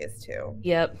those days too.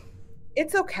 Yep.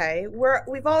 It's okay.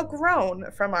 We've all grown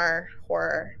from our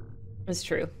horror. It's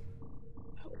true.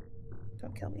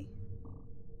 Don't kill me.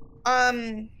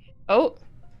 Oh.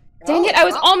 Dang it, I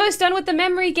was almost done with the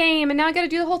memory game, and now I gotta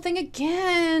do the whole thing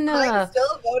again. I'm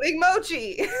still voting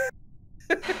Mochi.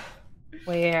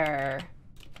 Where?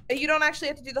 You don't actually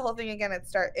have to do the whole thing again. It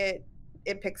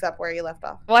picks up where you left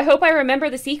off. Well, I hope I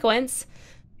remember the sequence.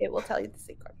 It will tell you the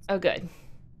sequence. Oh, good.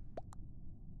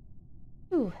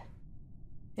 Ooh.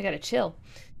 I gotta chill.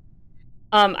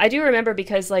 I do remember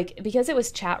because it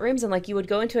was chat rooms, and like you would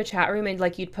go into a chat room and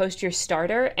like you'd post your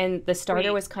starter, and the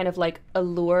starter was kind of like a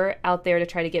lure out there to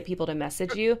try to get people to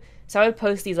message you. So I would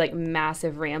post these like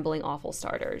massive rambling awful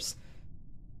starters.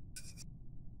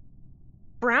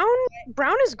 Brown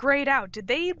is grayed out. Did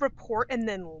they report and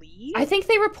then leave? I think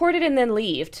they reported and then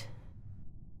left.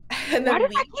 And then why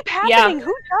does that keep happening? Yeah.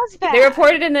 Who does that? They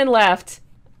reported and then left.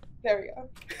 There we go.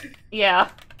 Yeah.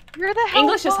 Where the hell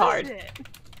English is was hard. it?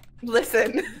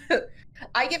 Listen,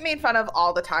 I get made fun of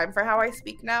all the time for how I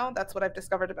speak now. That's what I've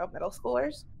discovered about middle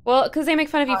schoolers. Well, because they make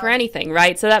fun of you for anything,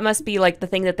 right? So that must be like the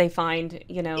thing that they find,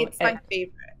 you know. It's my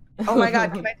favorite. Oh my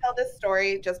god, can I tell this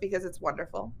story just because it's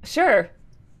wonderful? Sure.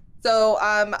 So,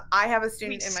 I have a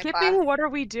student in my class. Skipping? What are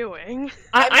we doing?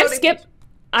 I'm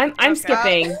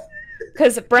skipping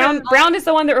because Brown is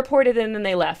the one that reported and then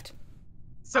they left.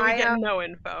 So we get no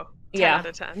info. 10 out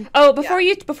of 10. Oh,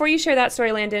 before you share that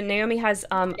story, Landon, Naomi has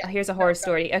here's a horror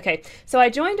story. Okay, so I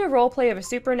joined a roleplay of a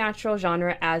supernatural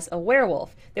genre as a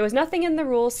werewolf. There was nothing in the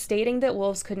rules stating that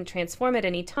wolves couldn't transform at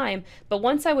any time, but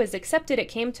once I was accepted, it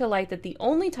came to light that the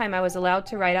only time I was allowed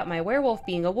to write out my werewolf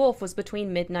being a wolf was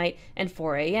between midnight and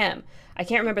 4 a.m. I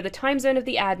can't remember the time zone of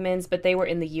the admins, but they were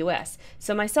in the US.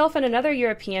 So myself and another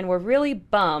European were really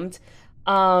bummed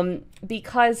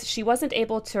because she wasn't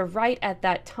able to write at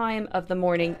that time of the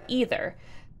morning either.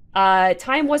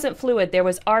 Time wasn't fluid. There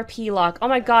was RP lock. Oh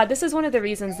my god, this is one of the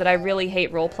reasons that I really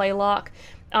hate roleplay lock.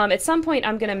 At some point,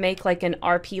 I'm going to make like an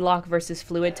RP lock versus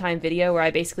fluid time video where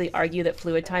I basically argue that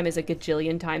fluid time is a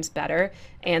gajillion times better,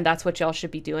 and that's what y'all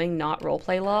should be doing, not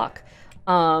roleplay lock.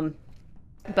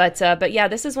 But yeah,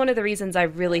 this is one of the reasons I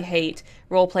really hate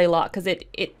roleplay lock, because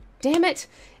damn it,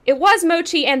 it was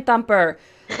Mochi and Thumper.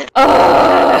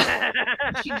 Ugh.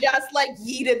 She just like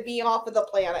yeeted me off of the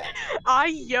planet. I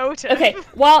yoted. Okay,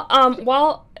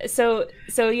 so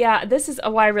yeah, this is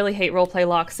why I really hate roleplay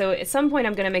lock. So at some point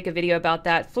I'm gonna make a video about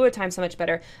that. Fluid time's so much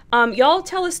better. Y'all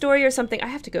tell a story or something. I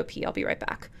have to go pee. I'll be right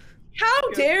back.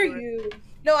 How dare you?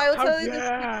 No, I will How tell you this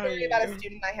dare story about a you.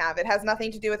 student I have. It has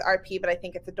nothing to do with RP, but I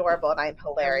think it's adorable and I'm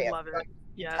hilarious. I love it. Tell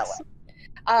Yes. it.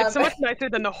 It's so much nicer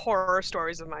than the horror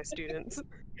stories of my students.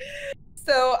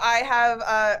 So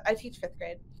I teach 5th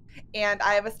grade, and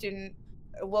I have a student,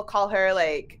 we'll call her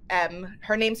like M.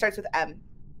 Her name starts with M.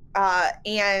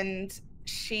 And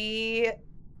she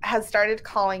has started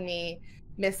calling me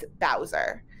Miss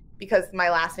Bowser because my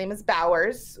last name is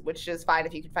Bowers, which is fine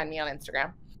if you can find me on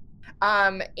Instagram.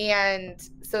 And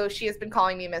so she has been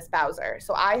calling me Miss Bowser.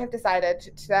 So I have decided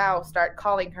to now start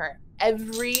calling her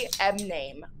every M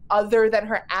name other than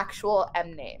her actual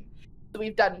M name. So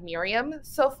we've done Miriam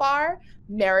so far.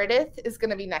 Meredith is going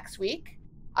to be next week.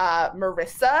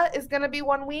 Marissa is going to be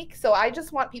 1 week. So I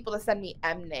just want people to send me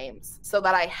M names so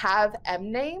that I have M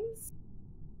names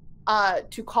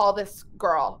to call this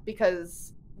girl,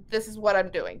 because this is what I'm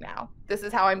doing now. This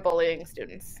is how I'm bullying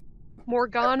students.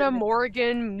 Morgana,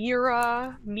 Morgan,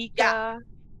 Mira, Mika.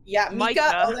 Yeah, Mika.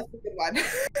 Micah. Oh, that's a good one.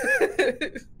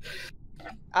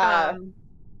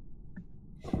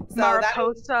 So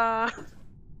Mariposa.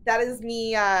 that is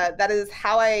me. That is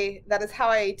how I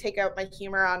take out my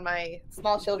humor on my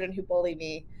small children who bully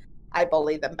me. I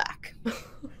bully them back.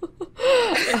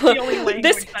 The only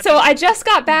language So I just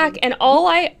got back, and all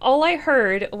I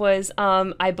heard was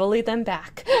I bully them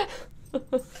back.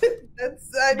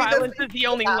 Violence is the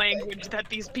only language that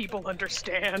these people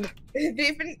understand.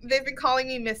 They've been calling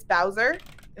me Miss Bowser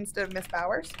instead of Miss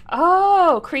Bowers.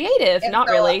 Oh, creative. And Not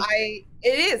so really.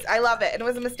 It is. I love it. And it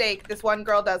was a mistake. This one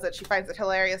girl does it. She finds it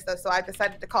hilarious, though. So I've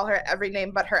decided to call her every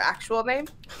name but her actual name.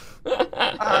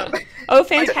 Oh,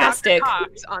 fantastic. Like Dr.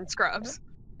 Cox on Scrubs.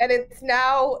 And it's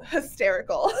now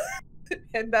hysterical.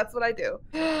 And that's what I do.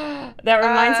 That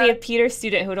reminds me of Peter's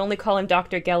student who would only call him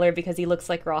Dr. Geller because he looks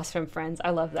like Ross from Friends.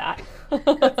 I love that.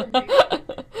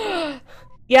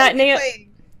 Yeah,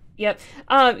 Yep.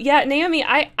 Yeah, Naomi,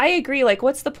 I agree. Like,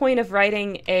 what's the point of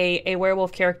writing a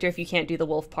werewolf character if you can't do the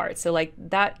wolf part? So, like,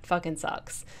 that fucking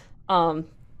sucks. So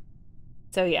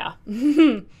yeah.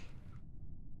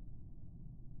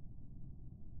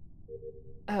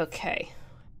 Okay.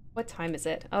 What time is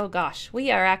it? Oh gosh,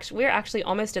 we're actually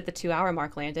almost at the 2-hour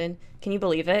mark, Landon. Can you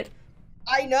believe it?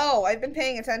 I know. I've been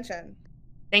paying attention.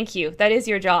 Thank you. That is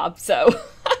your job, so.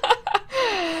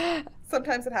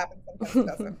 Sometimes it happens, sometimes it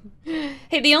doesn't.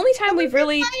 Hey, the only time we've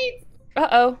really...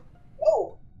 Uh-oh.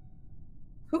 Oh.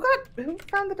 Who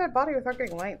found the dead body without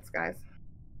getting lights, guys?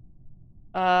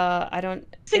 I don't...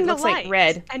 Fixing it looks the like lights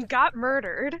red. and got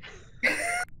murdered.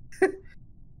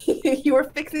 You were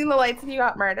fixing the lights and you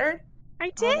got murdered? I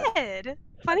did.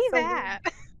 Funny so that.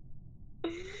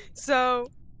 So,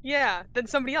 yeah, then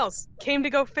somebody else came to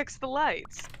go fix the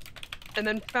lights. And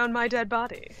then found my dead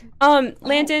body.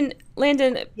 Landon,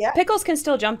 Yeah? Pickles can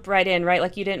still jump right in, right?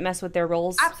 Like you didn't mess with their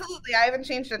roles? Absolutely. I haven't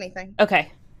changed anything.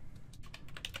 Okay.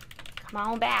 Come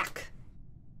on back.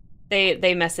 They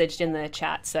messaged in the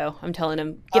chat, so I'm telling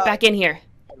them, get back in here.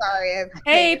 Sorry.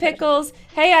 Hey, Pickles.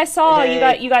 Hey, I saw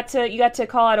Hey. you got to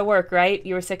call out of work, right?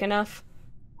 You were sick enough?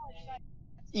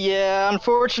 Yeah,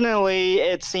 unfortunately,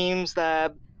 it seems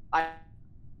that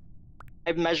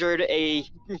I've measured a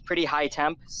pretty high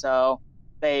temp, so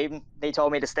they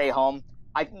told me to stay home.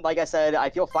 Like I said, I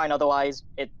feel fine otherwise.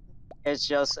 It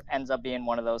just ends up being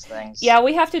one of those things. Yeah,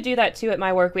 we have to do that too at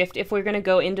my work. If we're gonna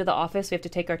go into the office, we have to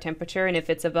take our temperature, and if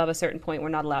it's above a certain point, we're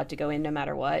not allowed to go in no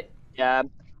matter what. Yeah,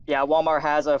 Walmart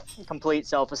has a complete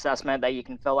self-assessment that you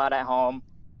can fill out at home,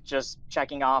 just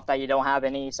checking off that you don't have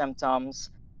any symptoms.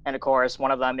 And of course,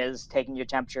 one of them is taking your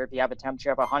temperature. If you have a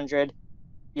temperature of 100,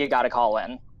 you got to call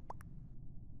in.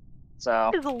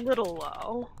 So It's a little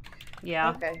low.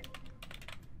 Yeah. Okay.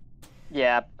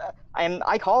 yeah, and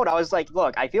I called. I was like,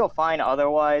 "Look, I feel fine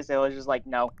otherwise." They were just like,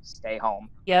 "No, stay home."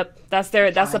 Yep. That's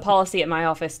the policy at my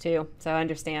office too. So I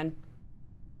understand.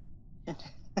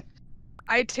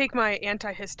 I take my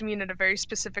antihistamine at a very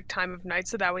specific time of night,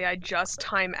 so that way I just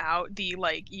time out the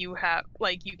you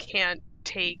can't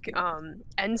take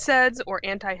NSAIDs or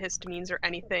antihistamines or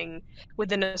anything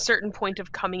within a certain point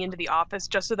of coming into the office,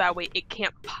 just so that way it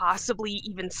can't possibly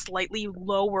even slightly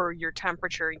lower your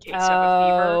temperature in case you have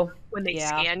a fever when they yeah.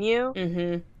 scan you.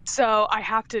 Mm-hmm. So I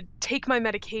have to take my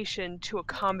medication to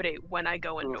accommodate when I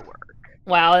go into work.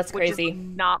 Wow, that's which crazy. is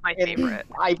not my favorite.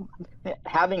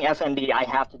 Having FND, I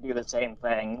have to do the same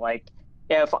thing. Like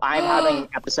if I'm having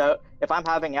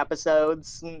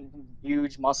episodes,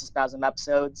 huge muscle spasm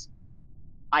episodes,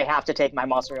 I have to take my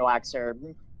muscle relaxer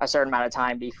a certain amount of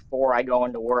time before I go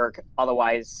into work.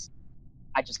 Otherwise,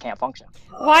 I just can't function.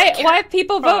 Why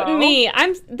people voting me?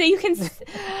 You can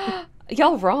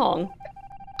y'all wrong.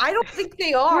 I don't think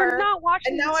they are. You're not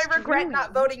watching and now I regret stream.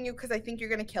 not voting you because I think you're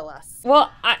gonna kill us.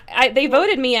 Well, they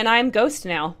voted me and I'm ghost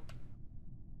now.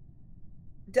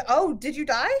 Did you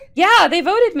die? Yeah, they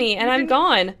voted me and I'm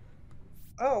gone.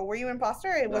 Oh, were you imposter?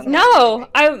 It wasn't. No,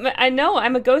 I know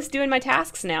I'm a ghost doing my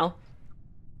tasks now.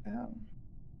 Oh.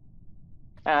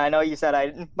 I know you said I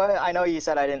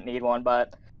didn't need one,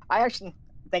 but I actually,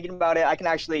 thinking about it, I can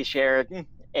actually share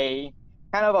a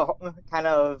kind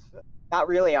of not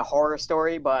really a horror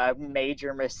story, but a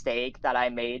major mistake that I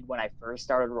made when I first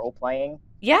started role playing.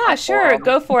 Yeah, sure,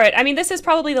 go for it. I mean, this is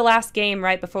probably the last game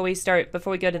right before we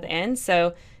go to the end,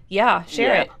 so yeah,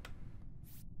 share it.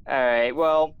 All right.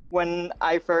 Well, when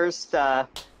I first crap,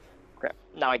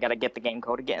 now I gotta get the game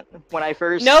code again. When I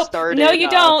first started. No, you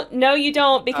don't. No, you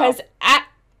don't, because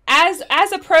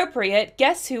as appropriate,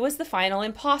 guess who was the final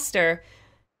imposter?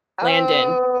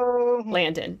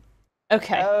 Landon.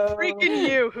 Okay. Freaking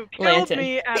you, who killed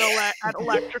me at electrical.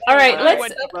 All right,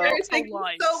 let's. Thank you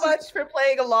so much for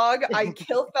playing along. I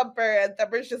killed Thumper, and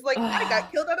Thumper's just like, I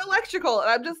got killed at electrical, and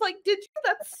I'm just like, did you?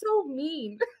 That's so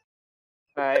mean.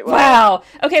 All right, well, wow.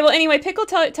 Okay. Well, anyway, Pickle,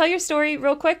 tell your story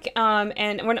real quick.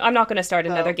 And I'm not going to start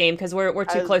another game because we're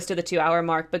too close to the 2-hour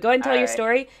mark. But go ahead and tell your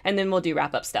story, and then we'll do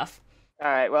wrap up stuff. All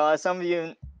right. Well, as some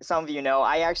of you know,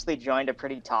 I actually joined a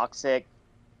pretty toxic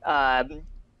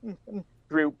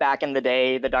group back in the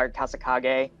day, the Dark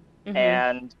Kasakage,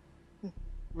 and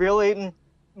really,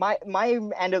 my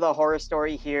end of the horror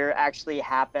story here actually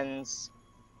happens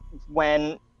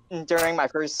when during my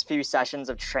first few sessions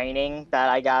of training that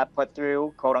I got put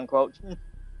through, quote unquote,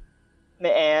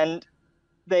 and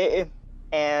this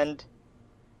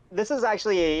is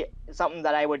actually something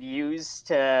that I would use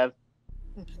to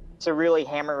really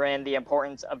hammer in the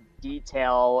importance of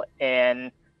detail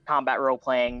in combat role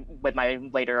playing with my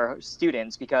later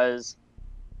students, because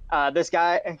my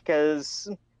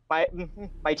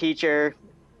teacher,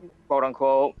 quote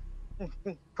unquote,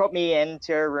 put me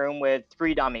into a room with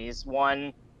 3 dummies,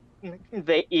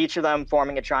 each of them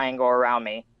forming a triangle around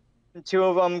me. 2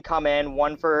 of them come in,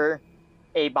 one for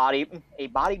a body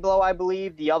blow, I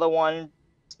believe, the other one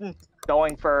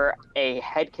going for a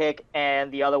head kick,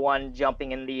 and the other one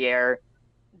jumping in the air,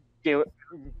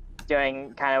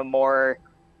 doing kind of more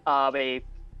of a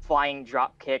flying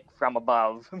drop kick from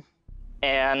above.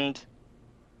 And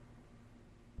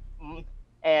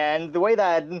the way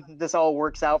that this all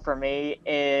works out for me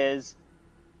is,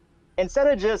 instead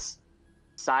of just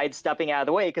sidestepping out of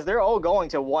the way, because they're all going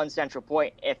to one central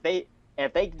point, if they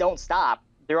don't stop,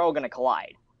 they're all going to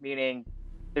collide, meaning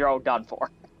they're all done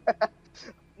for.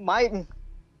 my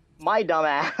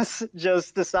dumbass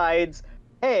just decides,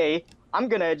 hey, I'm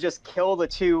gonna just kill the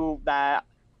 2 that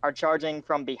are charging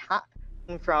from the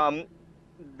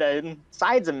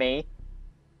sides of me,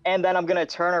 and then I'm gonna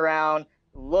turn around,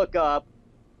 look up,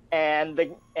 and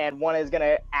one is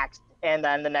gonna and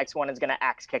then the next one is gonna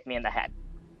axe kick me in the head.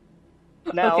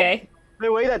 Now,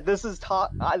 the way that this is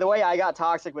the way I got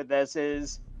toxic with this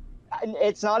is,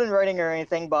 it's not in writing or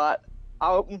anything, but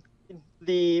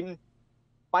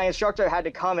my instructor had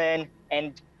to come in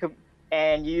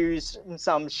and use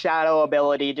some shadow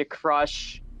ability to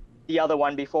crush the other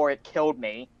one before it killed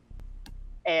me.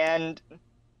 And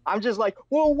I'm just like,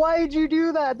 well, why did you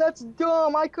do that? That's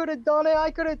dumb. I could have done it.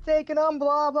 I could have taken them,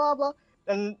 blah, blah, blah.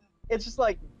 And it's just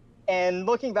like, and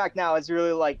looking back now, it's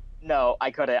really like, no,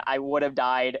 I couldn't. I would have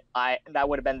died. That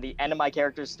would have been the end of my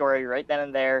character's story right then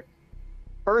and there.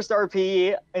 First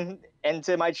RP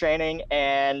into my training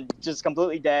and just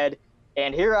completely dead.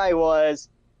 And here I was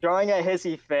throwing a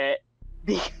hissy fit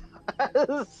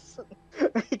because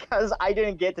I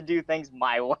didn't get to do things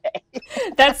my way.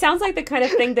 That sounds like the kind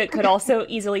of thing that could also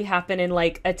easily happen in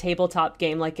like a tabletop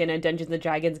game, like in a Dungeons and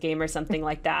Dragons game or something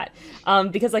like that.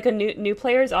 Because like new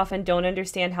players often don't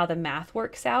understand how the math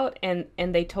works out, and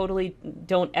they totally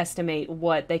don't estimate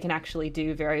what they can actually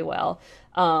do very well.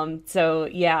 So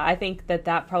yeah, I think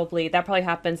that probably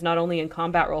happens not only in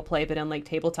combat roleplay, but in like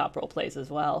tabletop roleplays as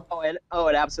well. Oh,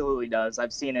 it absolutely does.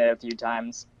 I've seen it a few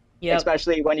times. Yep.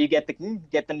 Especially when you get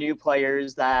the new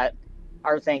players that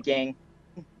are thinking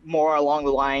more along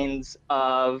the lines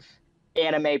of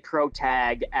anime pro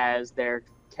tag as their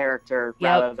character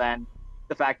rather than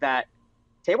the fact that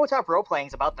tabletop role playing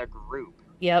is about the group.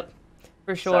 Yep.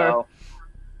 For sure. So,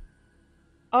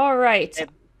 all right. Go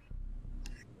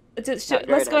Let's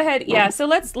go ahead. ahead. Yeah. So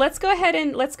let's go ahead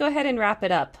and wrap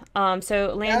it up.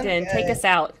 So Landon, take us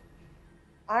out.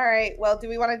 All right. Well, do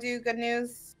we want to do good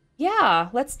news? Yeah,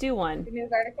 let's do one. Good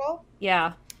news article?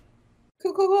 Yeah.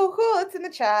 Cool. It's in the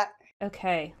chat.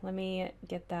 Okay, let me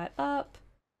get that up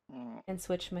and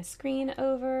switch my screen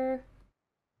over.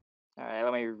 All right,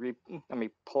 let me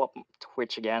pull up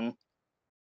Twitch again.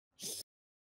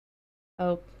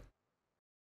 Oh,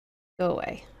 go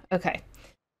away. Okay.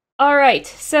 All right,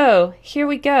 so here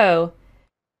we go.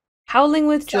 Howling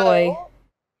with Joy.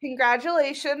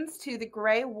 Congratulations to the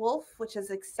gray wolf, which has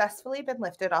successfully been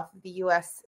lifted off of the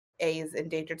USA's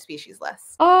endangered species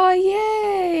list. Oh,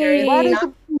 yay! There is enough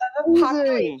of a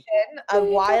population of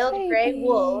wild gray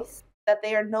wolves that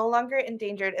they are no longer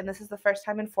endangered, and this is the first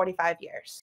time in 45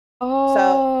 years. Oh.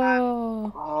 So,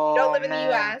 if you don't live in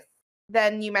the US,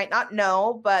 then you might not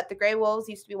know, but the gray wolves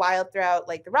used to be wild throughout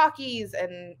like the Rockies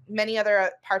and many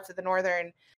other parts of the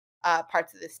northern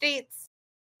parts of the states.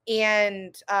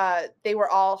 And they were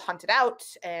all hunted out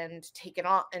and taken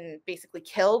on and basically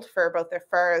killed for both their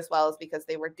fur as well as because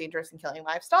they were dangerous in killing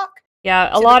livestock. Yeah,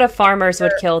 a lot of farmers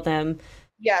would kill them.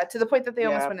 Yeah, to the point that they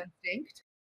almost went extinct.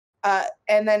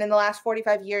 And then in the last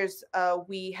 45 years,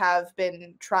 we have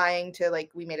been trying to, like,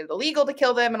 we made it illegal to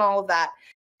kill them and all of that.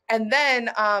 And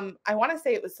then I want to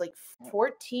say it was like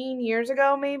 14 years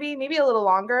ago, maybe a little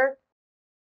longer.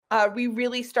 We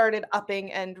really started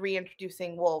upping and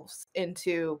reintroducing wolves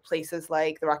into places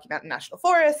like the Rocky Mountain National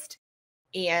Forest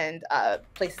and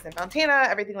places in Montana,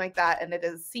 everything like that. And it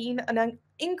has seen an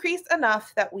increase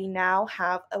enough that we now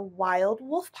have a wild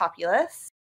wolf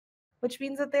populace, which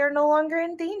means that they are no longer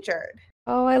endangered.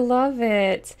 Oh, I love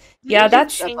it. Yeah,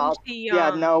 that's awesome.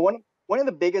 Yeah, no, one of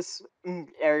the biggest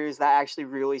areas that actually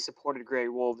really supported gray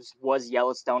wolves was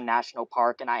Yellowstone National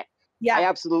Park, and I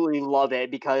absolutely love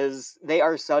it because they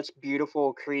are such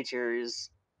beautiful creatures,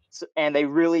 and they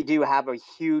really do have a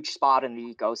huge spot in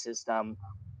the ecosystem,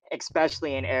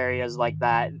 especially in areas like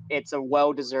that. It's a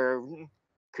well-deserved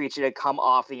creature to come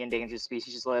off the endangered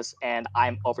species list, and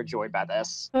I'm overjoyed by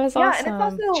this. That's awesome.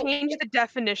 And it's also change the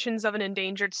definitions of an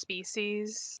endangered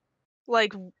species,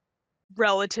 like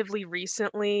relatively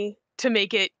recently, to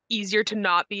make it easier to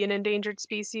not be an endangered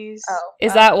species.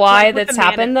 Is that why that's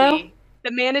happened though?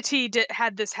 The manatee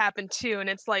had this happen too, and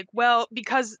it's like, well,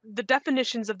 because the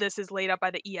definitions of this is laid out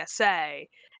by the ESA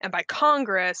and by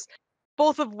Congress,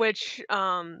 both of which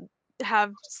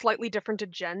have slightly different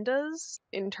agendas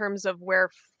in terms of where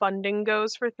funding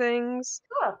goes for things.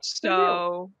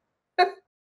 So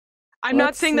I'm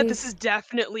not saying that this is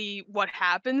definitely what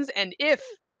happens, and if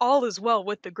all is well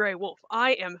with the gray wolf,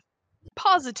 I am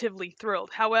positively thrilled.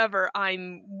 However,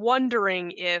 I'm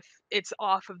wondering if it's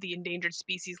off of the endangered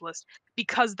species list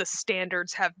because the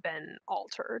standards have been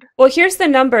altered. Well, here's the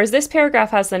numbers. This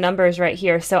paragraph has the numbers right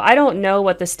here. So I don't know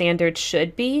what the standards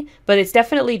should be, but it's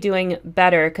definitely doing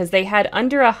better because they had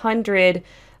under 100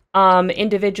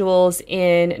 individuals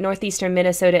in northeastern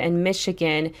Minnesota and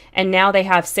Michigan, and now they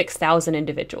have 6,000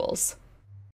 individuals.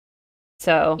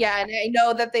 So yeah, and I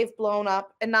know that they've blown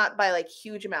up, and not by like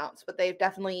huge amounts, but they've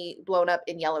definitely blown up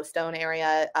in Yellowstone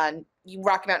area.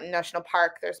 Rocky Mountain National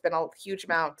Park, there's been a huge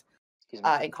amount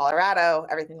in Colorado,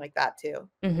 everything like that too.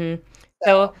 Mm-hmm.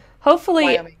 So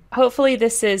hopefully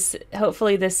this is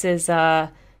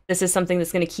something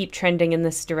that's going to keep trending in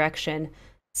this direction,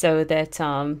 so that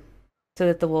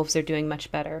the wolves are doing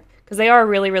much better, because they are a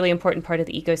really, really important part of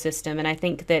the ecosystem. And I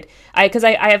think that I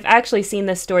have actually seen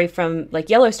this story from like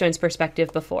Yellowstone's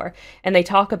perspective before, and they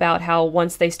talk about how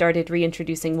once they started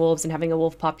reintroducing wolves and having a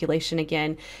wolf population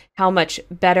again, how much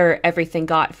better everything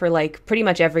got for like pretty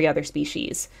much every other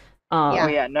species.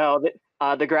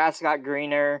 The grass got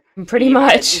greener. Pretty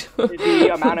much.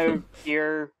 The amount of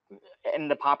deer in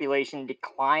the population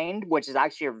declined, which is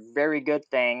actually a very good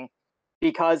thing,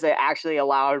 because it actually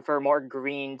allowed for more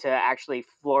green to actually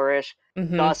flourish.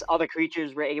 Mm-hmm. Thus, other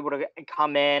creatures were able to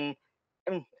come in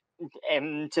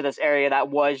into this area that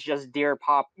was just deer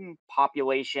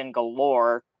population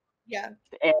galore. Yeah.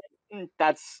 And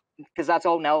that's because that's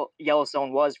all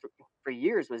Yellowstone was for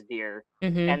years, was deer.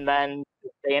 Mm-hmm. And then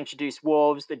they introduced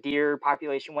wolves, the deer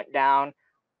population went down,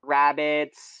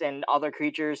 rabbits and other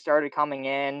creatures started coming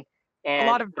in. A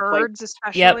lot of the play. birds,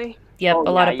 especially. Yep, Oh,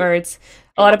 a lot yeah, of birds.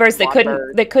 A lot of birds a lot of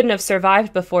birds. that couldn't have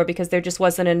survived before because there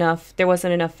wasn't enough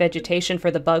vegetation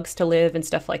for the bugs to live and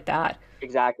stuff like that.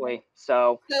 Exactly.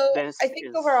 So So this I think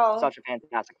is overall, such a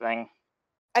fantastic thing.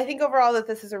 I think overall that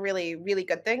this is a really, really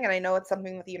good thing. And I know it's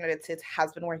something that the United States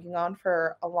has been working on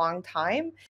for a long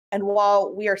time. And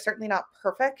while we are certainly not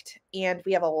perfect and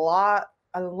we have a long,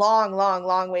 long,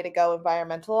 long way to go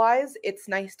environmental-wise, it's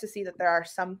nice to see that there are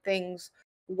some things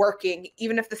working,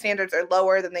 even if the standards are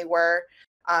lower than they were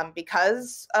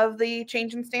because of the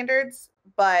change in standards.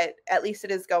 But at least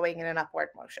it is going in an upward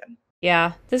motion.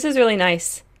 Yeah, this is really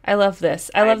nice. I love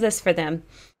this. I love this for them.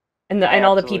 And I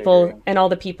all the absolutely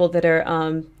agree. people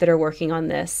that are working on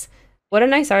this. What a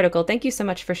nice article. Thank you so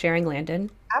much for sharing,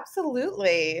 Landon.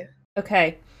 Absolutely.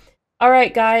 Okay. All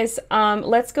right, guys.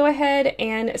 Let's go ahead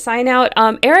and sign out.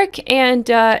 Eric and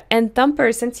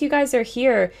Thumper, since you guys are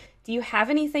here, do you have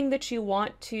anything that you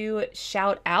want to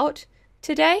shout out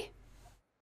today?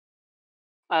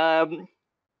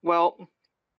 Well,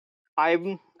 I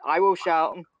will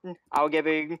shout. I'll give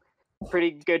a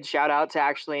pretty good shout out to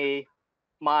actually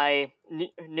my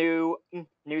new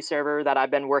server that I've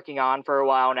been working on for a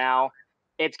while now.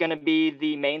 It's going to be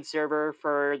the main server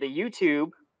for the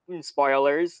YouTube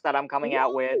spoilers that I'm coming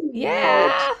out with.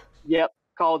 Yeah.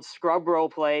 Called Scrub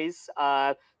Roleplays.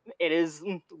 It is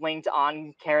linked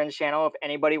on Karen's channel. If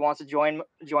anybody wants to join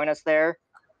us there,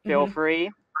 feel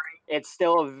free. It's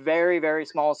still a very, very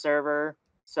small server,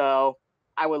 so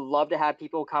I would love to have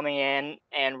people coming in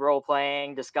and role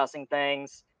playing, discussing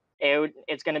things.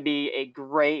 It's going to be a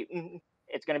great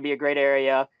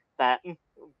area that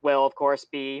will, of course,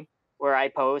 be where I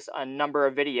post a number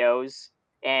of videos,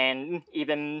 and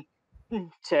even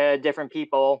to different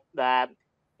people that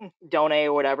donate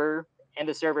or whatever in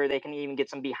the server, they can even get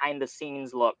some behind the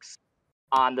scenes looks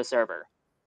on the server.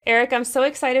 Eric, I'm so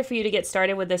excited for you to get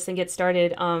started with this and get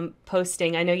started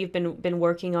posting. I know you've been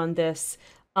working on this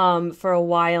for a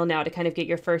while now to kind of get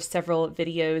your first several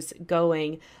videos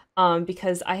going,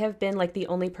 because I have been like the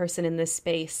only person in this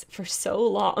space for so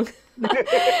long.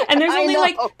 And there's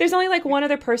only like one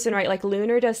other person, right? Like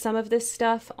Lunar does some of this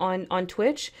stuff on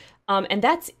Twitch. And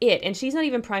that's it. And she's not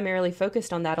even primarily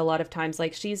focused on that a lot of times.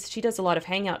 Like she does a lot of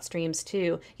hangout streams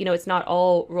too. You know, it's not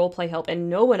all role play help, and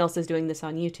no one else is doing this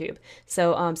on YouTube.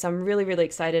 So I'm really, really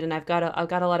excited, and I've got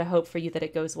a lot of hope for you that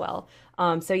it goes well.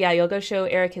 So yeah, you'll go show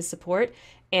Eric his support.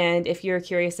 And if you're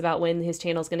curious about when his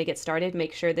channel is going to get started,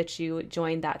 make sure that you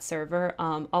join that server.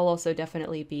 I'll also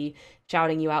definitely be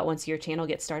shouting you out once your channel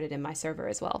gets started in my server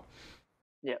as well.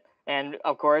 Yeah, and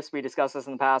of course, we discussed this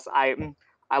in the past.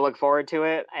 I look forward to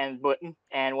it, and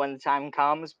when the time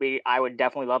comes, I would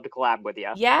definitely love to collab with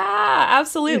you. Yeah,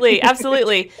 absolutely,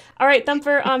 absolutely. All right,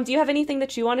 Thumper, do you have anything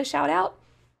that you want to shout out?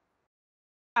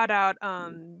 Shout out,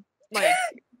 like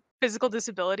physical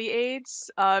disability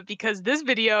aids, because this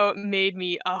video made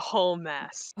me a whole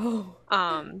mess.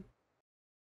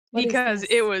 Because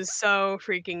it was so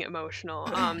freaking emotional.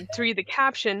 To read the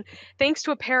caption, thanks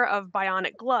to a pair of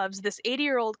bionic gloves, this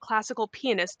 80-year-old classical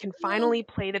pianist can finally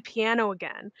play the piano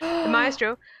again. The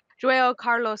maestro, Joao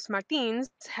Carlos Martins,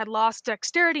 had lost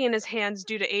dexterity in his hands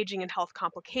due to aging and health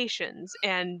complications,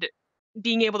 and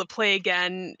being able to play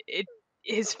again,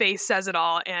 his face says it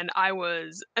all, and I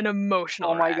was an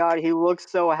emotional my wreck. God, he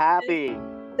looks so happy.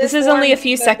 This is only a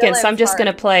few seconds, so I'm just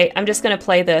gonna play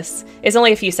this. It's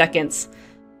only a few seconds.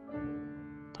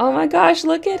 Oh my gosh,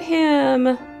 look at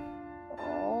him.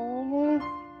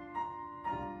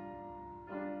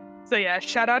 So yeah,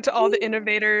 shout out to all the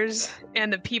innovators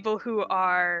and the people who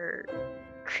are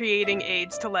creating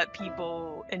aids to let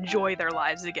people enjoy their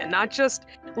lives again. Not just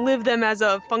live them as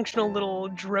a functional little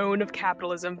drone of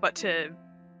capitalism, but to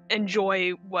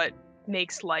enjoy what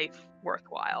makes life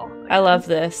worthwhile again. I love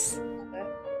this.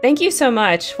 Thank you so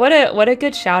much. What a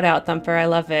good shout out, Thumper. I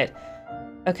love it.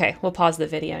 Okay, we'll pause the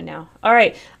video now. All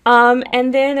right.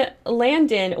 And then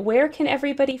Landon, where can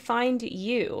everybody find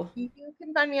you? You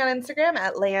can find me on Instagram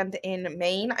at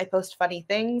landinmaine. I post funny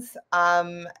things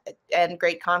and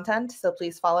great content, so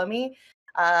please follow me.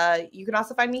 You can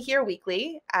also find me here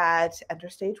weekly at Enter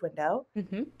Stage Window.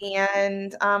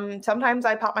 And sometimes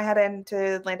I pop my head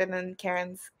into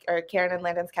Karen and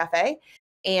Landon's cafe.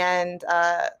 And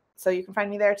so you can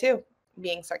find me there too,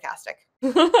 being sarcastic.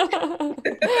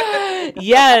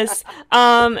 Yes.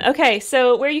 Okay,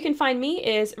 so where you can find me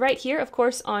is right here, of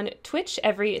course, on Twitch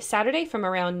every Saturday from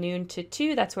around noon to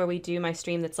 2. That's where we do my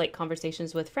stream that's like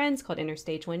conversations with friends called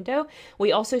Interstage Window.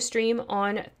 We also stream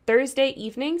on Thursday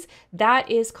evenings. That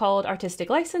is called Artistic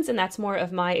License, and that's more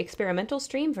of my experimental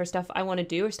stream for stuff I want to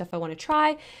do or stuff I want to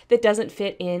try that doesn't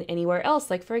fit in anywhere else.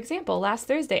 Like, for example, last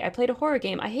Thursday, I played a horror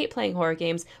game. I hate playing horror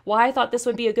games. Why I thought this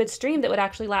would be a good stream that would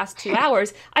actually last 2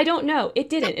 hours, I don't know. It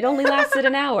didn't. It only lasted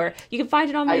an hour. You can find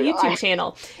it on my YouTube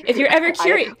channel. If you're ever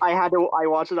curious, I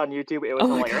watched it on YouTube. It was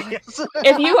hilarious.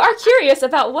 if you are curious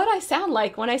about what I sound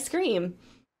like when I scream,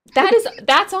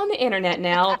 that's on the internet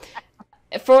now.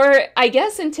 For, I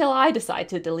guess, until I decide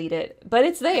to delete it, but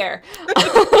it's there.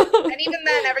 And even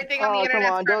then, everything on the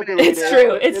internet's permanent. It's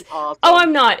true. It's awesome. Oh,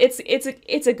 I'm not. It's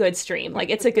a good stream. Like,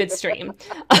 it's a good stream.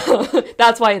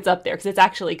 That's why it's up there, because it's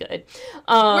actually good.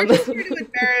 We're just here to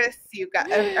embarrass you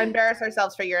guys, embarrass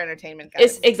ourselves for your entertainment, guys.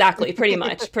 It's exactly, pretty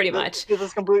much. This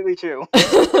is completely true.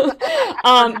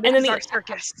 And then our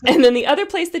circus. And then the other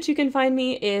place that you can find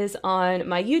me is on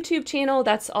my YouTube channel.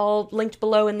 That's all linked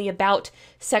below in the About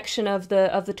section of the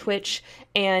Twitch,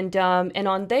 and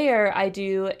on there I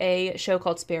do a show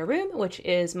called Spare Room, which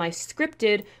is my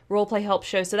scripted roleplay help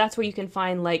show. So that's where you can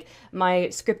find like my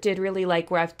scripted, really like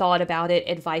where I've thought about it,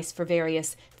 advice for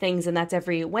various things, and that's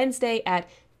every Wednesday at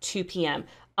 2 p.m.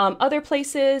 Other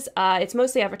places, it's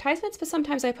mostly advertisements, but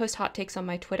sometimes I post hot takes on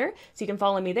my Twitter, so you can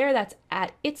follow me there. That's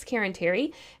at It's Karen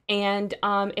Terry. And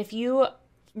if you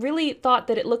really thought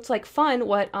that it looked like fun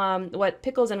what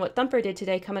Pickles and what Thumper did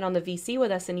today coming on the VC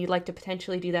with us, and you'd like to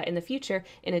potentially do that in the future,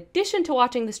 in addition to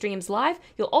watching the streams live,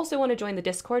 you'll also want to join the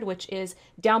Discord, which is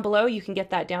down below. You can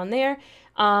get that down there.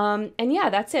 And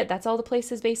yeah, that's it. That's all the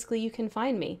places basically you can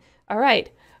find me. All right.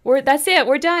 That's it.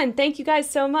 We're done. Thank you guys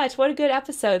so much. What a good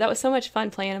episode. That was so much fun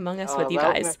playing Among Us with you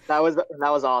guys. That was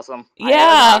awesome.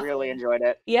 Yeah. I really enjoyed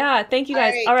it. Yeah. Thank you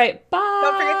guys. All right. Bye.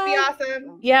 Don't forget to be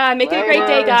awesome. Yeah. Make it a great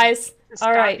day, guys. Stop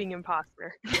all right. being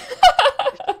imposter.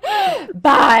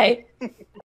 Bye.